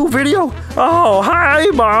a YouTube video? Oh, hi,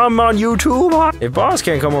 Mom, on YouTube. If Boss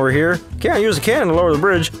can't come over here, can't use the cannon to lower the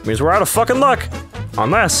bridge, means we're out of fucking luck.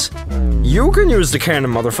 Unless you can use the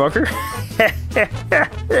cannon, motherfucker.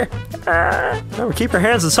 Now, keep your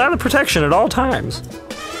hands inside the protection at all times.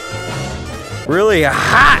 Really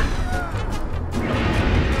hot.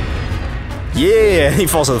 Yeah, he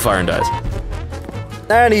falls in the fire and dies.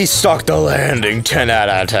 And he stuck the landing. 10 out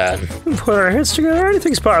of 10. Put our heads together,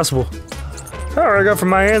 anything's possible. Power I got from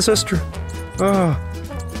my ancestor. Oh.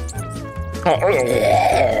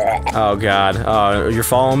 Oh god. Oh, you're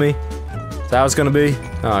following me? Is that what it's gonna be?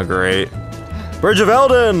 Oh, great. Bridge of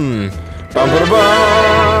Eldon!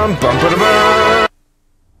 Bum-ba-da-bum! Bum-ba-da-bum!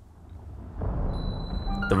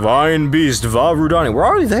 Divine Beast, Varudani. We're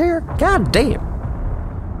already there? God damn.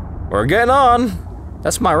 We're getting on.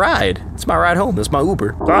 That's my ride. It's my ride home. That's my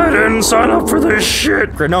Uber. I didn't sign up for this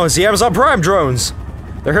shit. Great, no, it's the Amazon Prime drones.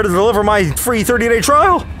 They're here to deliver my free 30-day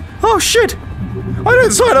trial. Oh shit. I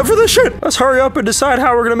didn't sign up for this shit. Let's hurry up and decide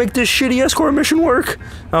how we're gonna make this shitty escort mission work.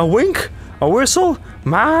 A wink, a whistle,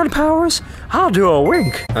 mind powers. I'll do a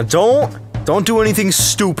wink. Now don't do anything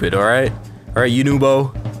stupid, all right? All right, you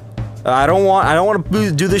noobo. I don't want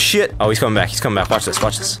to do this shit. Oh, he's coming back. He's coming back. Watch this.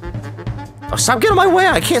 Watch this. Oh, stop getting in my way.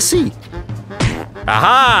 I can't see.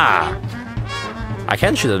 Aha! I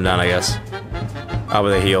can shoot them down, I guess. Oh, but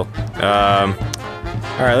they heal.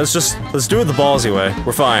 Alright, let's do it the ballsy way.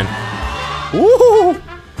 We're fine. Woo!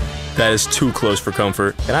 That is too close for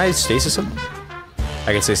comfort. Can I stasis him?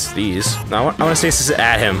 I can stasis these. No, I want to stasis it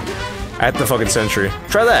at him. At the fucking sentry.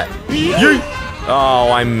 Try that. Yeet!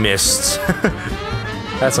 Oh, I missed.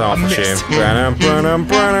 That's an awful shame.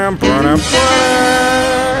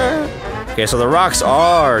 Okay, so the rocks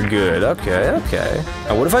are good. Okay.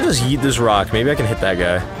 Now, what if I just yeet this rock? Maybe I can hit that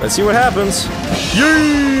guy. Let's see what happens.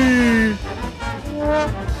 Yee!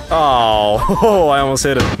 Oh, I almost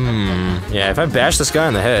hit him. Yeah, if I bash this guy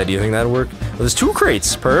in the head, do you think that'd work? Well, there's 2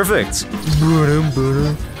 crates. Perfect.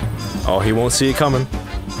 Oh, he won't see it coming.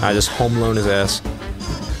 I just home loan his ass.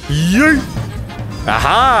 Yeet!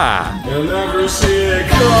 Aha! You'll never see it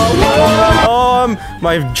come.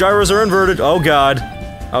 My gyros are inverted. Oh god.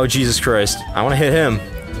 Oh, Jesus Christ. I want to hit him.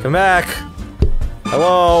 Come back.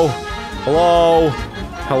 Hello. Hello.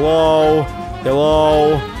 Hello.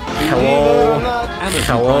 Hello.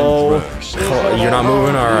 Hello. Hello. You're not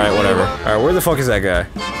moving? Alright, whatever. Alright, where the fuck is that guy?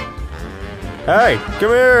 Hey,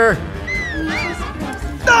 come here.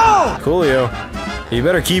 No! Coolio. You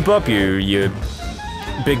better keep up, you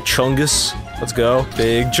big chungus. Let's go.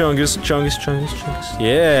 Big chungus.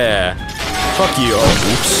 Yeah. Fuck you. Oh,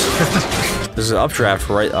 oops. This is an updraft,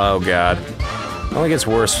 right? Oh god. It only gets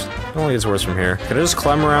worse. It only gets worse from here. Can I just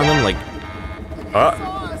climb around them like...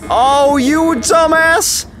 Oh, you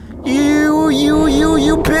dumbass! You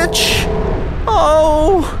bitch!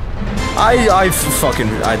 Oh! I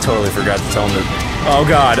totally forgot to tell him that. Oh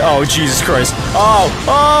god. Oh, Jesus Christ.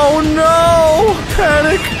 Oh no!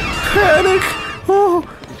 Panic!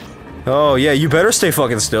 Oh yeah, you better stay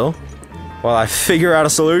fucking still while I figure out a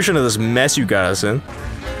solution to this mess you got us in.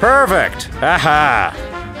 Perfect! Aha!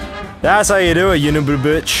 That's how you do it, you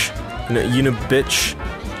bitch. You bitch.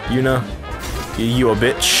 You a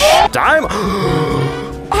bitch. Time!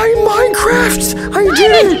 I Minecraft! I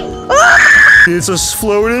did it! It's a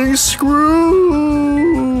floating screw!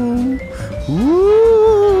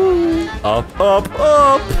 Ooh! Up!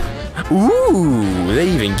 Ooh! They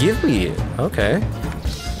even give me it. Okay.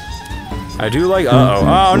 I do like-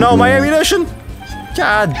 uh-oh. Oh no, my ammunition!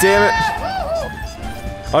 God damn it.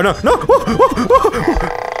 Oh no, no!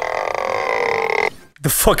 The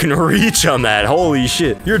fucking reach on that, holy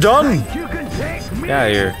shit. You're done? Get out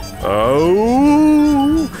of here.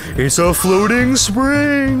 Oh, it's a floating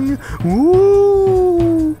spring.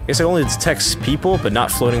 Woo! I guess it only detects people, but not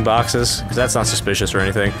floating boxes, because that's not suspicious or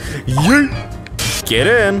anything. Yeet! Get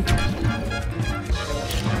in.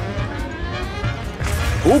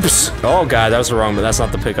 Oops! Oh god, that was the wrong, but that's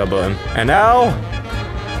not the pickup button. And now,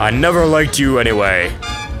 I never liked you anyway.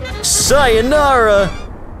 Sayonara!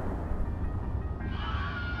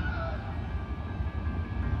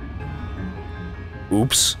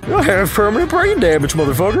 Oops. I have permanent brain damage,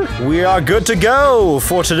 motherfucker. We are good to go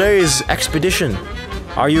for today's expedition.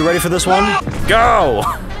 Are you ready for this one? Go!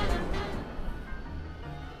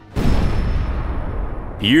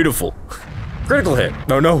 Beautiful. Critical hit.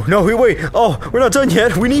 No, wait. Oh, we're not done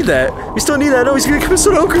yet. We need that. We still need that. No, he's gonna commit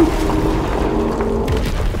Sudoku.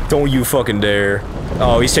 Don't you fucking dare.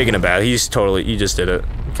 Oh, he's taking a bath. He just did it.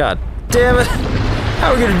 God damn it.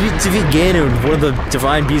 How are we gonna defeat Ganon when one of the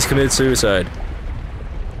divine beasts committed suicide?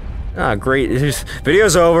 Ah, great.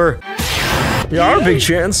 Video's over. Yeah, our big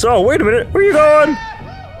chance. Oh, wait a minute. Where are you going?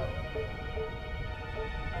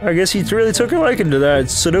 I guess he really took a liking to that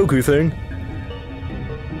Sudoku thing.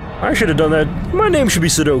 I should have done that. My name should be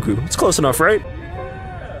Sudoku. It's close enough, right?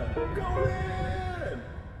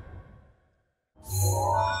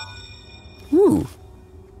 Woo.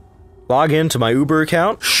 Log in to my Uber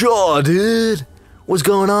account. Sure, dude. What's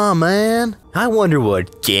going on, man? I wonder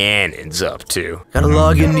what Ganon's up to. Gotta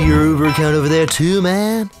log into your Uber account over there too,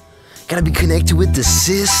 man. Gotta be connected with the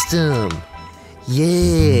system.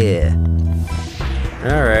 Yeah.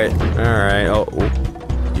 Alright. Oh,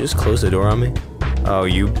 you just closed the door on me? Oh,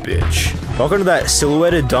 you bitch. Welcome to that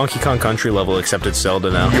silhouetted Donkey Kong Country level, except it's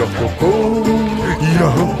Zelda now.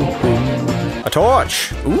 A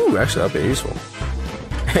torch! Ooh, actually that'd be useful.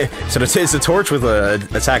 So it's a torch with a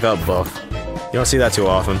attack up buff. You don't see that too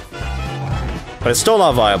often. But it's still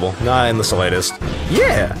not viable. Not in the slightest.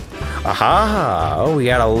 Yeah! Aha! Oh, we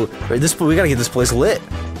gotta get this place lit.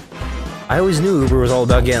 I always knew Uber was all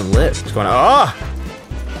about getting lit. It's going, ah!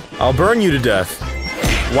 I'll burn you to death.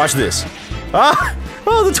 Watch this. Ah!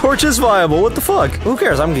 Oh, the torch is viable. What the fuck? Who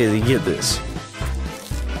cares? I'm gonna get this.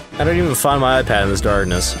 I don't even find my iPad in this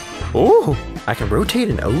darkness. Ooh! I can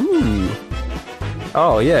rotate it. Ooh!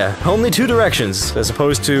 Oh, yeah. Only 2 directions, as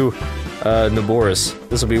opposed to, Naboris.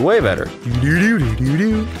 This will be way better.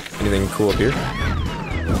 Anything cool up here?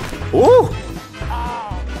 Ooh!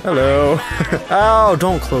 Hello. Oh,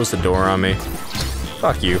 don't close the door on me.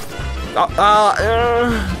 Fuck you.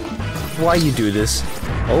 Why you do this?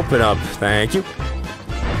 Open up, thank you.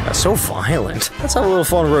 That's so violent. Let's have a little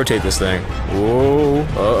fun and rotate this thing. Whoa.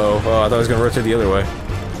 Uh-oh. Oh, I thought I was gonna rotate the other way.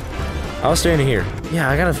 I'll stay in here.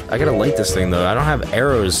 Yeah, I gotta light this thing though. I don't have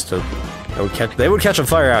arrows to they would catch on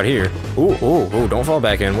fire out here. Ooh, don't fall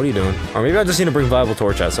back in. What are you doing? Or maybe I just need to bring Viable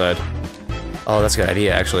Torch outside. Oh, that's a good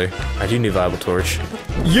idea, actually. I do need Viable Torch.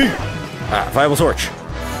 Yeet! Ah, Viable Torch.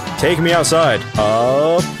 Take me outside.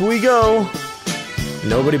 Up we go.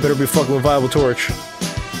 Nobody better be fucking with Viable Torch.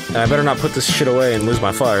 And I better not put this shit away and lose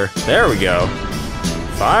my fire. There we go.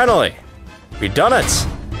 Finally! We done it!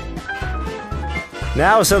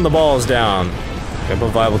 Now send the balls down. Gotta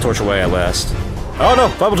put Viable Torch away at last. Oh no!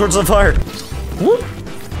 Viable Torch is on fire! Whoop!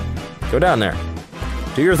 Go down there.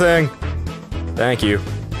 Do your thing. Thank you.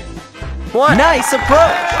 What? Nice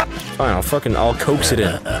approach! Fine, I'll coax it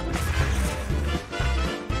in.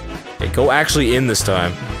 Okay, go actually in this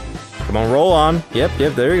time. Come on, roll on. Yep,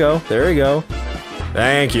 there you go.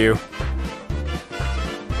 Thank you.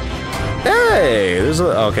 Hey,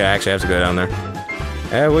 okay, I actually have to go down there.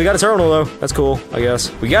 Yeah, we got a terminal though. That's cool, I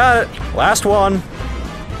guess. We got it. Last one.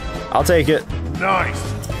 I'll take it. Nice.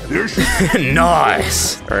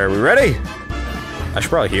 Nice. All right, we ready? I should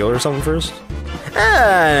probably heal or something first.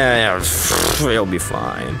 He'll be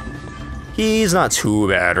fine. He's not too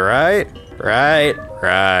bad, right? Right.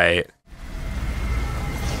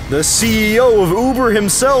 The CEO of Uber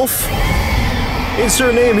himself.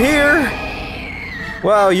 Insert name here.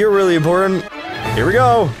 Wow, you're really important. Here we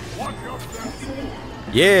go.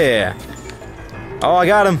 Yeah. Oh, I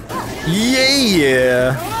got him.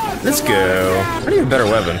 Yeah. Let's go. I need a better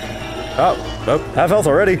weapon. Oh, half health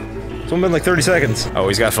already. It's only been like 30 seconds. Oh,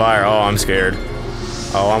 he's got fire. Oh, I'm scared.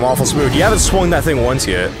 Oh, I'm awful smooth. You haven't swung that thing once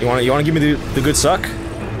yet. You wanna give me the good suck?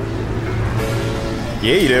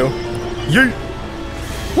 Yeah, you do. Yeet.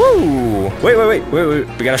 Woo! Wait. We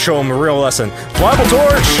gotta show him a real lesson. Viable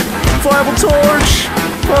Torch!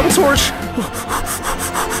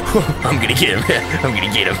 I'm gonna get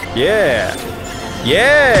him. Yeah!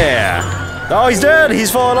 Oh, he's dead!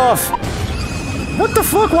 He's fallen off! What the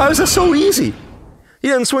fuck? Why was that so easy? He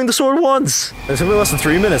didn't swing the sword once! It took me less than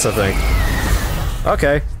 3 minutes, I think.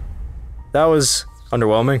 Okay. That was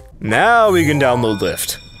underwhelming. Now we can download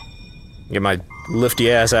Lyft. Get my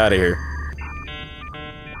lifty ass out of here.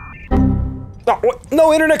 Oh, what?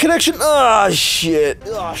 No internet connection? Ah, shit.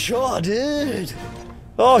 Oh, sure, dude.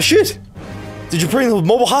 Oh, shit. Did you bring the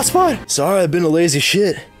mobile hotspot? Sorry, I've been a lazy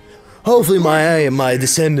shit. Hopefully my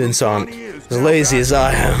descendants aren't as lazy as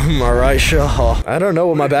I am, alright, sure. I don't know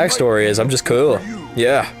what my backstory is, I'm just cool.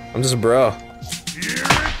 Yeah, I'm just a bro.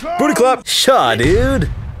 Booty clap! Sure, dude.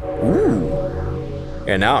 Ooh.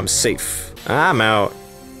 Yeah, now I'm safe. I'm out.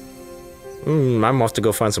 I'm off to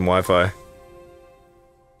go find some Wi-Fi.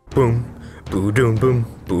 Boom. Boom, boom, boom,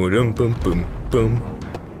 boom, boom, boom, boom,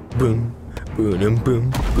 boom, boom, boom,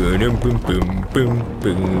 boom, boom, boom,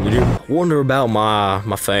 boom. Wonder about my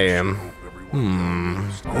fam.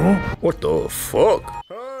 What the fuck?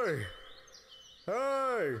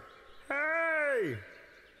 Hey!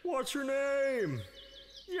 What's your name?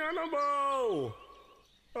 Yanabo!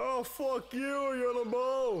 Oh, fuck you,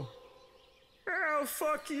 Yanabo! Oh,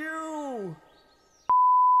 fuck you!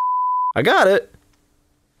 I got it!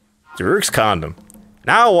 Dirk's condom.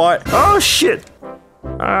 Now what? Oh shit!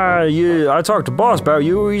 Yeah, I talked to boss about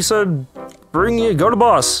you. He said, go to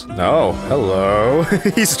boss. Oh, hello.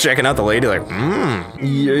 He's checking out the lady like,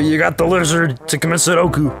 you got the lizard to commit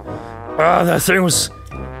Sudoku. That thing was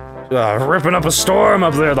ripping up a storm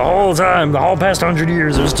up there the whole time, the whole past 100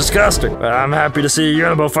 years. It was disgusting. I'm happy to see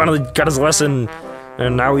Yonabo finally got his lesson,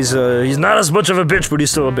 and now he's not as much of a bitch, but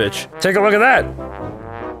he's still a bitch. Take a look at that.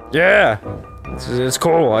 Yeah, it's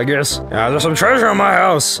cool, I guess. There's some treasure in my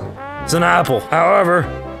house. It's an apple. However,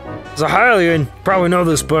 as a Hylian, you probably know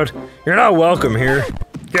this, but you're not welcome here.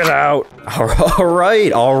 Get out.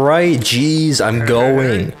 Alright, jeez, I'm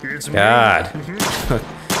going. God.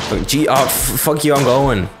 Gee, fuck you, I'm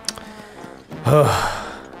going.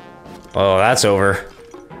 Oh, that's over.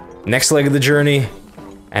 Next leg of the journey,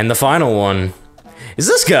 and the final one, is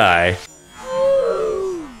this guy.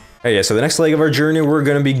 Hey, yeah, so the next leg of our journey, we're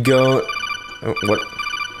gonna be what?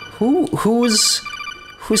 Who's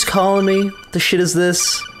calling me? What the shit is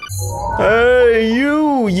this? Hey,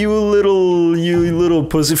 you little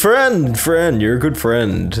pussy friend, you're a good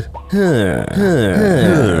friend.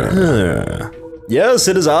 Yes,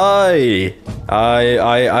 it is I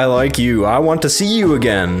like you. I want to see you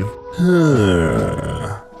again.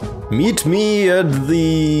 Meet me at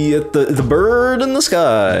the bird in the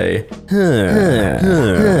sky.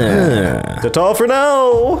 That's all for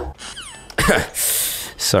now.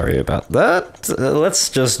 Sorry about that. Let's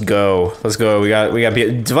just go. Let's go. We got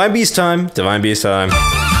Divine Beast time. Divine Beast time.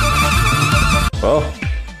 Well,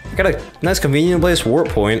 I got a nice convenient place warp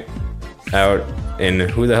point out in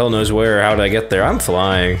who the hell knows where. How did I get there? I'm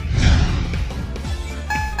flying.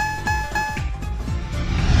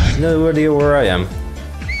 No idea where I am.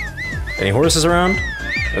 Any horses around?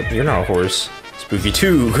 You're not a horse. Spooky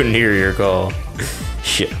 2 couldn't hear your call.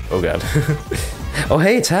 Shit. Oh god. Oh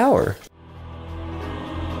hey, tower.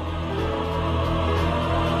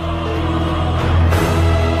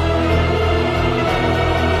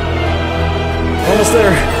 Almost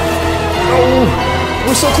there. Oh,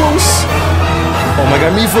 we're so close. Oh my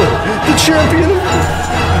god, Mifa, the champion.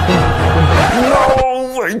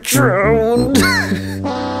 No, I drowned.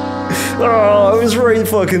 Oh, I was right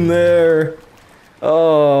fucking there.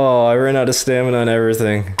 Oh, I ran out of stamina and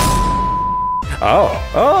everything.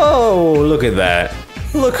 Oh, look at that.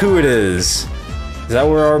 Look who it is. Is that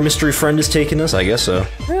where our mystery friend is taking us? I guess so.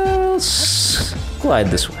 Let's glide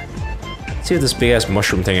this way. Let's see what this big ass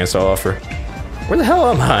mushroom thing has to offer. Where the hell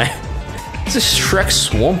am I? Is this Shrek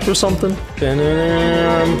Swamp or something?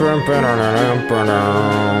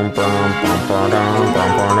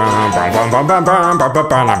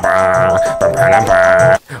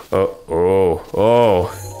 Oh.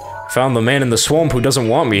 Found the man in the swamp who doesn't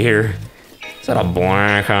want me here. Is that a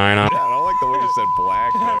black eye? Yeah, I don't like the way you said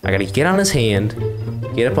black. I gotta get on his hand,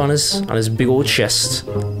 get up on his big old chest,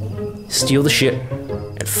 steal the shit,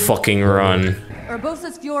 and fucking run.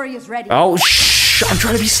 Urbosa's fury is ready. Oh, shh! I'm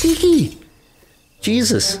trying to be sneaky!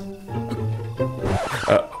 Jesus.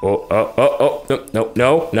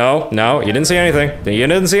 No, you didn't see anything. You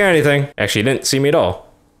didn't see anything. Actually, you didn't see me at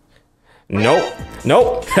all. Nope.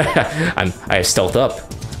 I have stealth up.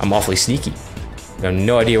 I'm awfully sneaky. I have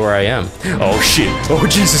no idea where I am. Oh shit. Oh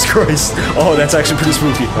Jesus Christ. Oh, that's actually pretty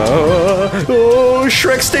spooky. Oh,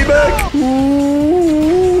 Shrek, stay back.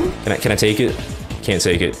 Ooh. Can I take it? Can't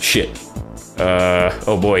take it. Shit.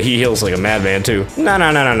 Oh boy, he heals like a madman too. No.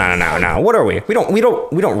 What are we? We don't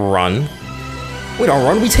run. We don't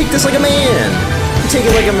run. We take this like a man. We take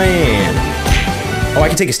it like a man. Oh, I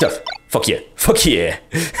can take his stuff. Fuck yeah. Fuck yeah.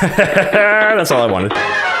 That's all I wanted.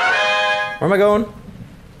 Where am I going?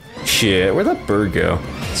 Shit, where'd that bird go?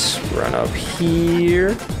 Let's run up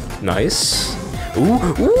here. Nice.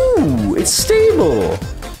 Ooh, it's stable.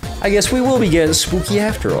 I guess we will be getting spooky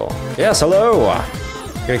after all. Yes, hello.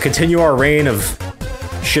 Gonna continue our reign of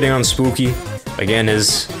shitting on Spooky. Again,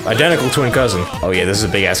 his identical twin cousin. Oh yeah, this is a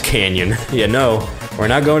big ass canyon. Yeah, no, we're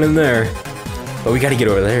not going in there. But we gotta get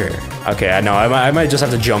over there. Okay, I know, I might just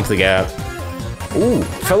have to jump the gap. Ooh,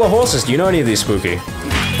 fellow horses, do you know any of these Spooky?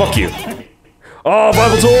 Fuck you. Oh,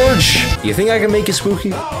 Bible Torch! You think I can make it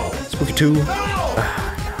Spooky? Spooky 2?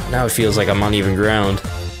 Now it feels like I'm on even ground.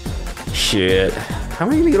 Shit. How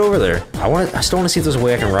am I gonna get over there? I still wanna see if there's a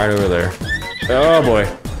way I can ride over there. Oh boy.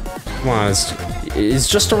 Come on, it's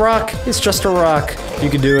just a rock. It's just a rock. You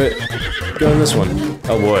can do it. Go in this one.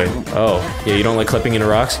 Oh boy. Oh. Yeah, you don't like clipping into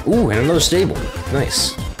rocks? Ooh, and another stable.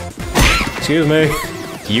 Nice. Excuse me.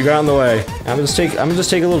 You got in the way. I'm gonna just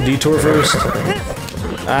take a little detour first.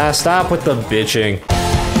 Stop with the bitching.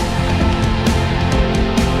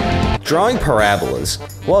 Drawing parabolas.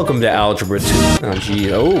 Welcome to Algebra 2. Oh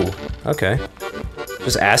gee. Oh. Okay.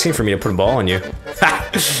 Just asking for me to put a ball on you. Ha!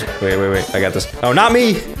 Wait. I got this. Oh, not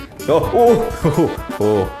me!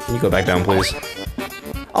 Oh. Can you go back down, please?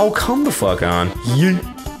 Oh, come the fuck on. Yeet.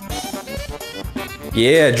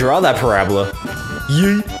 Yeah, draw that parabola.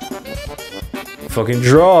 Yeet. Fucking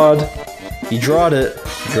drawed. He drawed it.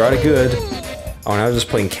 He drawed it good. Oh, now I'm just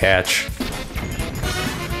playing catch.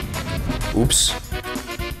 Oops.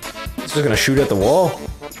 It's just gonna shoot at the wall.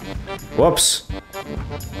 Whoops.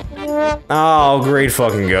 Oh, great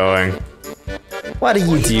fucking going. What are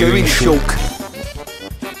you doing, Shulk?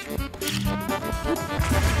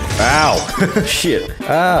 Ow! Shit.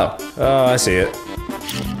 Ow. Oh, I see it.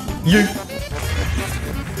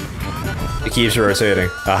 It keeps rotating.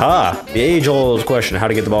 Aha! The age-old question, how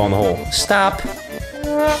to get the ball in the hole. Stop!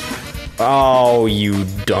 Oh, you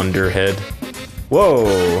dunderhead.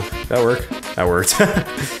 Whoa! That worked. That worked.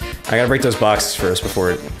 I gotta break those boxes first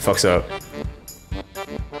before it fucks up.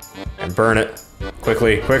 And burn it.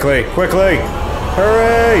 Quickly, quickly, quickly!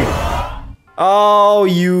 Hurry! Oh,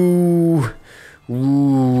 you...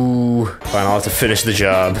 Ooh. Fine, I'll have to finish the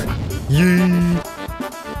job. Yee!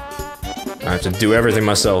 I have to do everything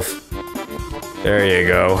myself. There you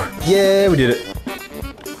go. Yeah, we did it.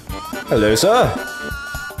 Hello, sir.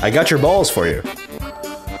 I got your balls for you.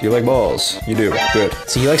 Do you like balls? You do. Good.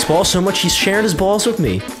 See, he likes balls so much he's sharing his balls with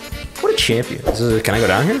me. What a champion. Can I go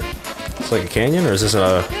down here? It's like a canyon, or is this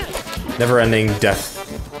a never-ending death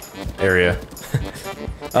area?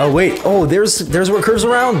 Oh, wait. Oh, there's where it curves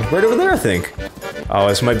around. Right over there, I think. Oh,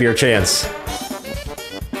 this might be our chance.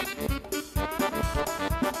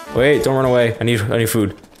 Wait, don't run away. I need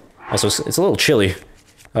food. Also, it's a little chilly.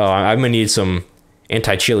 Oh, I'm gonna need some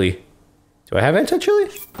anti-chili. Do I have anti-chili?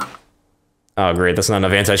 Oh, great. That's not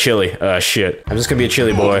enough anti-chili. Shit. I'm just gonna be a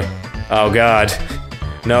chili boy. Oh, God.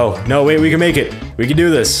 No, no, wait, we can make it. We can do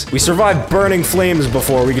this. We survived burning flames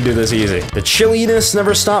before. We can do this easy. The chilliness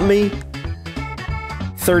never stopped me.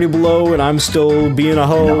 30 below, and I'm still being a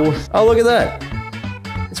hoe. Oh, look at that.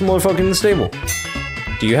 It's a motherfucking stable.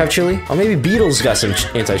 Do you have chili? Oh, maybe Beetle's got some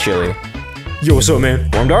anti-chili. Yo, what's up, man?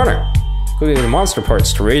 Warm darner. Cooking the monster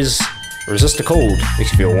parts to resist the cold.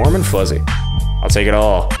 Makes you feel warm and fuzzy. I'll take it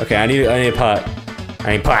all. Okay, I need a pot.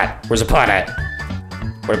 I need pot. Where's the pot at?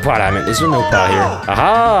 Where's the pot at? I mean, is there no pot here?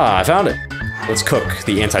 Aha! I found it. Let's cook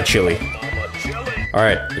the anti-chili. All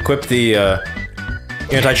right, equip the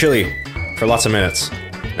anti-chili for lots of minutes.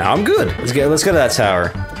 Now I'm good. Let's go to that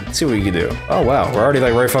tower. Let's see what we can do. Oh wow, we're already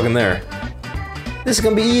like right fucking there. This is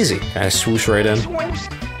gonna be easy. Can I swoosh right in?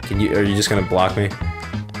 Are you just gonna block me?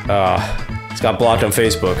 It's got blocked on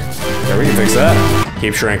Facebook. Yeah, we can fix that.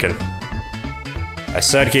 Keep shrinking. I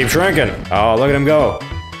said keep shrinking. Oh, look at him go.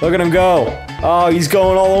 Look at him go. Oh, he's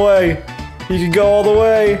going all the way. He can go all the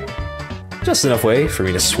way. Just enough way for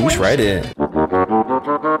me to swoosh right in.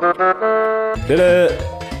 Did it.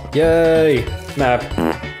 Yay. Map.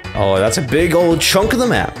 Oh, that's a big old chunk of the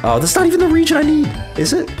map. Oh, that's not even the region I need.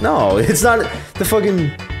 Is it? No, it's not. The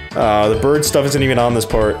fucking... the bird stuff isn't even on this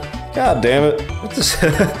part. God damn it. What this? No.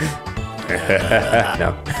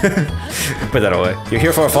 Put that away. You're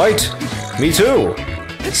here for a fight? Me too.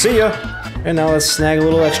 See ya. And now let's snag a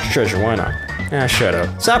little extra treasure. Why not? Ah, shut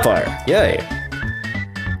up. Sapphire. Yay.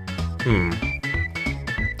 Do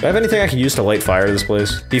I have anything I can use to light fire to this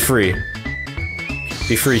place? Be free.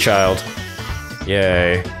 Be free, child.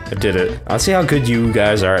 Yay. I did it. Let's see how good you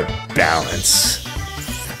guys are at balance.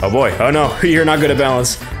 Oh boy. Oh no. You're not good at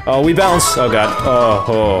balance. Oh, we bounce. Oh god.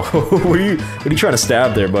 Oh. What are you trying to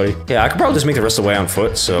stab there, buddy? Yeah, I could probably just make the rest of the way on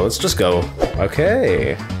foot, so let's just go.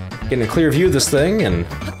 Okay. Getting a clear view of this thing, and...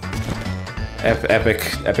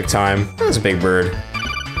 Epic time. That's a big bird.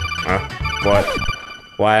 Huh? What?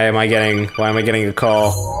 Why am I getting a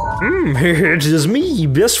call? It is me,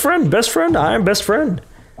 best friend, I'm best friend.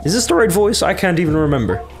 Is this the right voice? I can't even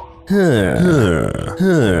remember.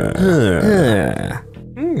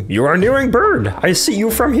 You are a nearing bird. I see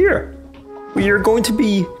you from here. We are going to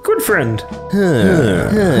be good friend.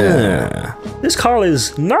 This call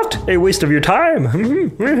is not a waste of your time.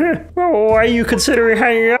 Why are you considering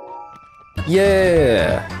hanging out?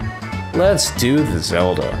 Yeah. Let's do the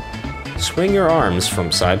Zelda. Swing your arms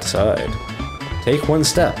from side to side. Take one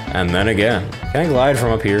step, and then again. Can I glide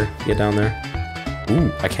from up here? Get down there?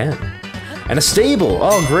 Ooh, I can. And a stable!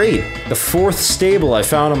 Oh, great! The 4th stable I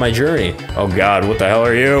found on my journey. Oh god, what the hell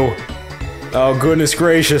are you? Oh, goodness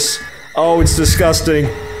gracious. Oh, it's disgusting.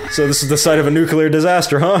 So this is the site of a nuclear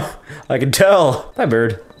disaster, huh? I can tell. Hi,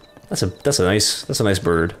 bird. That's a nice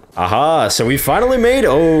bird. Aha, so we finally made,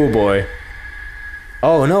 oh boy.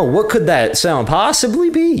 Oh no, what could that sound possibly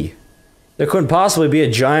be? There couldn't possibly be a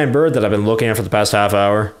giant bird that I've been looking at for the past half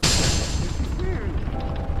hour.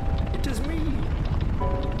 It is me.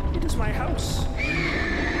 It is my house.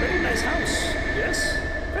 Very nice house. Yes,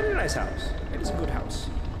 very nice house. It is a good house.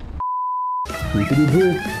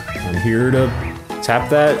 I'm here to tap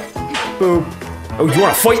that. Boop. Oh, you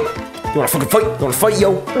wanna fight? You wanna fucking fight? You wanna fight,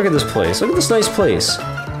 yo? Look at this place. Look at this nice place.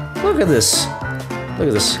 Look at this. Look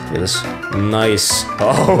at this. Look at this. Nice.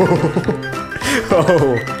 Oh.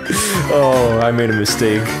 Oh, I made a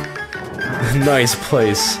mistake. Nice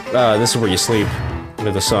place. This is where you sleep.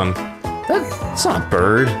 Under the sun. That's not a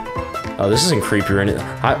bird. Oh, this isn't creepy or anything.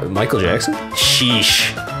 Hi, Michael Jackson?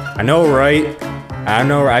 Sheesh. I know, right? I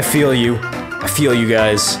know, I feel you. I feel you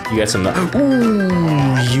guys. You got some. Ooh,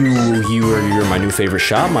 you're my new favorite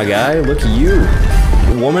shop, my guy. Look at you,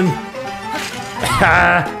 woman.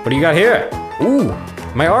 What do you got here? Ooh,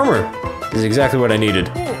 my armor. This is exactly what I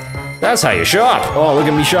needed. That's how you shop. Oh, look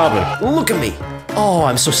at me shopping. Look at me. Oh,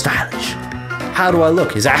 I'm so stylish. How do I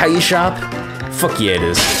look? Is that how you shop? Fuck yeah, it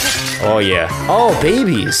is. Oh yeah. Oh,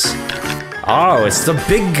 babies. Oh, it's the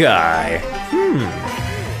big guy.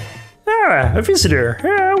 Ah, a visitor.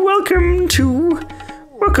 Welcome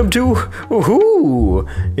to... Ooh,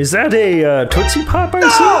 is that a Tootsie Pop I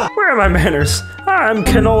see? Where are my manners? I'm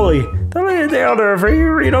Cannoli, the elder of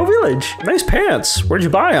Reno Village. Nice pants. Where'd you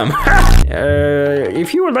buy them?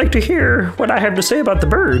 If you would like to hear what I have to say about the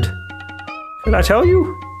bird, can I tell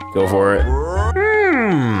you? Go for it.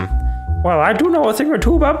 Well, I do know a thing or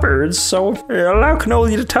two about birds, so allow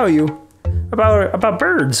Cannoli to tell you about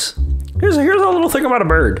birds. Here's a little thing about a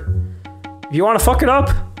bird. If you want to fuck it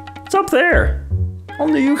up, it's up there.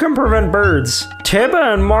 Only you can prevent birds.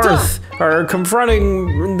 Tiba and Marth are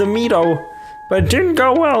confronting the Mito, but it didn't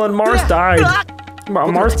go well and Marth died.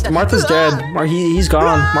 Martha's dead. He's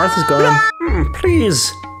gone. Martha's gone.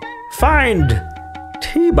 Please, find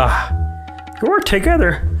Tiba. You're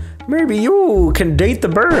together. Maybe you can date the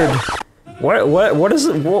bird. What is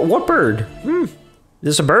it? What bird? Is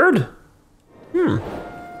this a bird?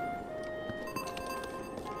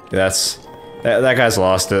 That guy's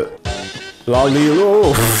lost it. Lolly,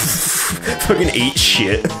 fucking ate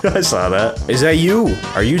shit. I saw that. Is that you?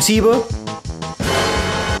 Are you Tiba?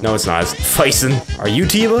 No, it's not. It's Faison. Are you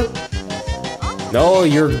Tiba? No,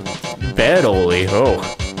 you're bad, Oli. Oh,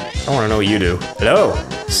 I want to know what you do. Hello,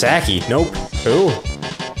 Saki. Nope. Who?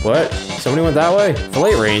 What? Somebody went that way?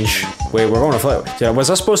 Flight range. Wait, we're going to flight. Was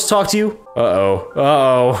I supposed to talk to you? Uh-oh.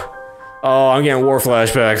 Oh, I'm getting war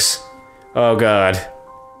flashbacks. Oh, God.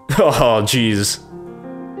 Oh, jeez.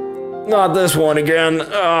 Not this one again.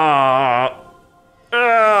 I'm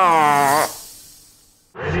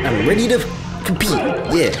ready to compete.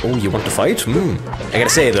 Yeah. Oh, you want to fight? I gotta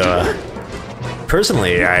say, though,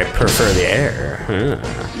 personally, I prefer the air.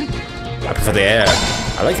 I prefer the air.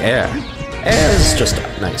 I like air. Air is just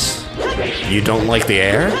nice. You don't like the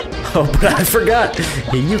air? Oh, but I forgot.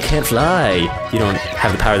 You can't fly. You don't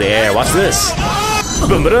have the power of the air. Watch this.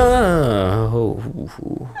 Oh.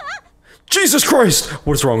 Jesus Christ!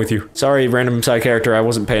 What is wrong with you? Sorry, random side character, I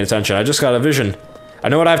wasn't paying attention. I just got a vision. I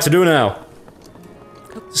know what I have to do now.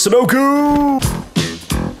 Sudoku!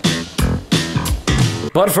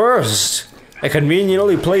 But first, a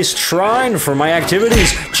conveniently placed shrine for my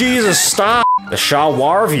activities. Jesus, stop! The Shah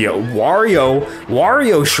Wario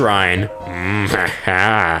Shrine.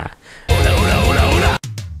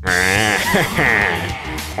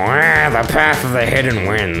 The path of the hidden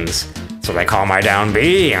winds. So they call my down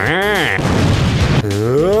B.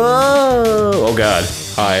 Oh god.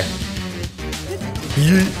 Hi.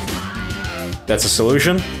 That's a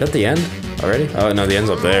solution? Is that the end already? Oh no, the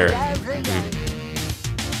end's up there.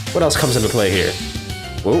 What else comes into play here?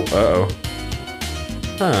 Whoa, uh-oh.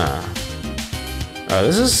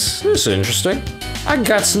 This is interesting. I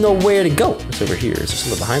got nowhere to go. What's over here? Is there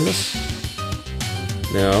something behind this?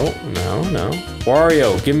 No.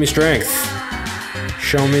 Wario, give me strength.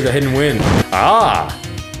 Show me the hidden wind. Ah!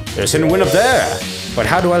 There's hidden wind up there! But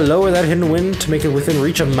how do I lower that hidden wind to make it within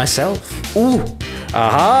reach of myself? Ooh!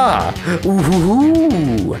 Aha!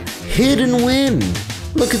 Ooh! Hidden wind!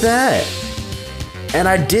 Look at that! And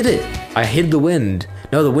I did it! I hid the wind.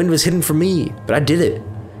 No, the wind was hidden from me, but I did it.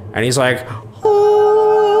 And he's like,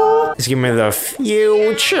 oh! He's giving me the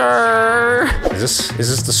future! Is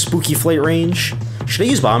this the spooky flight range? Should I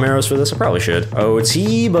use bomb arrows for this? I probably should. Oh,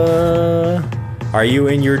 Tiba! Are you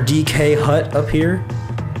in your DK hut up here?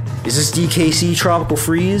 Is this DKC Tropical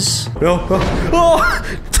Freeze? No. Oh,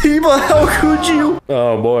 Tiba, how could you?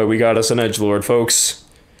 Oh boy, we got us an edgelord, folks.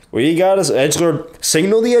 We got us edgelord.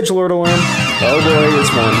 Signal the edgelord alarm. Oh boy,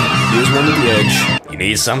 it's one. Here's one with the edge. You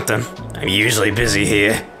need something? I'm usually busy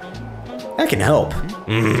here. I can help.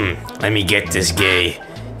 Let me get this gay.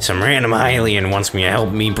 Some random alien wants me to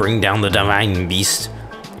help me bring down the divine beast.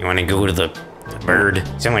 You want to go to the bird?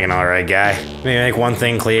 Seem like an alright guy. Let me make one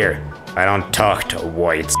thing clear. I don't talk to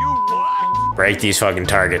whites. Break these fucking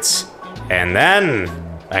targets. And then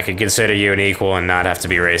I could consider you an equal and not have to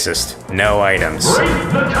be racist. No items. Raise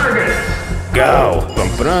the target! Go! I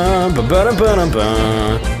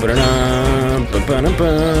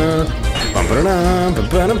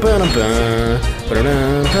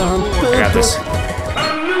got this.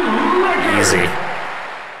 Easy.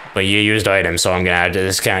 But you used items, so I'm gonna have to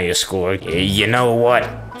discount your score. You know what,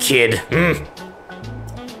 kid? I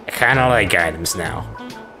kinda like items now.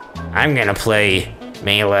 I'm gonna play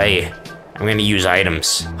melee. I'm gonna use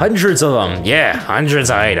items. Hundreds of them. Yeah, hundreds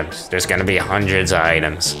of items. There's gonna be hundreds of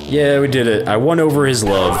items. Yeah, we did it. I won over his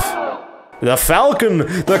love. The Falcon!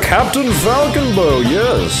 The Captain Falcon bow,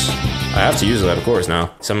 yes! I have to use that, of course, now.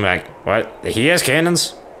 Some like, what? He has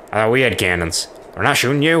cannons? I thought we had cannons. We're not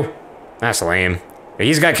shooting you? That's lame.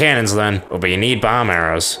 He's got cannons then. Oh, but you need bomb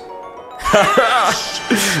arrows.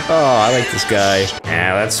 Oh, I like this guy.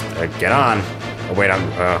 Yeah, let's get on. Oh, wait,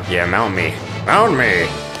 yeah, mount me. Mount me!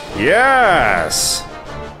 Yes!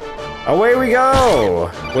 Away we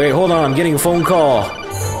go! Wait, hold on, I'm getting a phone call.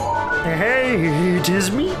 Hey, it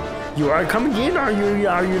is me. You are coming in, are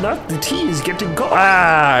you not? The tea is getting cold.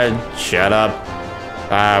 Ah, shut up.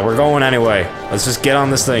 We're going anyway. Let's just get on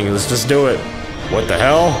this thing. Let's just do it. What the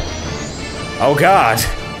hell? Oh god.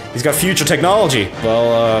 He's got future technology.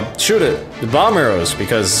 Well, shoot it. The bomb arrows,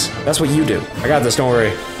 because that's what you do. I got this, don't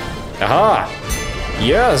worry. Aha!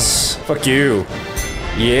 Yes! Fuck you.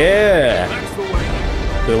 Yeah!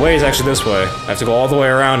 The way is actually this way. I have to go all the way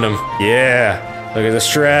around him. Yeah! Look at the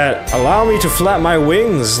strat. Allow me to flap my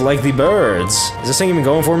wings like the birds. Is this thing even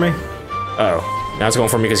going for me? Uh-oh. Now it's going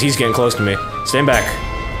for me because he's getting close to me. Stand back.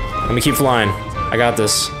 Let me keep flying. I got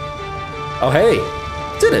this. Oh, hey!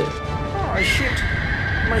 Did it! Oh, shit.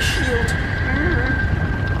 My shield.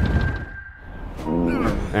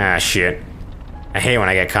 Ah, shit. I hate when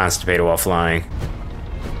I get constipated while flying.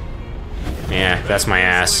 Yeah, that's my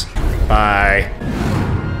ass. Bye.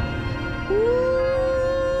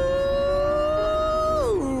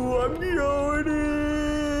 I'm going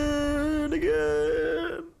in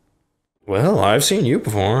again. Well, I've seen you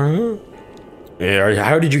before, huh? Yeah,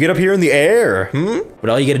 how did you get up here in the air, But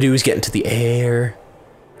all you gotta do is get into the air.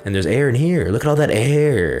 And there's air in here. Look at all that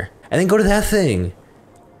air. And then go to that thing.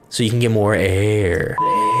 So you can get more air.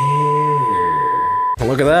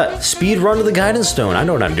 Look at that. Speed run to the guidance stone. I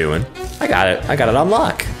know what I'm doing. I got it. I got it on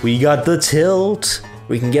lock. We got the tilt.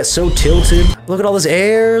 We can get so tilted. Look at all this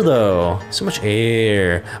air, though. So much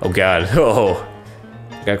air. Oh, God. Oh.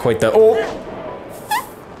 Got quite the... Oh!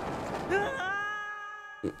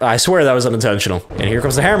 I swear that was unintentional. And here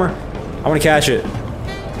comes the hammer. I want to catch it.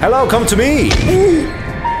 Hello, come to me!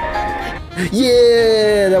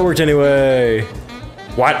 Yeah, that worked anyway.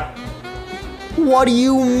 What? What do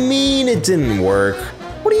you mean it didn't work?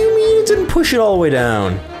 What do you mean it didn't push it all the way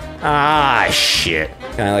down? Ah, shit.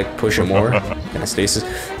 Can I, like, push it more? Can I stasis?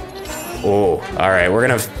 Oh, alright, we're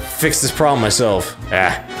gonna fix this problem myself.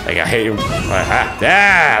 Ah, like I hate you. Look at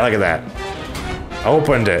that.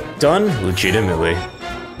 Opened it. Done legitimately.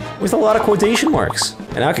 With a lot of quotation marks.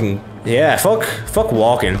 And I can, yeah, fuck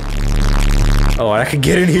walking. Oh, I can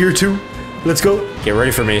get in here too. Let's go. Get ready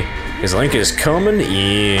for me. His Link is coming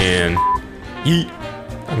in. Yeet.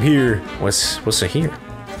 I'm here. What's in here?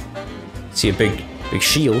 See a big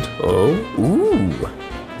shield. Oh, ooh.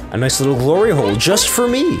 A nice little glory hole just for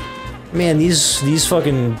me. Man, these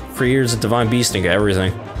fucking creators of Divine Beast think of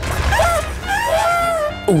everything.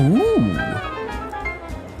 Ooh.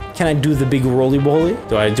 Can I do the big roly poly?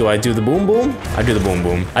 Do I do the boom boom? I do the boom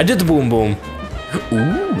boom. I did the boom boom.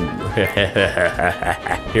 Ooh.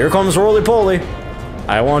 Here comes roly poly.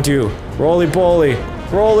 I want you. Roly poly.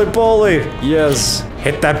 Roly poly. Yes.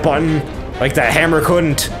 Hit that button like that hammer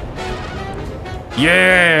couldn't.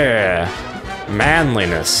 Yeah.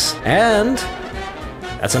 Manliness. And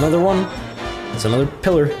that's another one. That's another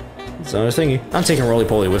pillar. That's another thingy. I'm taking roly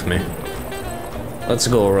poly with me. Let's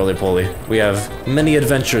go, roly poly. We have many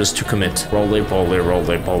adventures to commit. Roly poly,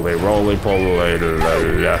 roly poly, roly poly.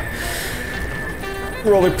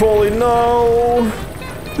 Roly poly, no!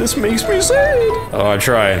 This makes me sad. Oh, I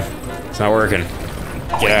tried. It's not working.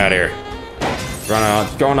 Get out of here.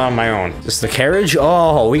 Going on my own. Is this the carriage?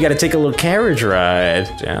 Oh, we gotta take a little carriage ride.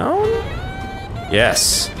 Down?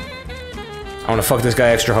 Yes. I wanna fuck this guy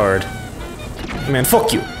extra hard. Man,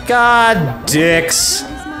 fuck you. God, dicks.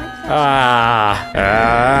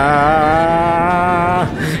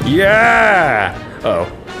 Yeah! Oh,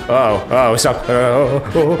 stop.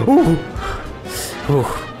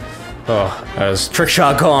 Oh, that was trick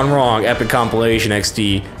shot gone wrong. Epic compilation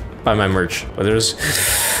XD. Buy my merch. But there's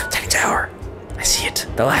Tiny Tower. I see it.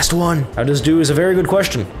 The last one. How does do is a very good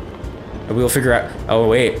question. And we'll figure out. Oh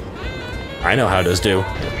wait, I know how does do.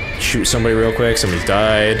 shoot somebody real quick. Somebody's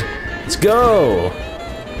died. Let's go!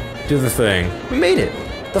 Do the thing. We made it!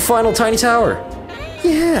 The final tiny tower!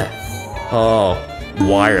 Yeah! Oh,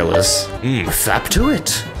 wireless. Fap to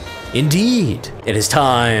it. Indeed, it is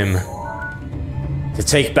time to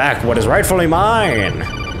take back what is rightfully mine.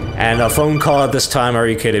 And a phone call at this time, are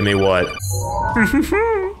you kidding me, what?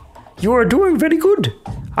 You are doing very good.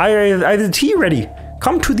 I have the tea ready.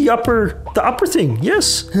 Come to the upper thing,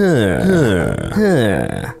 yes.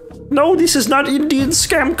 No, this is not Indian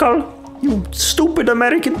scam call. You stupid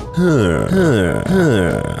American.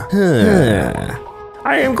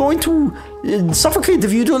 I am going to suffocate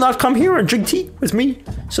if you do not come here and drink tea with me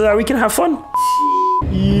so that we can have fun.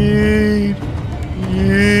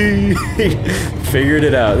 Figured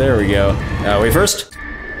it out. There we go. Wait first.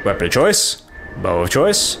 Weapon of choice. Bow of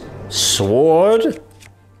choice. Sword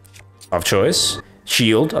of choice.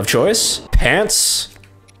 Shield of choice. Pants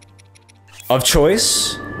of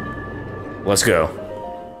choice. Let's go.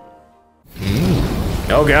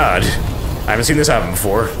 Oh god. I haven't seen this happen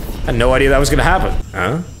before. I had no idea that was gonna happen.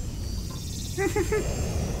 Huh?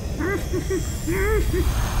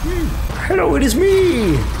 Hello, it is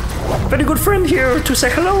me! Very good friend here to say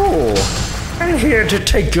hello. I'm here to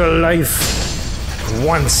take your life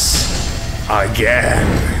once again.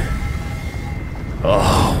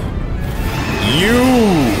 Oh.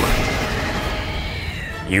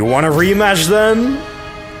 You want a rematch then?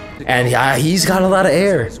 And yeah, he's got a lot of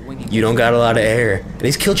air. You don't got a lot of air. And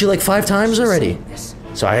he's killed you like 5 times already.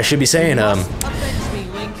 So I should be saying,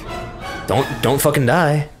 don't fucking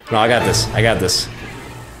die. No, I got this. I got this.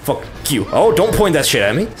 Fuck you. Oh, don't point that shit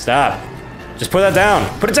at me. Stop. Just put that down.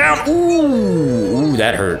 Put it down. Ooh,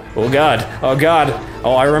 that hurt. Oh god. Oh god.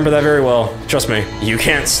 Oh, I remember that very well. Trust me. You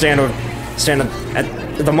can't stand at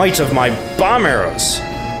the might of my bomb arrows.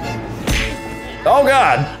 Oh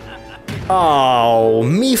god. Oh,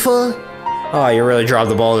 Mifa. Oh, you really dropped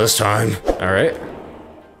the ball this time. All right.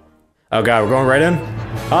 Oh god, we're going right in.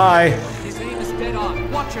 Hi. His aim is dead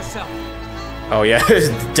on. Watch yourself. Oh yeah,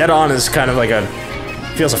 dead on is kind of like a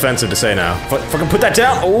feels offensive to say now. Fucking put that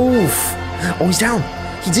down. Oof. Oh, he's down.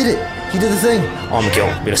 He did it. He did the thing. Oh, I'm gonna kill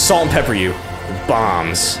him. I'm gonna salt and pepper you with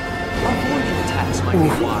bombs. Avoiding attacks might be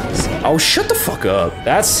wise. Oh, shut the fuck up.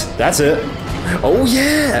 That's it. Oh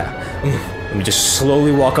yeah. Let me just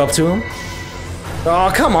slowly walk up to him.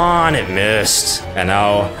 Oh, come on, it missed. And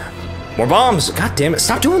now, more bombs. God damn it,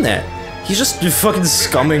 stop doing that. He's just fucking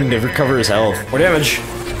scumming to recover his health. More damage.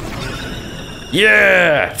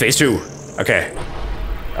 Yeah! Phase 2. Okay.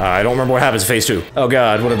 I don't remember what happens in phase 2. Oh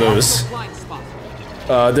god, what are those?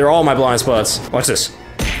 They're all my blind spots. Watch this.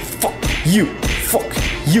 Fuck you. Fuck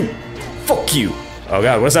you. Fuck you. Oh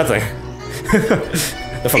god, what's that thing?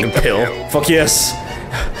 The fucking pill. Fuck yes.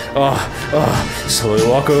 Oh, slowly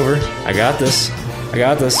walk over. I got this. I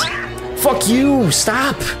got this. Fuck you,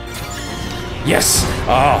 stop. Yes.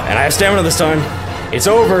 Oh, and I have stamina this time. It's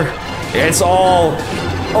over. It's all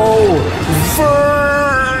over.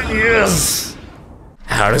 Yes.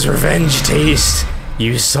 How does revenge taste,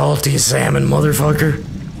 you salty salmon motherfucker?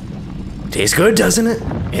 Tastes good, doesn't it?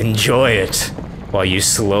 Enjoy it while you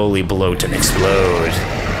slowly bloat and explode.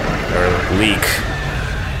 Or leak.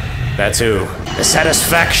 That too. The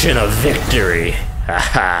satisfaction of victory.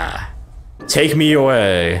 Haha. Take me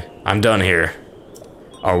away. I'm done here.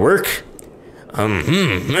 Our work?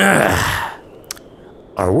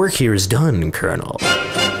 Our work here is done, Colonel.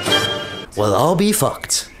 Well, I'll be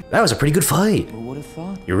fucked. That was a pretty good fight. Who would have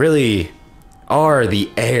thought? You really are the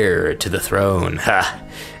heir to the throne. Ha.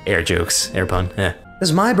 Air jokes. Air pun. Yeah. This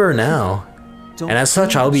is my bird now. And as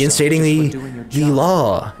such, I'll be instating the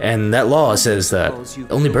law. And that law says that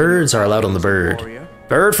only birds are allowed on the bird.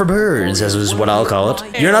 Bird for birds, as is what I'll call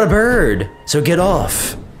it. You're not a bird, so get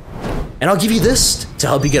off. And I'll give you this to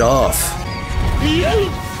help you get off.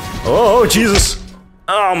 Oh, Jesus.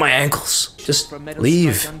 Oh, my ankles. Just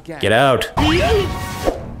leave. Get out.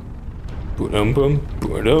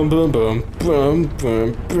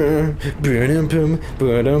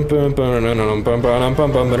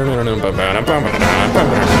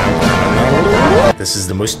 This is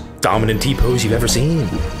the most dominant T-pose you've ever seen.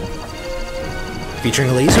 Featuring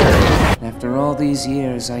a laser. After all these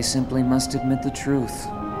years, I simply must admit the truth.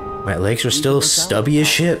 My legs are still stubby as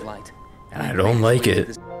shit, and I don't like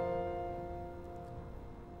it.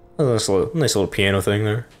 Oh, nice little piano thing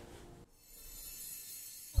there.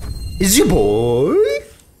 Is your boy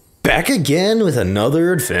back again with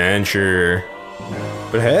another adventure?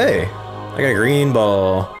 But hey, I got a green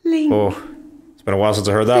ball. Link. Oh, it's been a while since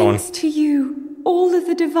I heard that one. Thanks to you, all of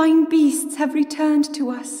the divine beasts have returned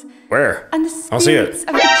to us. Where? And the I'll see spirits it.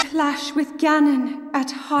 of the clash with Ganon at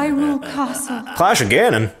Hyrule Castle. Clash of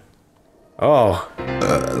Ganon? Oh.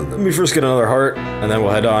 Let me first get another heart, and then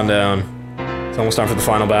we'll head on down. It's almost time for the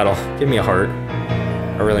final battle. Give me a heart.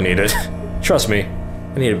 I really need it. Trust me.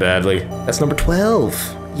 I need it badly. That's number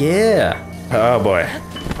 12. Yeah. Oh boy.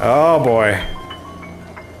 Oh boy.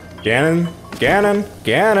 Ganon? Ganon?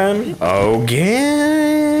 Ganon? Oh,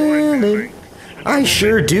 Ganon. I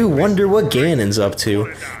sure do wonder what Ganon's up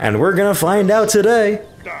to. And we're gonna find out today.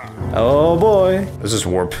 Oh boy. This is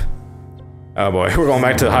warp. Oh boy. We're going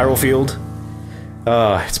back to Hyrule Field.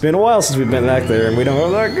 It's been a while since we've been back there, and we don't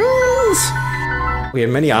know how that goes. We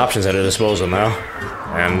had many options at our disposal now.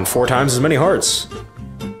 And 4 times as many hearts.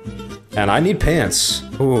 And I need pants.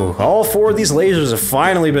 Ooh, all 4 of these lasers have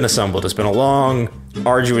finally been assembled. It's been a long,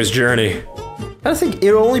 arduous journey. I think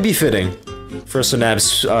it'll only be fitting for us to nab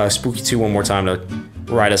Spooky 2 one more time to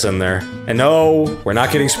ride us in there. And no, we're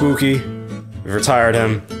not getting Spooky. We've retired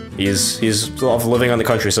him. He's off living on the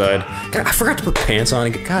countryside. God, I forgot to put pants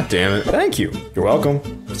on. God damn it. Thank you. You're welcome.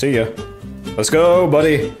 See ya. Let's go,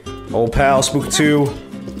 buddy. Old pal, Spooky 2.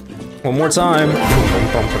 One more time.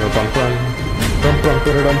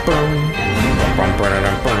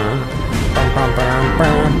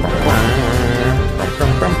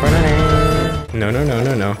 No, no, no,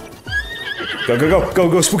 no, no. Go, go, go, go,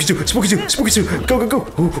 go, Spooky 2, Spooky 2, Spooky 2, go, go, go.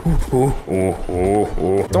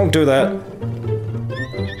 Don't do that.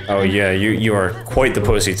 Oh yeah, you are quite the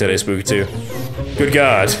pussy today, Spooky 2. Good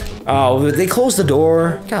God. Oh, they closed the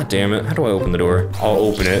door. God damn it. How do I open the door? I'll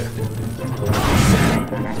open it.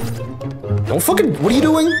 Don't fucking, what are you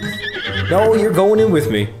doing? No, you're going in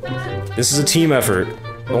with me. This is a team effort.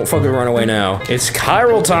 Don't fucking run away now. It's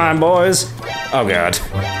Hyrule time, boys. Oh God.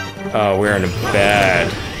 Oh, we're in a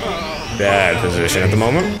bad position at the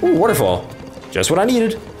moment. Ooh, waterfall. Just what I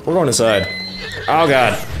needed. We're going inside. Oh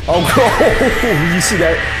God. Oh, you see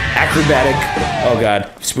that? Acrobatic. Oh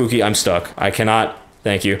God. Spooky, I'm stuck. I cannot.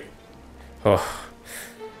 Thank you. Oh.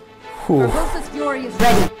 Whew.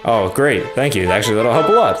 Oh, great. Thank you. Actually, that'll help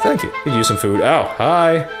a lot. Thank you. Could use some food. Oh,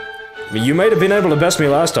 hi. You might have been able to best me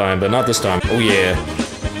last time, but not this time. Oh yeah.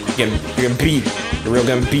 You're getting beat. You're real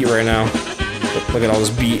getting beat right now. Look at all this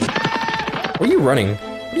beat. Where are you running?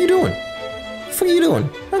 What are you doing? What the fuck are you doing?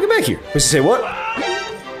 Oh, get back here. What's he say? What?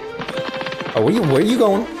 Oh, where are you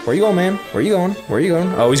going? Where are you going, man? Where are you going? Where are you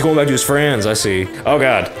going? Oh, he's going back to his friends. I see. Oh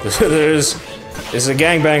God. This is a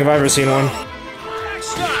gangbang if I've ever seen one.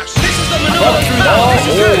 Oh,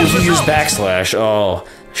 he used backslash. Oh,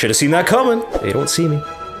 should have seen that coming. They don't see me.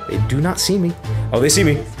 They do not see me. Oh, they see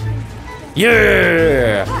me.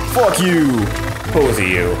 Yeah! Fuck you! Both of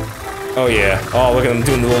you. Oh yeah. Oh, look at them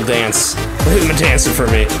doing the little dance. Look at them dancing for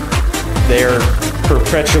me. They are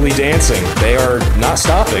perpetually dancing. They are not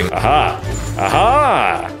stopping. Aha!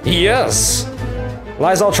 Aha! Yes!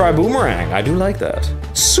 Lies, I'll try boomerang. I do like that.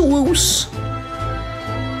 Swoos!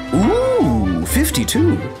 Ooh,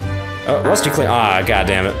 52. Rusty Clay. Ah, god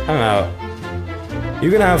damn it. I'm out.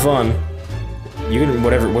 You're gonna have fun. You can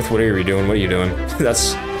whatever you're doing. What are you doing?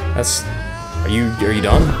 That's. Are you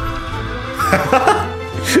done?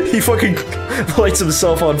 He fucking lights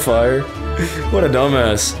himself on fire. What a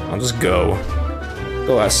dumbass. I'll just go.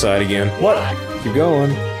 Go outside again. What? Keep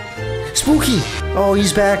going. Spooky! Oh,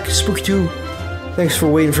 he's back. Spooky 2. Thanks for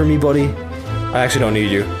waiting for me, buddy. I actually don't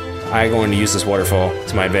need you. I'm going to use this waterfall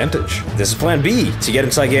to my advantage. This is plan B to get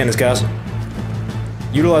inside Ganon's castle.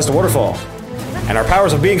 Utilize the waterfall. And our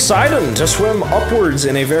powers of being silent to swim upwards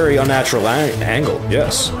in a very unnatural angle.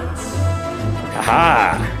 Yes.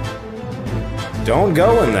 Aha! Don't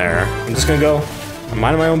go in there. I'm just gonna go. I'm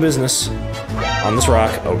minding my own business. On this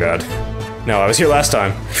rock. Oh God. No, I was here last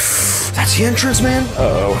time. That's the entrance, man.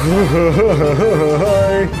 Uh-oh.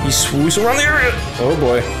 He swoops around the area. Oh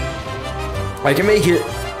boy. I can make it.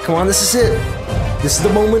 Come on, this is it. This is the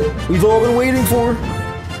moment we've all been waiting for.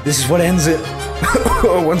 This is what ends it.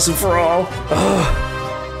 Once and for all.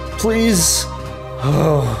 Please.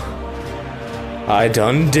 Oh. I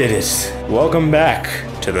done did it. Welcome back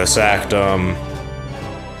to the Sanctum.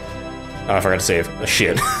 Oh, I forgot to save. Oh,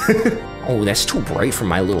 shit. Oh, that's too bright for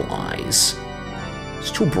my little eyes. It's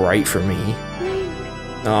too bright for me.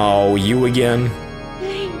 Oh, you again?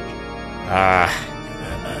 Ah.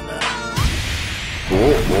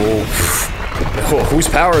 Oh, whose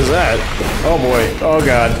power is that? Oh boy. Oh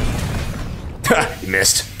God. You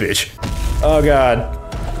missed, bitch. Oh God.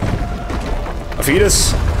 A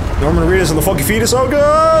fetus? Norman Reedus and the funky fetus? Oh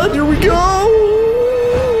God! Here we go!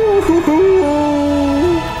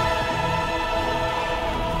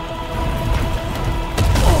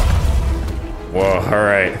 Whoa,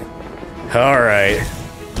 alright. Alright.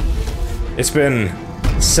 It's been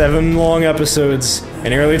 7 long episodes and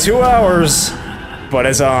nearly 2 hours, but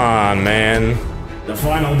it's on, man. The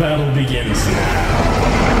final battle begins now.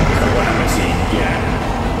 Calamity Ganon.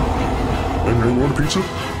 Anyone want a pizza?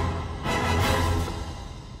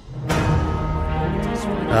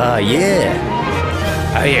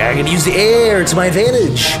 Yeah. Oh yeah, I can use the air to my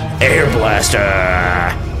advantage. Air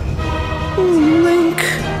Blaster! Link,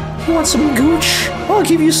 you want some gooch? I'll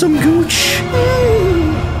give you some gooch.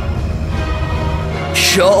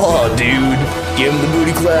 Sure, dude. Give him the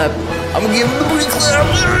booty clap. I'm gonna give him the booty clap.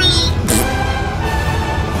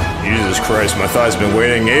 Jesus Christ, my thigh's been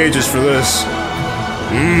waiting ages for this.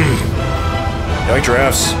 You like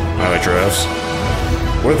giraffes? I like giraffes.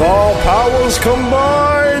 With all powers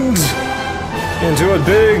combined into a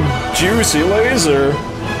big, juicy laser.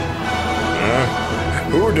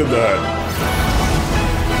 Who did that?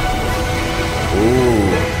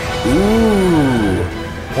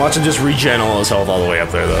 Ooh. Watch him just regen all his health all the way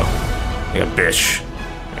up there, though. Like a bitch.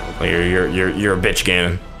 You're a bitch,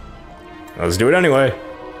 Ganon. Let's do it anyway.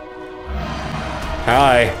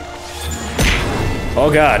 Hi.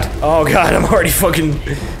 Oh god. Oh god, I'm already fucking...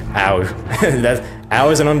 Ow. Ow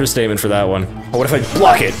is an understatement for that one. Oh, what if I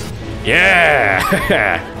block it? Yeah!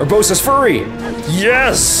 Urbosa's furry!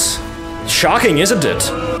 Yes! Shocking, isn't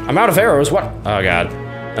it? I'm out of arrows, what? Oh god.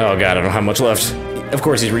 Oh god, I don't have much left. Of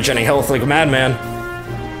course he's regening health like a madman.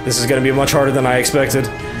 This is gonna be much harder than I expected.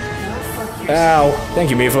 Ow.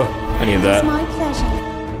 Thank you, Mifa. I need that. It's my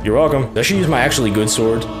pleasure. You're welcome. Does she use my actually good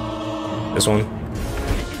sword? This one.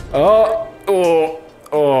 Oh.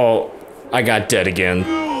 I got dead again.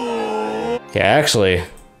 Yeah, actually,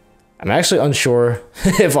 I'm actually unsure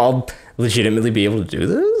if I'll legitimately be able to do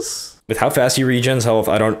this. With how fast he regens health,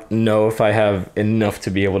 I don't know if I have enough to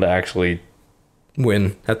be able to actually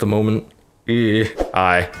win at the moment. Can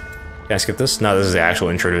I skip this? No, this is the actual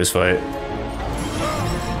intro to his fight.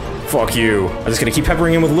 Fuck you. I'm just gonna keep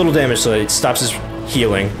peppering him with little damage so that it stops his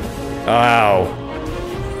healing. Ow.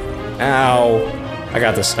 Ow. I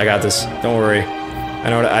got this. Don't worry.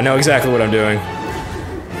 I know exactly what I'm doing.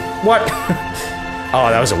 What? Oh,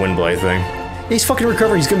 that was a wind blade thing. He's fucking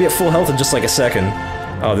recovering. He's gonna be at full health in just like a second.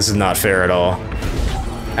 Oh, this is not fair at all.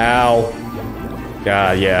 Ow.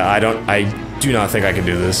 God, yeah, I do not think I can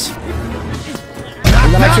do this.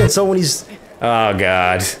 And then I can't tell when he's... Oh,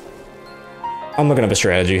 God. I'm looking up a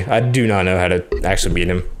strategy. I do not know how to actually beat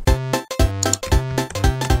him.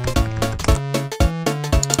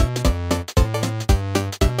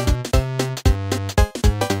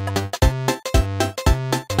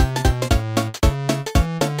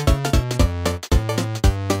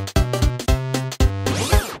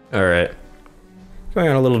 Alright. Going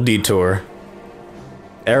on a little detour.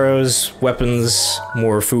 Arrows, weapons,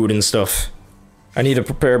 more food and stuff. I need to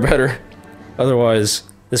prepare better. Otherwise,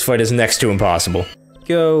 this fight is next to impossible.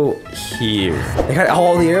 Go here. They got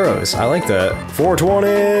all the arrows. I like that.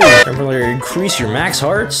 420! Temporarily increase your max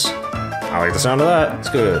hearts. I like the sound of that. It's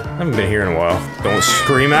good. I haven't been here in a while. Don't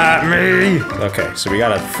scream at me! Okay, so we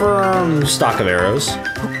got a firm stock of arrows.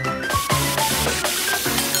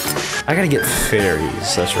 I gotta get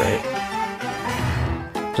fairies, that's right.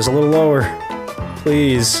 Just a little lower.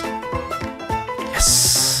 Please.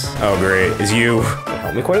 Yes! Oh great, it's you.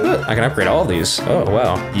 Help me quite a bit. I can upgrade all these. Oh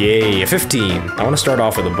wow. Yay, a 15. I want to start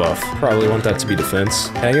off with a buff. Probably want that to be defense.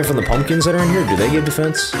 Can I get from the pumpkins that are in here? Do they give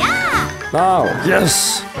defense? Yeah! Oh,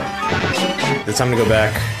 yes! It's time to go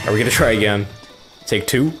back. Are we gonna try again? Take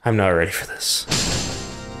 2? I'm not ready for this.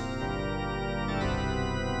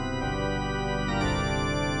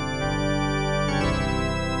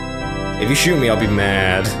 If you shoot me, I'll be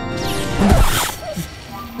mad.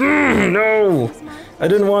 No! I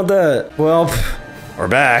didn't want that. Well, we're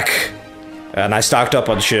back. And I stocked up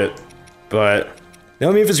on shit. But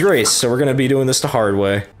no Mifa's grace, so we're gonna be doing this the hard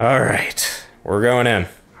way. Alright. We're going in.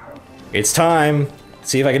 It's time.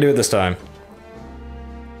 Let's see if I can do it this time.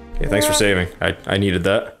 Okay, thanks for saving. I needed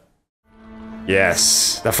that.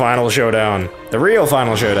 Yes. The final showdown. The real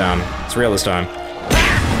final showdown. It's real this time.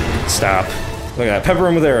 Stop. Look at that. Pepper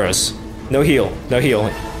him with arrows. No heal. No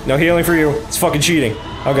healing. No healing for you. It's fucking cheating.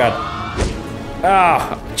 Oh god.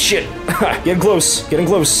 Ah, shit. Getting close. Getting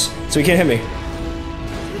close. So he can't hit me.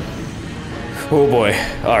 Oh boy.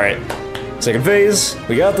 Alright. Second phase.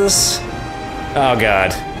 We got this. Oh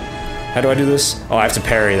god. How do I do this? Oh, I have to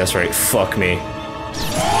parry. That's right. Fuck me.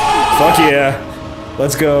 Fuck yeah.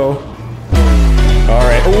 Let's go.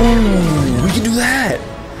 Alright. Ooh, we can do that.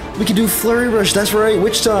 We can do Flurry Rush. That's right.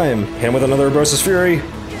 Which time? Hit him with another Urbosa's Fury.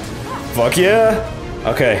 Fuck yeah.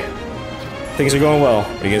 Okay. Things are going well. What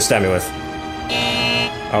are you gonna stab me with?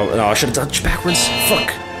 Oh, no, I should have dodged backwards.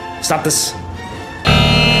 Fuck. Stop this.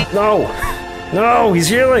 No. No, he's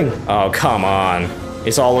healing. Oh, come on.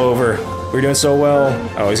 It's all over. We're doing so well.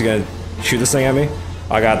 Oh, he's gonna shoot this thing at me.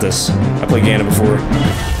 I got this. I played Ganon before.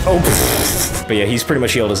 Oh, but yeah, he's pretty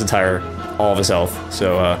much healed all of his health.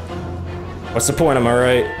 So, what's the point, am I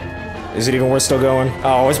right? Is it even worth still going?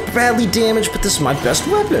 Oh, it's badly damaged, but this is my best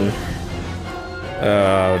weapon.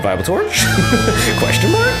 Viable torch?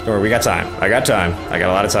 Question mark? Or we got time. I got time. I got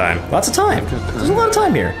a lot of time. Lots of time. There's a lot of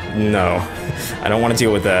time here. No. I don't want to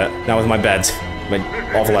deal with that. Not with my bed. My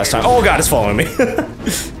awful last time. Oh god, it's following me.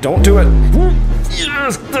 Don't do it.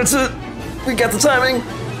 Yes, that's it. We got the timing.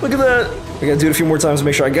 Look at that. I gotta do it a few more times to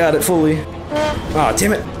make sure I got it fully. Ah,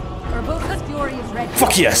 damn it.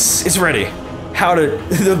 Fuck yes, it's ready. How did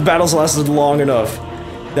the battles lasted long enough?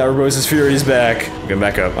 That Urbosa's Fury is back. I'm getting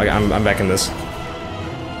back up. I'm back in this.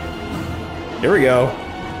 Here we go.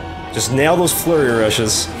 Just nail those flurry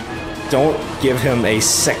rushes. Don't give him a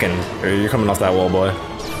second. You're coming off that wall, boy.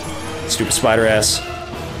 Stupid spider ass.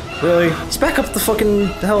 Really? He's back up the fucking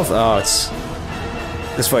health. Oh, it's...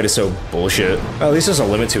 This fight is so bullshit. Well, at least there's a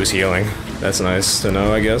limit to his healing. That's nice to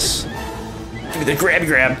know, I guess. Give me the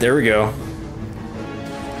grab. There we go.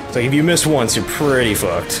 It's like if you miss once, you're pretty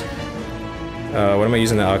fucked. What am I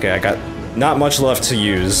using now? Okay, I got not much left to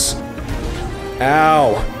use.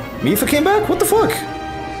 Ow! Mifa came back? What the fuck?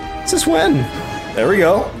 Since when? There we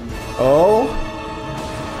go. Oh.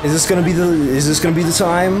 Is this gonna be the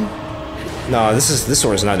time? No, this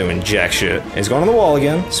sword's not doing jack shit. He's going on the wall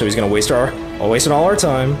again, so he's gonna waste all our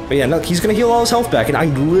time. But yeah, no, he's gonna heal all his health back, and I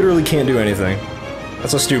literally can't do anything.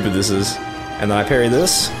 That's how stupid this is. And then I parry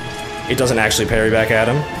this. It doesn't actually parry back at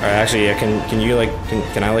him. Alright, actually, yeah,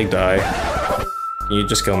 can I like die? Can you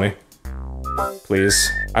just kill me?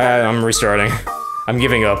 Please. I'm restarting. I'm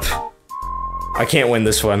giving up. I can't win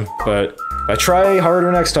this one, but if I try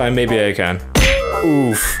harder next time, maybe I can.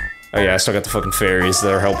 Oof. Oh yeah, I still got the fucking fairies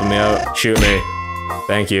that are helping me out. Shoot me.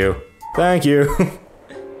 Thank you. Thank you.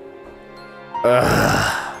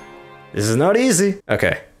 This is not easy.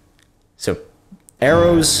 Okay. So,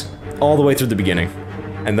 arrows all the way through the beginning.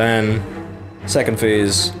 And then, second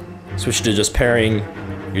phase, switch to just parrying,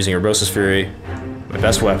 using Urbosa's Fury, my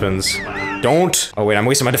best weapons. Don't! Oh wait, I'm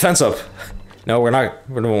wasting my defense up. No, we don't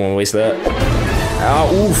want to waste that.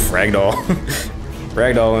 Ow, oof, ragdoll.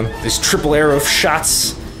 Ragdolling. These triple arrow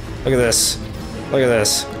shots. Look at this. Look at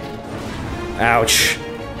this. Ouch.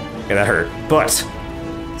 Okay, that hurt. But,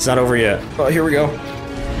 it's not over yet. Oh, here we go.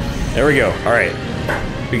 There we go. Alright.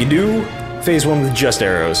 We can do phase 1 with just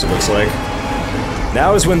arrows, it looks like.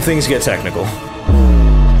 Now is when things get technical.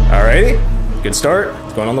 Alrighty. Good start.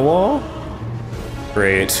 It's going on the wall.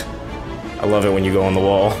 Great. I love it when you go on the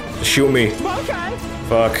wall. Just shoot me. Okay.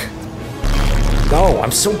 Fuck. No,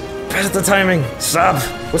 I'm so bad at the timing. Stop.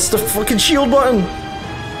 What's the fucking shield button?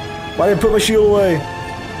 Why did I put my shield away?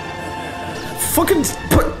 Fucking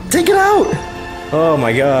take it out. Oh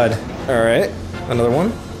my god. Alright. Another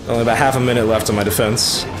one. Only about half a minute left on my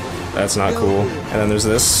defense. That's not cool. And then there's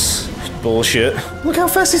this bullshit. Look how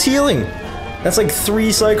fast he's healing. That's like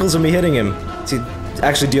 3 cycles of me hitting him to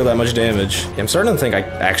actually deal that much damage. I'm starting to think I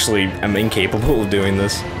actually am incapable of doing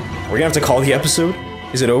this. We're gonna have to call the episode?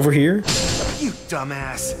 Is it over here? You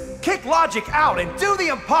dumbass. Kick logic out and do the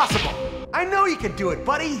impossible. I know you can do it,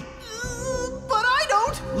 buddy. But I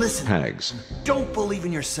don't. Listen, Hags. Don't believe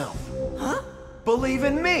in yourself. Huh? Believe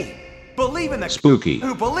in me. Believe in the Spooky.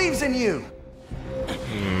 Who believes in you.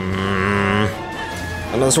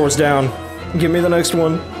 Another sword's down. Give me the next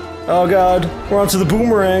one. Oh god, we're onto the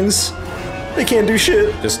boomerangs. They can't do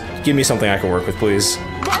shit. Just give me something I can work with, please.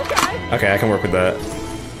 Okay, I can work with that.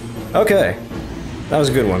 Okay. That was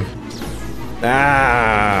a good one.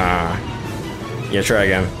 Ah. Yeah, try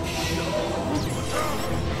again.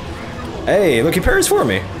 Hey, look, he parries for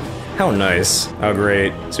me. How nice. Oh,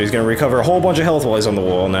 great. So he's gonna recover a whole bunch of health while he's on the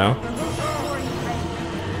wall now.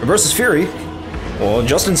 Versus Fury. Well,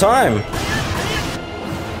 just in time.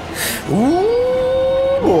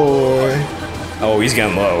 Ooh, boy. Oh, he's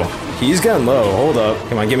getting low. He's getting low. Hold up.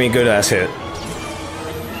 Come on, give me a good ass hit.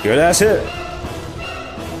 Good ass hit.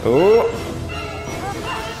 Oh.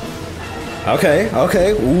 Okay,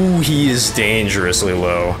 okay. Ooh, he is dangerously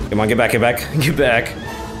low. Come on, get back, get back, get back.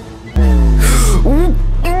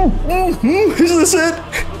 Is this it?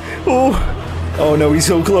 Oh. Oh no, he's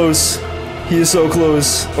so close. He is so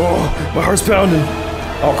close. Oh, my heart's pounding.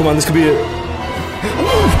 Oh, come on, this could be it.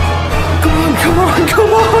 Oh, come on, come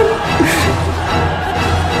on.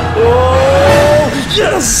 Oh,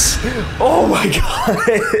 yes! Oh my god.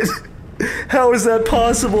 How is that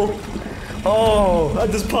possible? Oh, I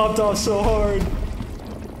just popped off so hard.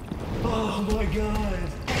 Oh my god.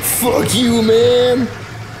 Fuck you, man.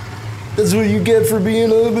 That's what you get for being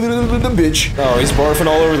a bitch. Oh, he's barfing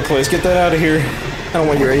all over the place. Get that out of here. I don't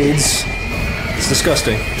want your AIDS. It's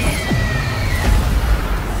disgusting.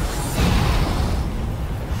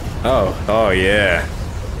 Oh yeah.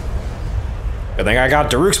 Good thing I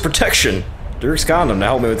got Daruk's protection. Daruk's condom to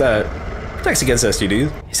help me with that. Protects against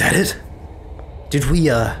STDs. Is that it? Did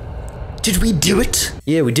we do it?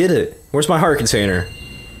 Yeah, we did it. Where's my heart container?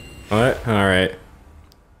 What? Alright.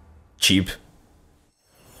 Cheap.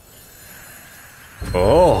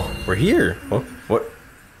 Oh, we're here. What?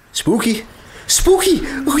 Spooky? Spooky!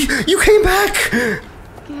 Oh, you came back!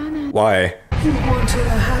 Ganon. Why? He wanted a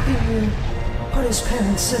happy meal, but his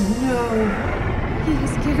parents said no. He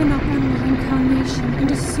has given up on reincarnation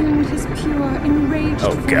and assumed his pure, enraged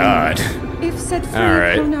Oh form. God. If set free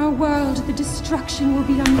Alright. upon our world, the destruction will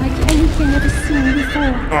be unlike anything ever seen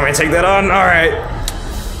before. Want me to take that on? Alright.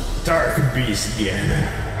 Dark Beast again.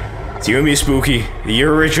 It's you and me, Spooky. The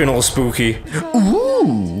original Spooky.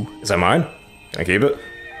 Ooh! Is that mine? Can I keep it?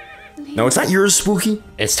 No, it's not yours, Spooky.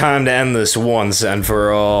 It's time to end this once and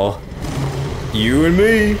for all. You and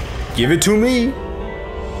me. Give it to me.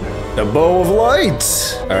 The bow of light.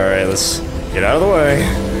 Alright, let's get out of the way.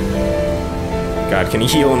 God, can he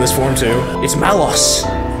heal in this form too? It's Malos.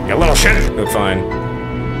 You little shit. Look fine.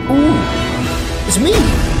 Ooh. It's me.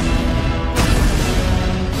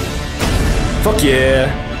 Fuck yeah.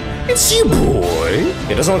 It's you, boy.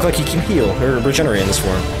 It doesn't look like he can heal or regenerate in this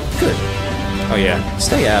form. Good. Oh yeah,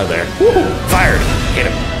 stay out of there. Woohoo! Fired! Hit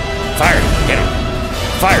him! Fired! Hit him!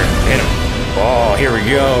 Fired! Hit him! Oh, here we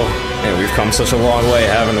go. Man, we've come such a long way,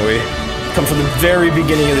 haven't we? Come from the very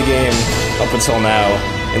beginning of the game up until now,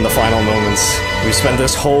 in the final moments. We've spent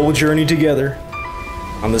this whole journey together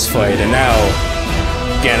on this fight, and now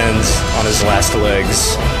Ganon's on his last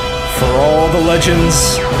legs. For all the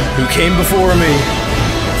legends who came before me,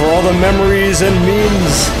 for all the memories and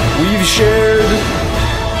memes we've shared,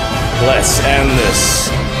 let's end this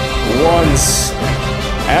once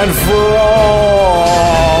and for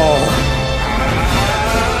all.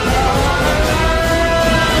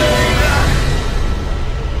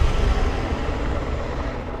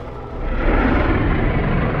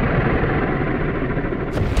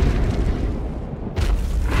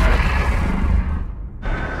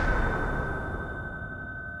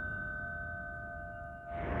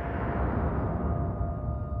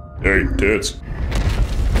 Hey, tits.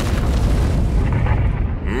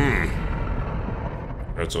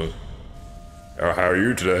 That's a... how are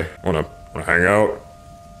you today? Wanna hang out?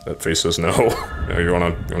 That face says no. Yeah, you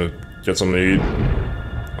wanna get something to eat?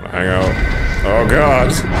 Wanna hang out? Oh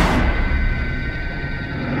God!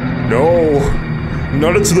 No!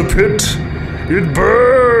 Not into the pit! It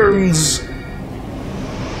burns!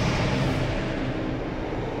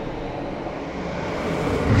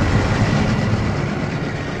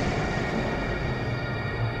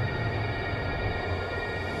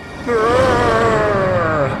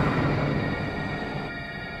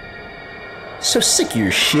 So sick of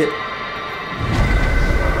your shit. The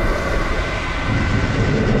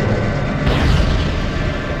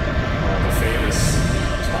famous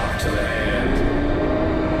talk to the hand.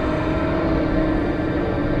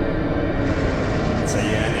 It's a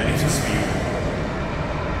end any dispute.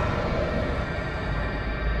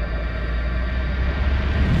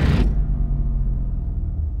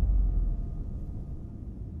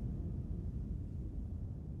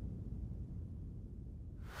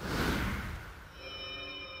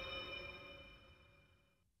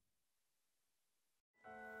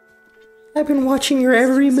 I've been watching your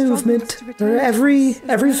every movement, or every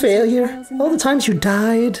failure, all the times you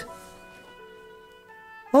died.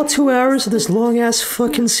 All 2 hours of this long-ass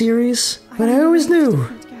fucking series. But I always knew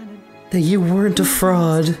that you weren't a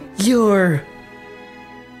fraud. You're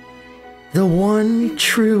the one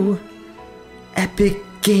true epic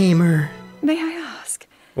gamer. May I ask,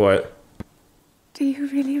 What? do you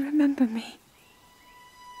really remember me?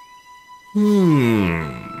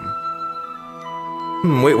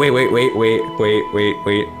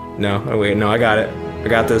 Wait. No, oh wait, no, I got it. I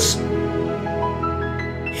got this.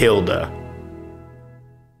 Hilda.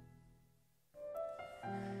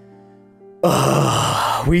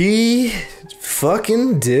 We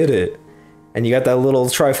fucking did it. And you got that little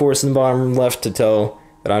Triforce in the bottom left to tell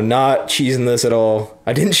that I'm not cheesing this at all.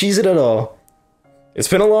 I didn't cheese it at all. It's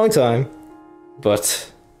been a long time,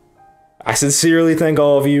 but I sincerely thank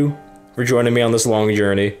all of you for joining me on this long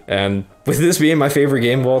journey. And with this being my favorite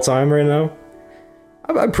game of all time right now,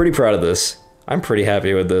 I'm pretty proud of this. I'm pretty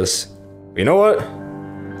happy with this. But you know what?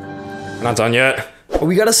 We're not done yet.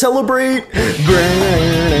 We gotta celebrate!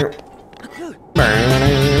 Yeah!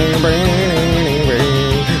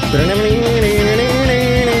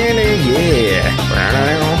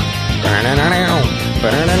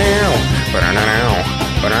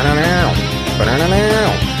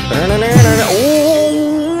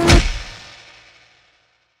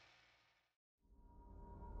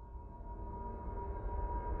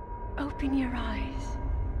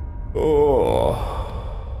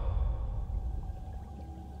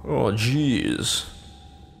 Oh, jeez.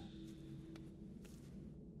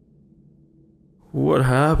 What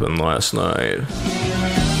happened last night?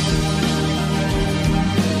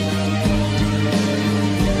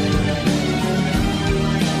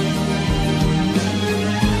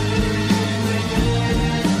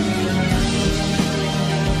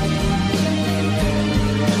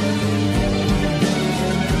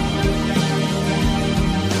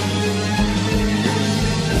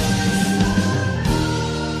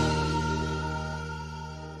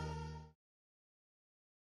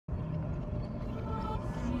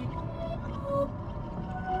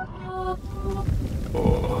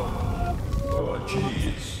 Oh,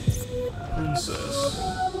 jeez. Princess,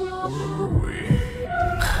 where are we?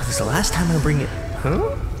 This is the last time I'm gonna bring it.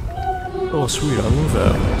 Huh? Oh, sweet, I love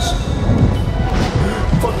apples.